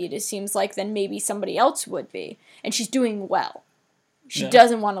responsibility, it seems like, than maybe somebody else would be. And she's doing well. She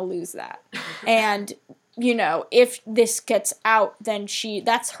doesn't want to lose that. And, you know, if this gets out, then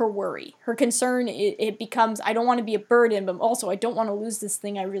that's her worry. Her concern, it becomes, I don't want to be a burden, but also I don't want to lose this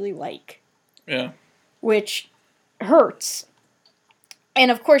thing I really like. Yeah. Which hurts. And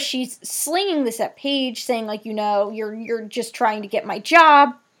of course she's slinging this at Paige, saying, like, you know, you're just trying to get my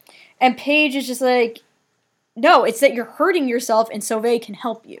job. And Paige is just like, no, it's that you're hurting yourself and Sauvé can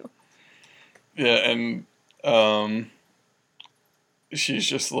help you. Yeah, and she's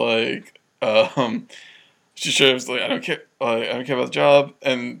just like, she shows like, I don't care about the job,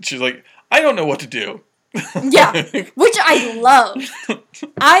 and she's like, I don't know what to do. Yeah, which I loved.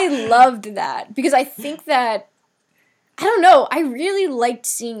 I loved that, because I think that, I don't know, I really liked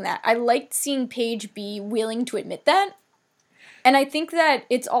seeing that. I liked seeing Paige be willing to admit that. And I think that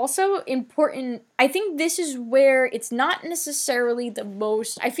it's also important, I think this is where it's not necessarily the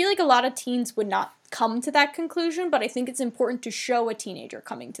most, I feel like a lot of teens would not come to that conclusion, but I think it's important to show a teenager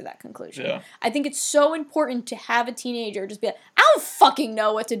coming to that conclusion. Yeah. I think it's so important to have a teenager just be like, I don't fucking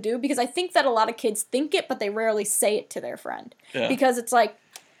know what to do, because I think that a lot of kids think it, but they rarely say it to their friend. Yeah. Because it's like,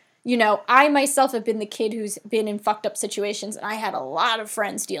 you know, I myself have been the kid who's been in fucked up situations, and I had a lot of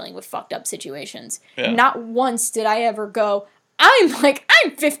friends dealing with fucked up situations. Yeah. Not once did I ever go, I'm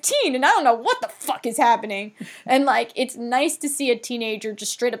 15 and I don't know what the fuck is happening. And, like, it's nice to see a teenager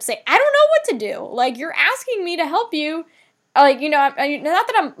just straight up say, I don't know what to do. Like, you're asking me to help you. Like, you know,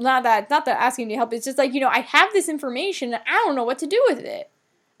 not that asking you to help. It's just like, you know, I have this information and I don't know what to do with it.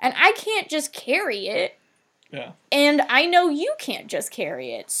 And I can't just carry it. Yeah. And I know you can't just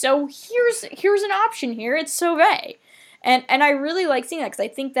carry it. So here's an option here. It's Sauvé. And I really like seeing that, because I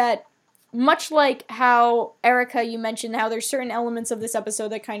think that much like how, Erica, you mentioned how there's certain elements of this episode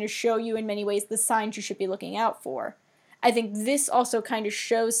that kind of show you in many ways the signs you should be looking out for. I think this also kind of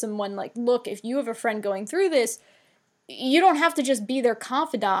shows someone, like, look, if you have a friend going through this, you don't have to just be their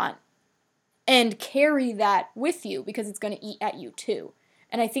confidant and carry that with you, because it's going to eat at you too.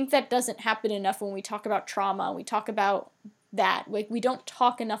 And I think that doesn't happen enough when we talk about trauma. We talk about that. Like, we don't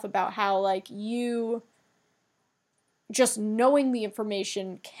talk enough about how, like, you just knowing the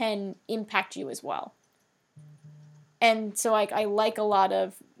information can impact you as well. And so, like, I like a lot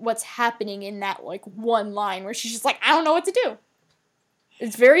of what's happening in that, like, one line where she's just like, I don't know what to do.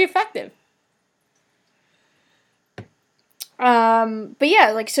 It's very effective. But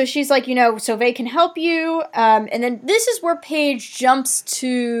yeah, like, so she's like, you know, Sauvé can help you, and then this is where Paige jumps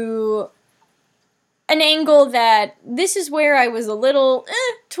to an angle that, this is where I was a little,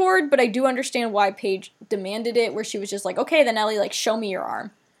 toward, but I do understand why Paige demanded it, where she was just like, okay, then Ellie, like, show me your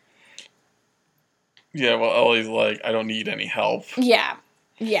arm. Yeah, well, Ellie's like, I don't need any help. Yeah.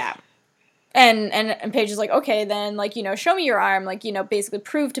 And Paige is like, okay, then, like, you know, show me your arm, like, you know, basically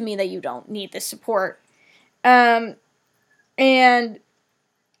prove to me that you don't need this support. And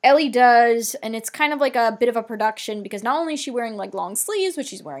Ellie does, and it's kind of like a bit of a production, because not only is she wearing, like, long sleeves, but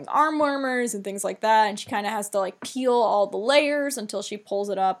she's wearing arm warmers and things like that, and she kind of has to, like, peel all the layers until she pulls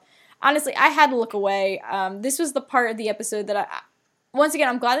it up. Honestly, I had to look away. This was the part of the episode that once again,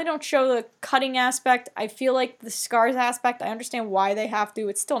 I'm glad they don't show the cutting aspect. I feel like the scars aspect, I understand why they have to.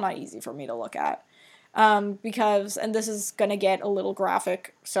 It's still not easy for me to look at. Because, and this is gonna get a little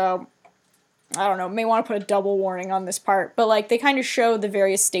graphic, so I don't know, may want to put a double warning on this part, but, like, they kind of show the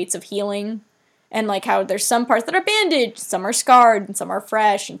various states of healing, and, like, how there's some parts that are bandaged, some are scarred, and some are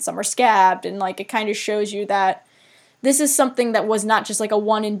fresh, and some are scabbed, and, like, it kind of shows you that this is something that was not just, like, a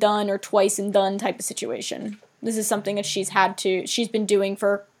one and done or twice and done type of situation. This is something that she's been doing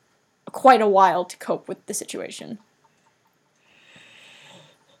for quite a while to cope with the situation.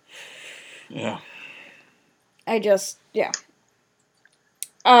 Yeah. Yeah.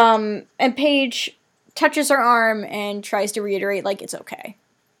 And Paige touches her arm and tries to reiterate, like, it's okay.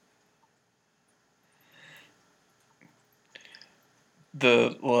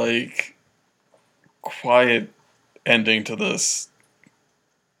 The, like, quiet ending to this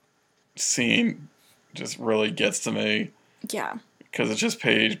scene just really gets to me. Yeah. Because it's just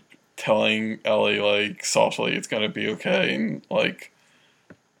Paige telling Ellie, like, softly it's gonna be okay, and, like,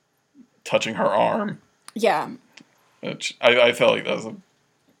 touching her arm. Yeah. Which I felt like that was a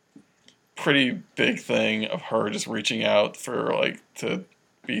pretty big thing of her just reaching out for, like, to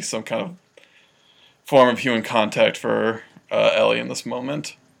be some kind of form of human contact for Ellie in this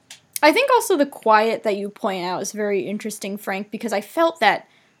moment. I think also the quiet that you point out is very interesting, Frank, because I felt that,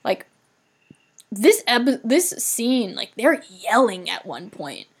 like, this scene, like, they're yelling at one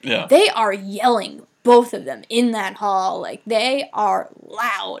point. Yeah. They are yelling, both of them, in that hall. Like, they are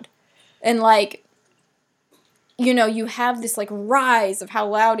loud. And, like, you know, you have this, like, rise of how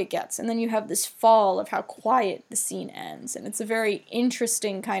loud it gets, and then you have this fall of how quiet the scene ends. And it's a very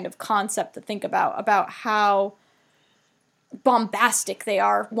interesting kind of concept to think about how bombastic they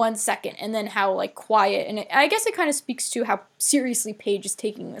are 1 second, and then how, like, quiet. And I guess it kind of speaks to how seriously Paige is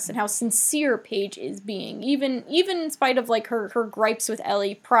taking this, and how sincere Paige is being, even in spite of, like, her gripes with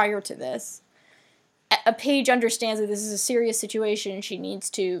Ellie prior to this. Paige understands that this is a serious situation, and she needs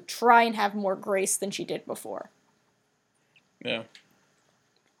to try and have more grace than she did before. Yeah.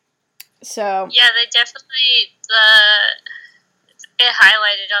 So. Yeah, they definitely, it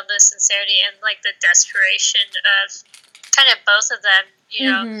highlighted on the sincerity and, like, the desperation of kind of both of them, you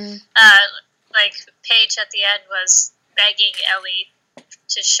know. Like, Paige at the end was begging Ellie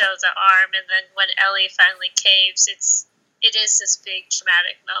to show the arm, and then when Ellie finally caves, it is this big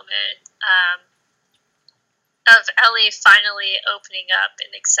dramatic moment of Ellie finally opening up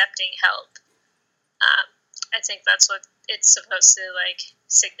and accepting help. I think that's what it's supposed to, like,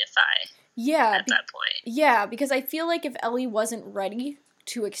 signify at that point. Yeah, because I feel like if Ellie wasn't ready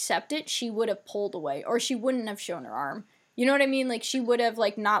to accept it, she would have pulled away, or she wouldn't have shown her arm. You know what I mean? Like, she would have,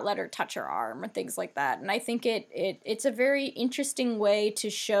 like, not let her touch her arm or things like that. And I think it's a very interesting way to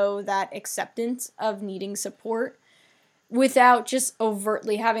show that acceptance of needing support without just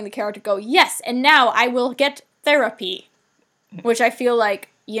overtly having the character go, yes, and now I will get therapy. Which I feel like,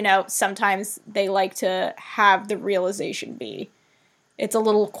 you know, sometimes they like to have the realization be. It's a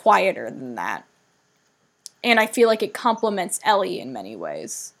little quieter than that. And I feel like it complements Ellie in many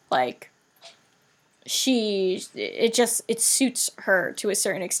ways. Like, it suits her to a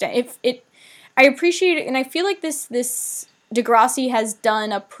certain extent. I appreciate it, and I feel like this Degrassi has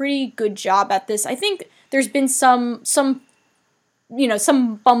done a pretty good job at this. I think there's been some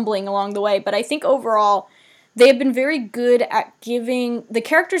bumbling along the way, but I think overall they have been very good at giving the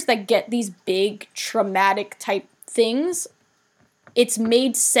characters that get these big traumatic type things, it's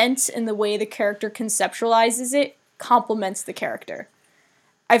made sense in the way the character conceptualizes it, complements the character.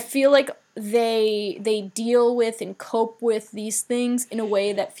 I feel like they deal with and cope with these things in a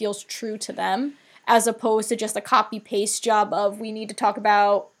way that feels true to them, as opposed to just a copy-paste job of, we need to talk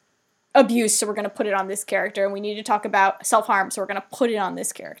about abuse, so we're going to put it on this character, and we need to talk about self-harm, so we're going to put it on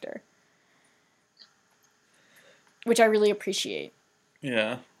this character. Which I really appreciate.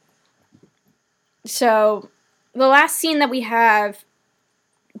 Yeah. So, the last scene that we have,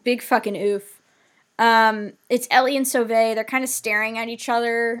 big fucking oof. It's Ellie and Sauvé. They're kind of staring at each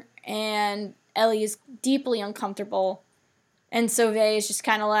other, and Ellie is deeply uncomfortable. And Sauvé is just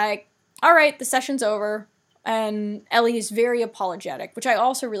kind of like, alright, the session's over. And Ellie is very apologetic, which I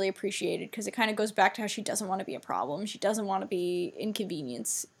also really appreciated, because it kind of goes back to how she doesn't want to be a problem. She doesn't want to be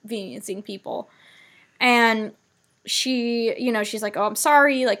inconveniencing people. And she, she's like, oh, I'm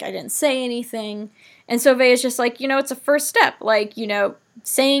sorry, like, I didn't say anything. And Sauvé is just like, it's a first step. Like,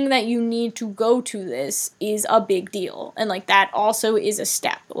 saying that you need to go to this is a big deal. And, like, that also is a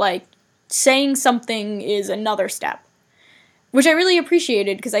step. Like, saying something is another step. Which I really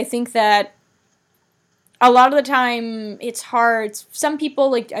appreciated, because I think that a lot of the time it's hard. Some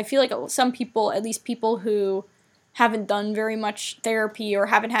people, like, I feel like some people, at least people who haven't done very much therapy or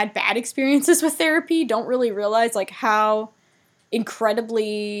haven't had bad experiences with therapy, don't really realize, like, how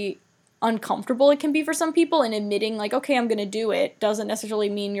incredibly uncomfortable it can be for some people, and admitting, like, okay, I'm gonna do it doesn't necessarily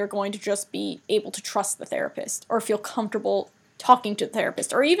mean you're going to just be able to trust the therapist or feel comfortable talking to the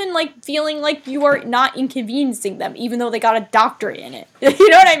therapist, or even, like, feeling like you are not inconveniencing them even though they got a doctorate in it. You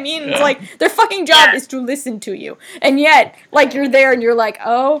know what I mean? Yeah. It's like, their fucking job is to listen to you, and yet, like, you're there and you're like,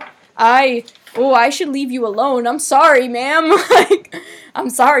 I should leave you alone. I'm sorry, ma'am. Like, I'm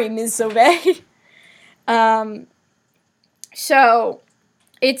sorry, Ms. Sauvé. So,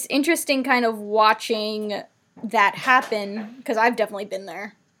 it's interesting kind of watching that happen, because I've definitely been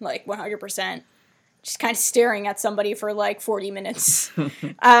there, like, 100%. Just kind of staring at somebody for, like, 40 minutes.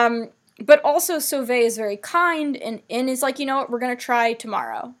 But also, Sauvé is very kind, and is like, you know what, we're gonna try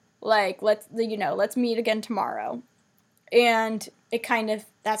tomorrow. Like, let's meet again tomorrow. And it kind of,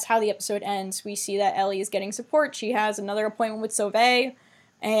 that's how the episode ends. We see that Ellie is getting support. She has another appointment with Sauvé,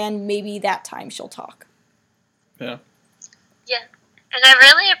 and maybe that time she'll talk. Yeah. Yeah. And I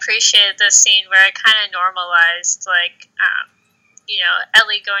really appreciated this scene where it kind of normalized, like,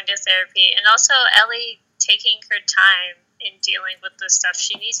 Ellie going to therapy, and also Ellie taking her time in dealing with the stuff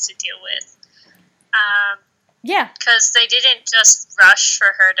she needs to deal with. Yeah. Because they didn't just rush for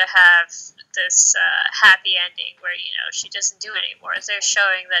her to have this happy ending where, she doesn't do it anymore. They're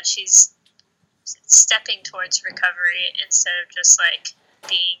showing that she's stepping towards recovery instead of just, like,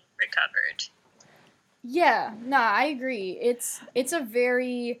 being recovered. Yeah, I agree. It's a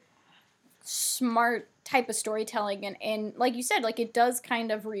very smart type of storytelling, and like you said, like, it does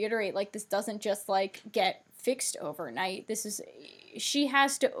kind of reiterate, like, this doesn't just, like, get fixed overnight. She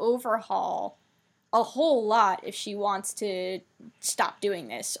has to overhaul a whole lot if she wants to stop doing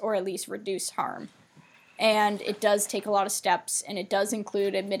this, or at least reduce harm. And it does take a lot of steps, and it does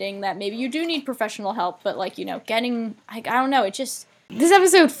include admitting that maybe you do need professional help, but, like, getting, like, I don't know, this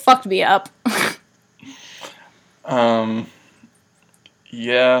episode fucked me up.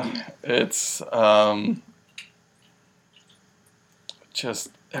 Yeah, it's,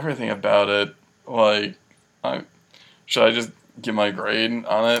 just everything about it, like, should I just give my grade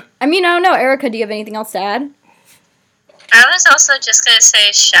on it? I mean, I don't know, Erica, do you have anything else to add? I was also just going to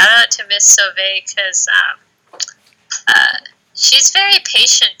say shout out to Miss Sauvé, because she's very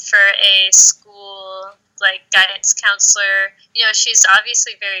patient for a school, like, guidance counselor. She's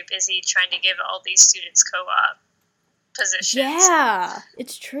obviously very busy trying to give all these students co-op positions. Yeah,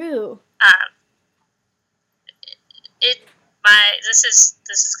 it's true. in my this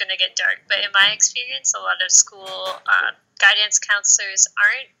is gonna get dark, but in my experience, a lot of school guidance counselors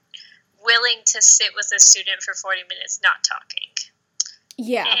aren't willing to sit with a student for 40 minutes not talking.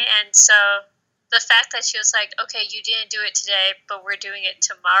 Yeah. And so the fact that she was like, okay, you didn't do it today, but we're doing it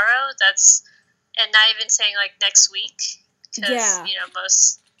tomorrow, and not even saying like next week, because,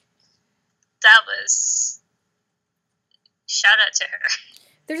 that was, shout out to her.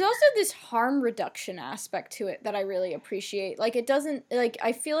 There's also this harm reduction aspect to it that I really appreciate. Like, it doesn't, like,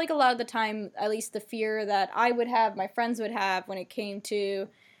 I feel like a lot of the time, at least the fear that I would have, my friends would have when it came to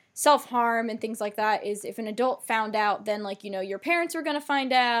self-harm and things like that is if an adult found out, then, like, your parents were going to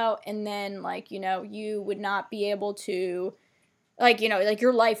find out, and then, like, you would not be able to, like, like,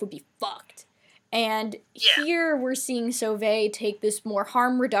 your life would be fucked. And here we're seeing Sauvé take this more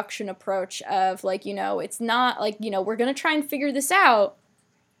harm reduction approach of, like, it's not, like, we're going to try and figure this out,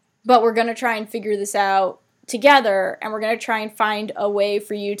 but we're going to try and figure this out together, and we're going to try and find a way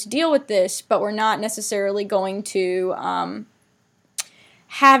for you to deal with this, but we're not necessarily going to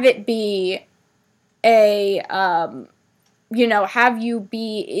have it be have you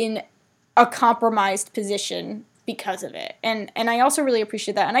be in a compromised position because of it. And I also really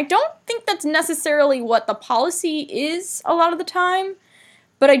appreciate that. And I don't think that's necessarily what the policy is a lot of the time,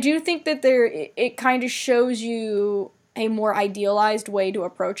 but I do think that it kind of shows you a more idealized way to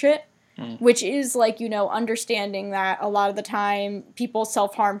approach it, which is, like, understanding that a lot of the time people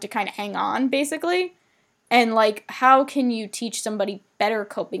self-harm to kind of hang on, basically. And, like, how can you teach somebody better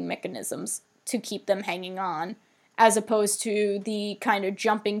coping mechanisms to keep them hanging on, as opposed to the kind of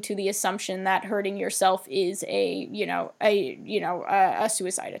jumping to the assumption that hurting yourself is a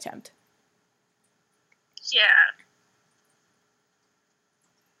suicide attempt. Yeah.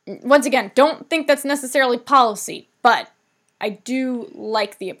 Once again, don't think that's necessarily policy, but I do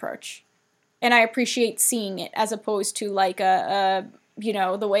like the approach. And I appreciate seeing it as opposed to, like, the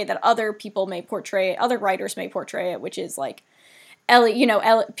way that other people may portray it, other writers may portray it, which is, like, Ellie,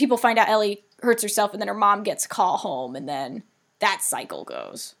 people find out Ellie hurts herself, and then her mom gets a call home, and then that cycle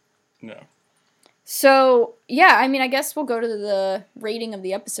goes. No. So, yeah, I mean, I guess we'll go to the rating of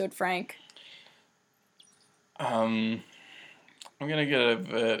the episode, Frank. I'm gonna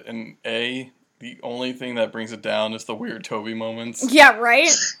give it an A. The only thing that brings it down is the weird Toby moments. Yeah,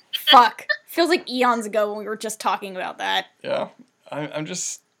 right? Fuck. Feels like eons ago when we were just talking about that. Yeah. I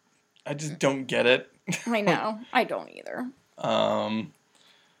just don't get it. I know. I don't either. But,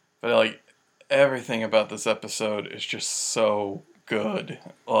 like, everything about this episode is just so good.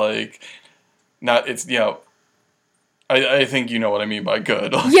 Like, I think you know what I mean by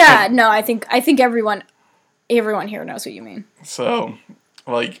good. Yeah, no, I think everyone here knows what you mean. So,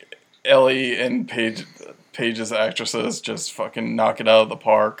 like, Ellie and Paige's actresses just fucking knock it out of the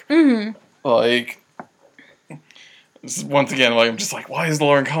park. Mm-hmm. Like, once again, like, I'm just like, why is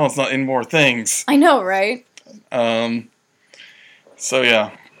Lauren Collins not in more things? I know, right? So,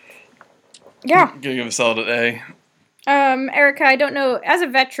 yeah. Yeah. Gonna give a solid A. Erica, I don't know, as a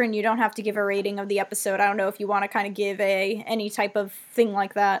veteran, you don't have to give a rating of the episode. I don't know if you want to kind of give any type of thing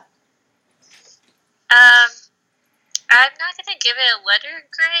like that. I'm not going to give it a letter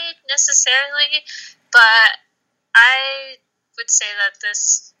grade necessarily, but I would say that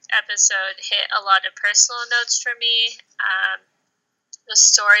this episode hit a lot of personal notes for me. The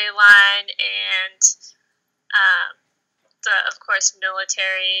storyline and the, of course,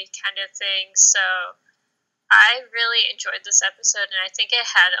 military kind of thing. So I really enjoyed this episode, and I think it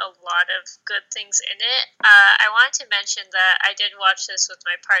had a lot of good things in it. I wanted to mention that I did watch this with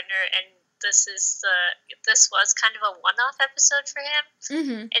my partner, and this was kind of a one-off episode for him.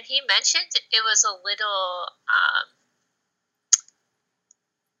 Mm-hmm. And he mentioned it was a little,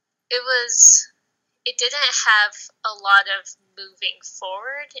 it didn't have a lot of moving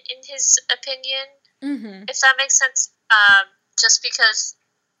forward, in his opinion, if that makes sense. Just because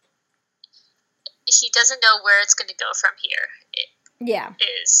he doesn't know where it's going to go from here.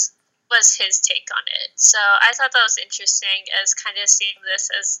 Was his take on it. So I thought that was interesting, as kind of seeing this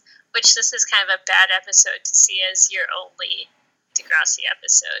as, which this is kind of a bad episode to see as your only Degrassi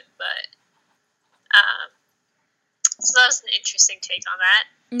episode, but so that was an interesting take on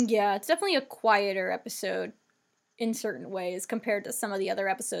that. Yeah, it's definitely a quieter episode in certain ways compared to some of the other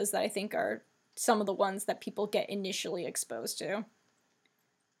episodes that I think are some of the ones that people get initially exposed to.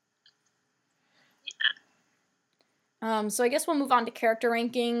 So I guess we'll move on to character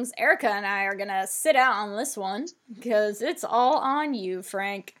rankings. Erica and I are gonna sit out on this one because it's all on you,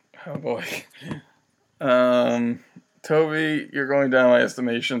 Frank. Oh boy. Toby, you're going down my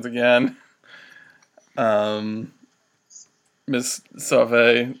estimations again. Miss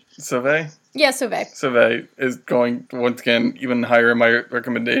Sauvé. Yeah, Sauvé. Sauvé is going, once again, even higher in my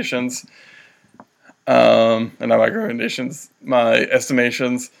recommendations. And not my recommendations, my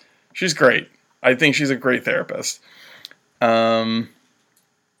estimations. She's great. I think she's a great therapist.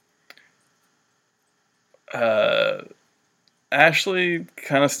 Ashley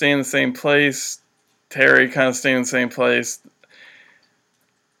kind of staying in the same place. Terry kind of staying in the same place.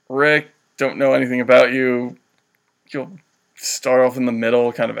 Rick, don't know anything about you. You'll start off in the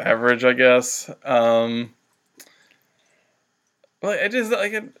middle, kind of average, I guess. I just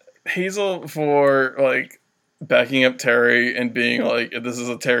like Hazel for like backing up Terry and being like, if this is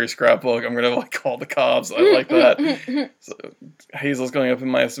a Terry scrapbook, I'm gonna like call the cops. I like that. So Hazel's going up in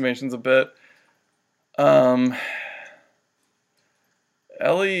my estimations a bit.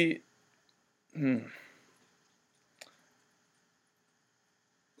 Ellie.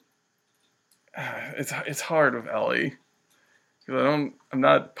 It's hard with Ellie because I'm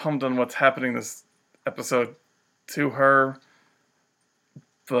not pumped on what's happening this episode to her,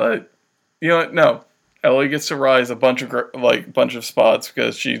 but you know what? No, Ellie gets to rise a bunch of spots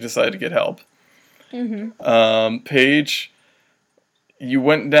because she decided to get help. Paige, you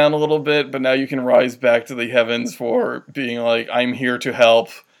went down a little bit, but now you can rise back to the heavens for being like, I'm here to help,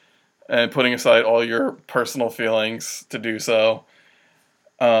 and putting aside all your personal feelings to do so.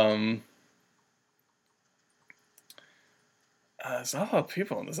 There's not a lot of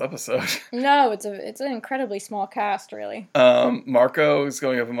people in this episode. No, it's an incredibly small cast, really. Marco is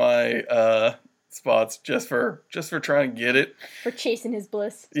going up in my spots just for trying to get it. For chasing his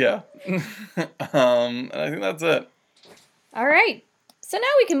bliss. Yeah. And I think that's it. All right. So now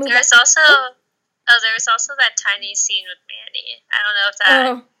we can move There's also that tiny scene with Manny. I don't know if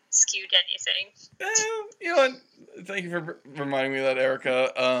that skewed anything. You know what? Thank you for reminding me of that,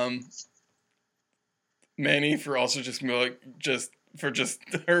 Erica. Manny for also just being like, for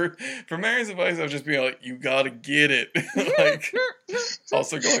Mary's advice, I was just being like, you gotta get it. Like,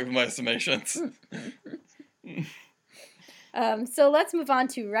 also going with my estimations. So let's move on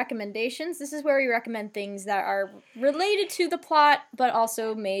to recommendations. This is where we recommend things that are related to the plot, but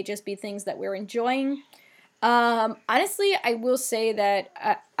also may just be things that we're enjoying. Honestly, I will say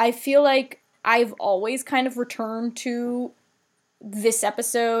that I feel like I've always kind of returned to this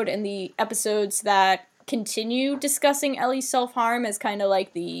episode and the episodes that continue discussing Ellie's self-harm as kind of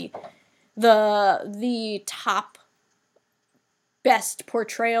like the top best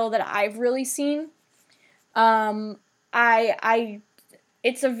portrayal that I've really seen. It's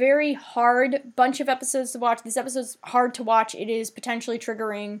a very hard bunch of episodes to watch. This episode's hard to watch. It is potentially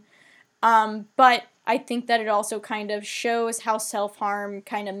triggering. But I think that it also kind of shows how self-harm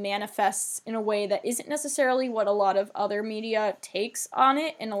kind of manifests in a way that isn't necessarily what a lot of other media takes on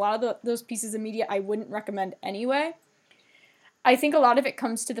it, and a lot of those pieces of media I wouldn't recommend anyway. I think a lot of it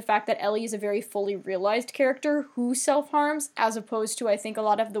comes to the fact that Ellie is a very fully realized character who self-harms, as opposed to, I think, a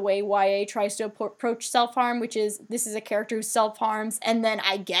lot of the way YA tries to approach self-harm, which is, this is a character who self-harms and then,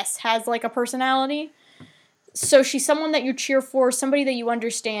 I guess, has, like, a personality. So she's someone that you cheer for, somebody that you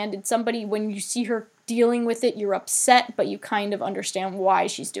understand, and somebody, when you see her dealing with it, you're upset, but you kind of understand why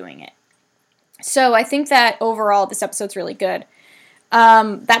she's doing it. So I think that overall this episode's really good.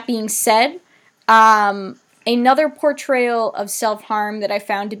 That being said, another portrayal of self-harm that I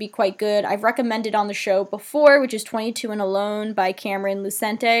found to be quite good, I've recommended on the show before, which is 22 and Alone by Cameron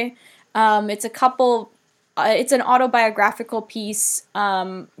Lucente. It's an autobiographical piece,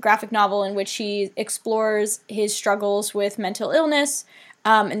 graphic novel in which he explores his struggles with mental illness,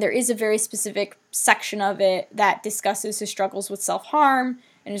 and there is a very specific section of it that discusses his struggles with self-harm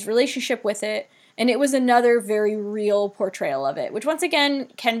and his relationship with it, and it was another very real portrayal of it, which once again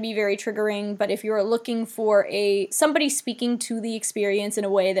can be very triggering, but if you're looking for somebody speaking to the experience in a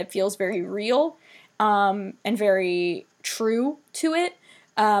way that feels very real and very true to it,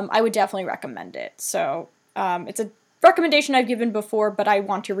 I would definitely recommend it. So it's a recommendation I've given before, but I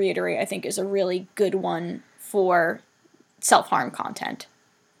want to reiterate, I think is a really good one for self-harm content.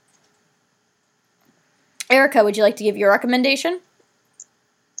 Erica, would you like to give your recommendation?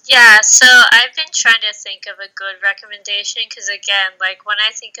 Yeah, so I've been trying to think of a good recommendation, because again, like, when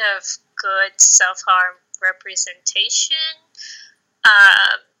I think of good self-harm representation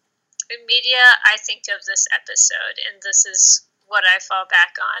in media, I think of this episode, and this is what I fall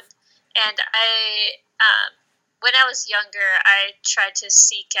back on. And when I was younger, I tried to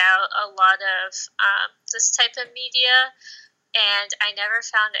seek out a lot of this type of media, and I never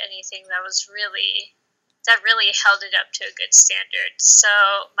found anything that really held it up to a good standard. So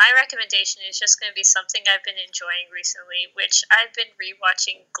my recommendation is just going to be something I've been enjoying recently, which I've been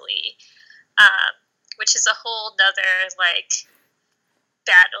rewatching Glee, which is a whole nother, like,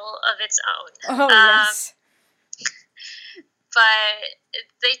 battle of its own. Oh, yes. But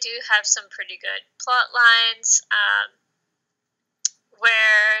they do have some pretty good plot lines,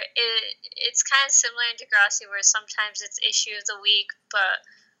 where it's kind of similar in Degrassi, where sometimes it's issue of the week, but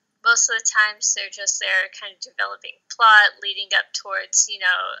most of the times they're just there kind of developing plot leading up towards, the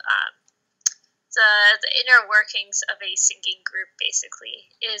inner workings of a singing group, basically,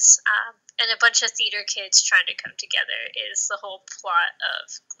 is, and a bunch of theater kids trying to come together is the whole plot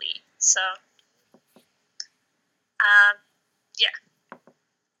of Glee. So, yeah.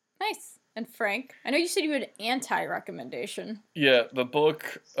 Nice. And Frank, I know you said you had an anti-recommendation. Yeah, the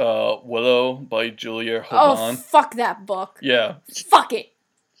book Willow by Julia Oh, Hoban. fuck that book. Yeah. Fuck it.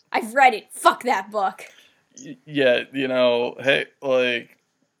 I've read it. Fuck that book. Yeah, hey, like,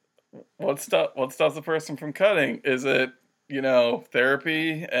 what stops a person from cutting? Is it,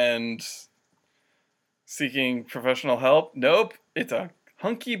 therapy and seeking professional help? Nope. It's a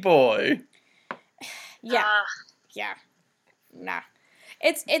hunky boy. Yeah. Yeah. Nah.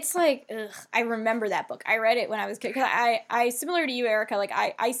 It's like, ugh, I remember that book. I read it when I was a kid. Cause I similar to you, Erica, like,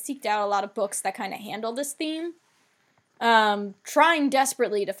 I seeked out a lot of books that kind of handle this theme. Trying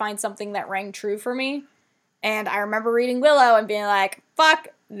desperately to find something that rang true for me. And I remember reading Willow and being like, fuck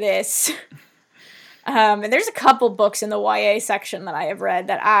this. And there's a couple books in the YA section that I have read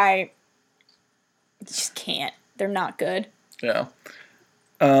that I just can't. They're not good. Yeah.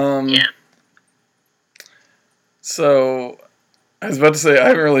 Yeah. So, I was about to say, I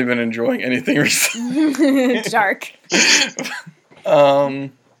haven't really been enjoying anything recently. Dark. I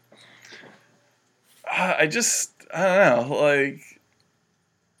don't know, like,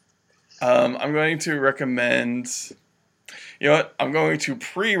 I'm going to recommend, I'm going to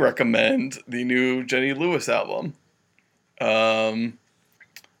pre-recommend the new Jenny Lewis album, On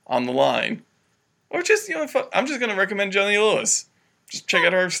the Line. Or just, I'm just going to recommend Jenny Lewis. Just check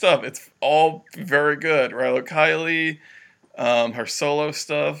out her stuff. It's all very good. Rilo Kiley, her solo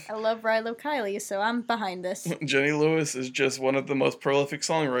stuff. I love Rilo Kiley, so I'm behind this. Jenny Lewis is just one of the most prolific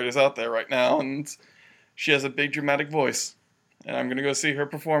songwriters out there right now, and she has a big dramatic voice. And I'm going to go see her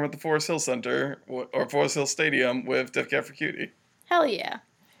perform at the Forest Hill Center, or Forest Hill Stadium, with Def Cat for Cutie. Hell yeah.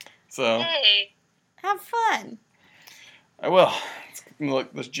 So, Hey. Have fun. I will. It's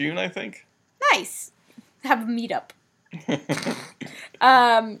like this June, I think. Nice. Have a meetup.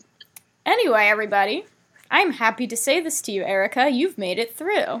 Anyway, everybody, I'm happy to say this to you, Erica. You've made it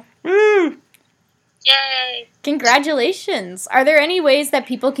through. Woo! Yay! Congratulations. Are there any ways that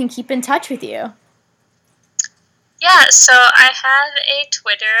people can keep in touch with you? Yeah, so I have a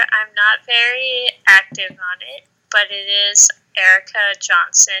Twitter. I'm not very active on it, but it is Erica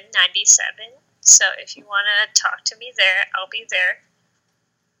Johnson 97. So if you want to talk to me there, I'll be there.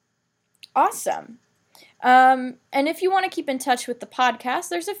 Awesome. And if you want to keep in touch with the podcast,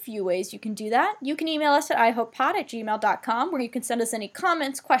 there's a few ways you can do that. You can email us at ihopepod@gmail.com, where you can send us any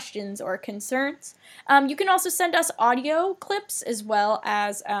comments, questions, or concerns. You can also send us audio clips as well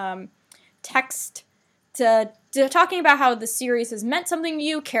as text to talking about how the series has meant something to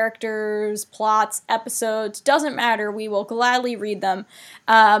you, characters, plots, episodes, doesn't matter. We will gladly read them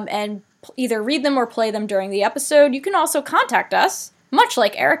and either read them or play them during the episode. You can also contact us, much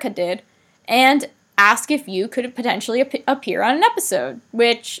like Erica did, and ask if you could potentially appear on an episode,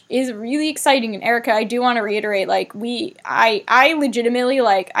 which is really exciting. And Erica, I do want to reiterate, like, I legitimately,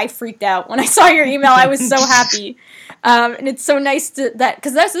 like, I freaked out when I saw your email. I was so happy. And it's so nice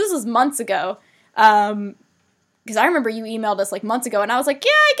because this was months ago. Because I remember you emailed us, like, months ago, and I was like,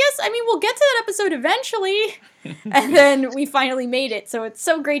 yeah, we'll get to that episode eventually. And then we finally made it, so it's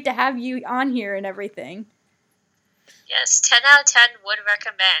so great to have you on here and everything. Yes, 10 out of 10 would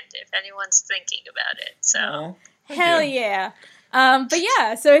recommend if anyone's thinking about it. So Hell yeah. But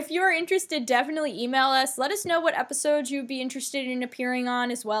yeah, so if you're interested, definitely email us. Let us know what episodes you'd be interested in appearing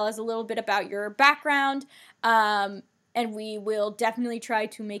on, as well as a little bit about your background. And we will definitely try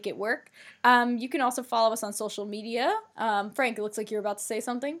to make it work. You can also follow us on social media. Frank, it looks like you're about to say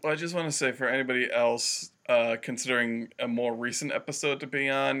something. Well, I just want to say for anybody else considering a more recent episode to be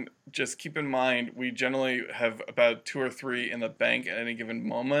on, just keep in mind we generally have about 2 or 3 in the bank at any given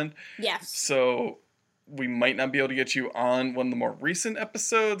moment. Yes. So we might not be able to get you on one of the more recent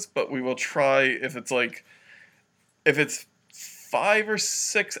episodes, but we will try. If it's 5 or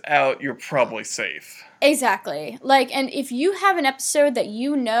 6 out, you're probably safe. Exactly. Like, and if you have an episode that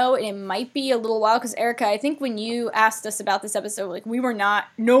you know, and it might be a little while, because Erica, I think when you asked us about this episode, like, we were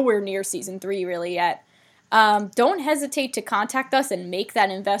nowhere near season 3 really yet. Don't hesitate to contact us and make that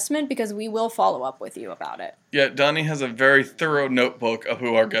investment, because we will follow up with you about it. Yeah, Donnie has a very thorough notebook of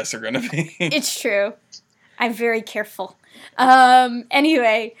who our guests are going to be. It's true. I'm very careful.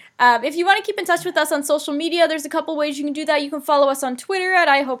 Anyway, if you want to keep in touch with us on social media, there's a couple ways you can do that. You can follow us on Twitter at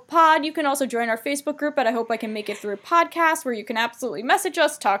IHopePod. You can also join our Facebook group at I Hope I Can Make It Through Podcast, where you can absolutely message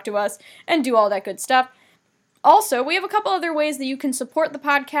us, talk to us, and do all that good stuff. Also, we have a couple other ways that you can support the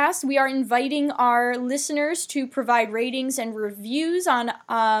podcast. We are inviting our listeners to provide ratings and reviews on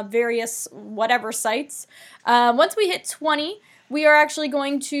various whatever sites. Once we hit 20, we are actually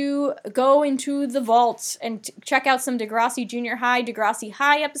going to go into the vault and check out some Degrassi Junior High, Degrassi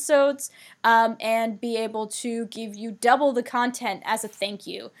High episodes, and be able to give you double the content as a thank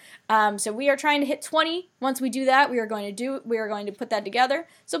you. So we are trying to hit 20. Once we do that, we are going to put that together.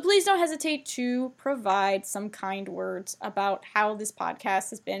 So please don't hesitate to provide some kind words about how this podcast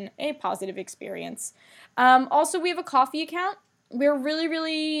has been a positive experience. Also, we have a Ko-fi account.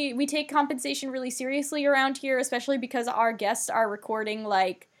 We take compensation really seriously around here, especially because our guests are recording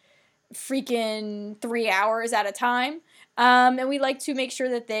like freaking 3 hours at a time. And we like to make sure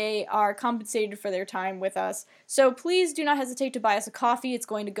that they are compensated for their time with us. So please do not hesitate to buy us a coffee. It's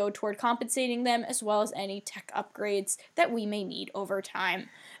going to go toward compensating them as well as any tech upgrades that we may need over time.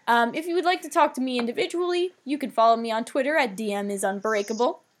 If you would like to talk to me individually, you can follow me on Twitter at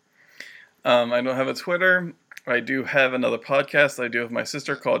DMIsUnbreakable. I don't have a Twitter. I do have another podcast I do with my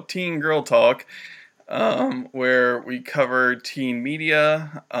sister called Teen Girl Talk, where we cover teen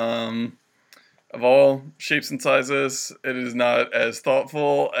media of all shapes and sizes. It is not as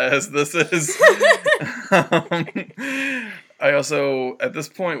thoughtful as this is. I also, at this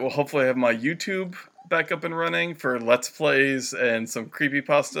point, will hopefully have my YouTube back up and running for Let's Plays and some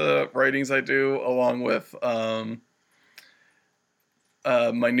creepypasta writings I do, along with my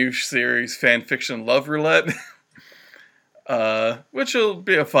new series, Fanfiction Love Roulette, which will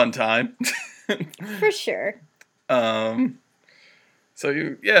be a fun time. For sure. Yeah.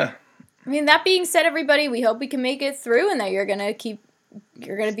 I mean, that being said, everybody, we hope we can make it through and that you're gonna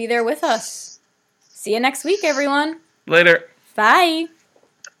be there with us. See you next week, everyone. Later. Bye.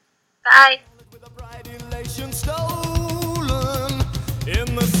 Bye.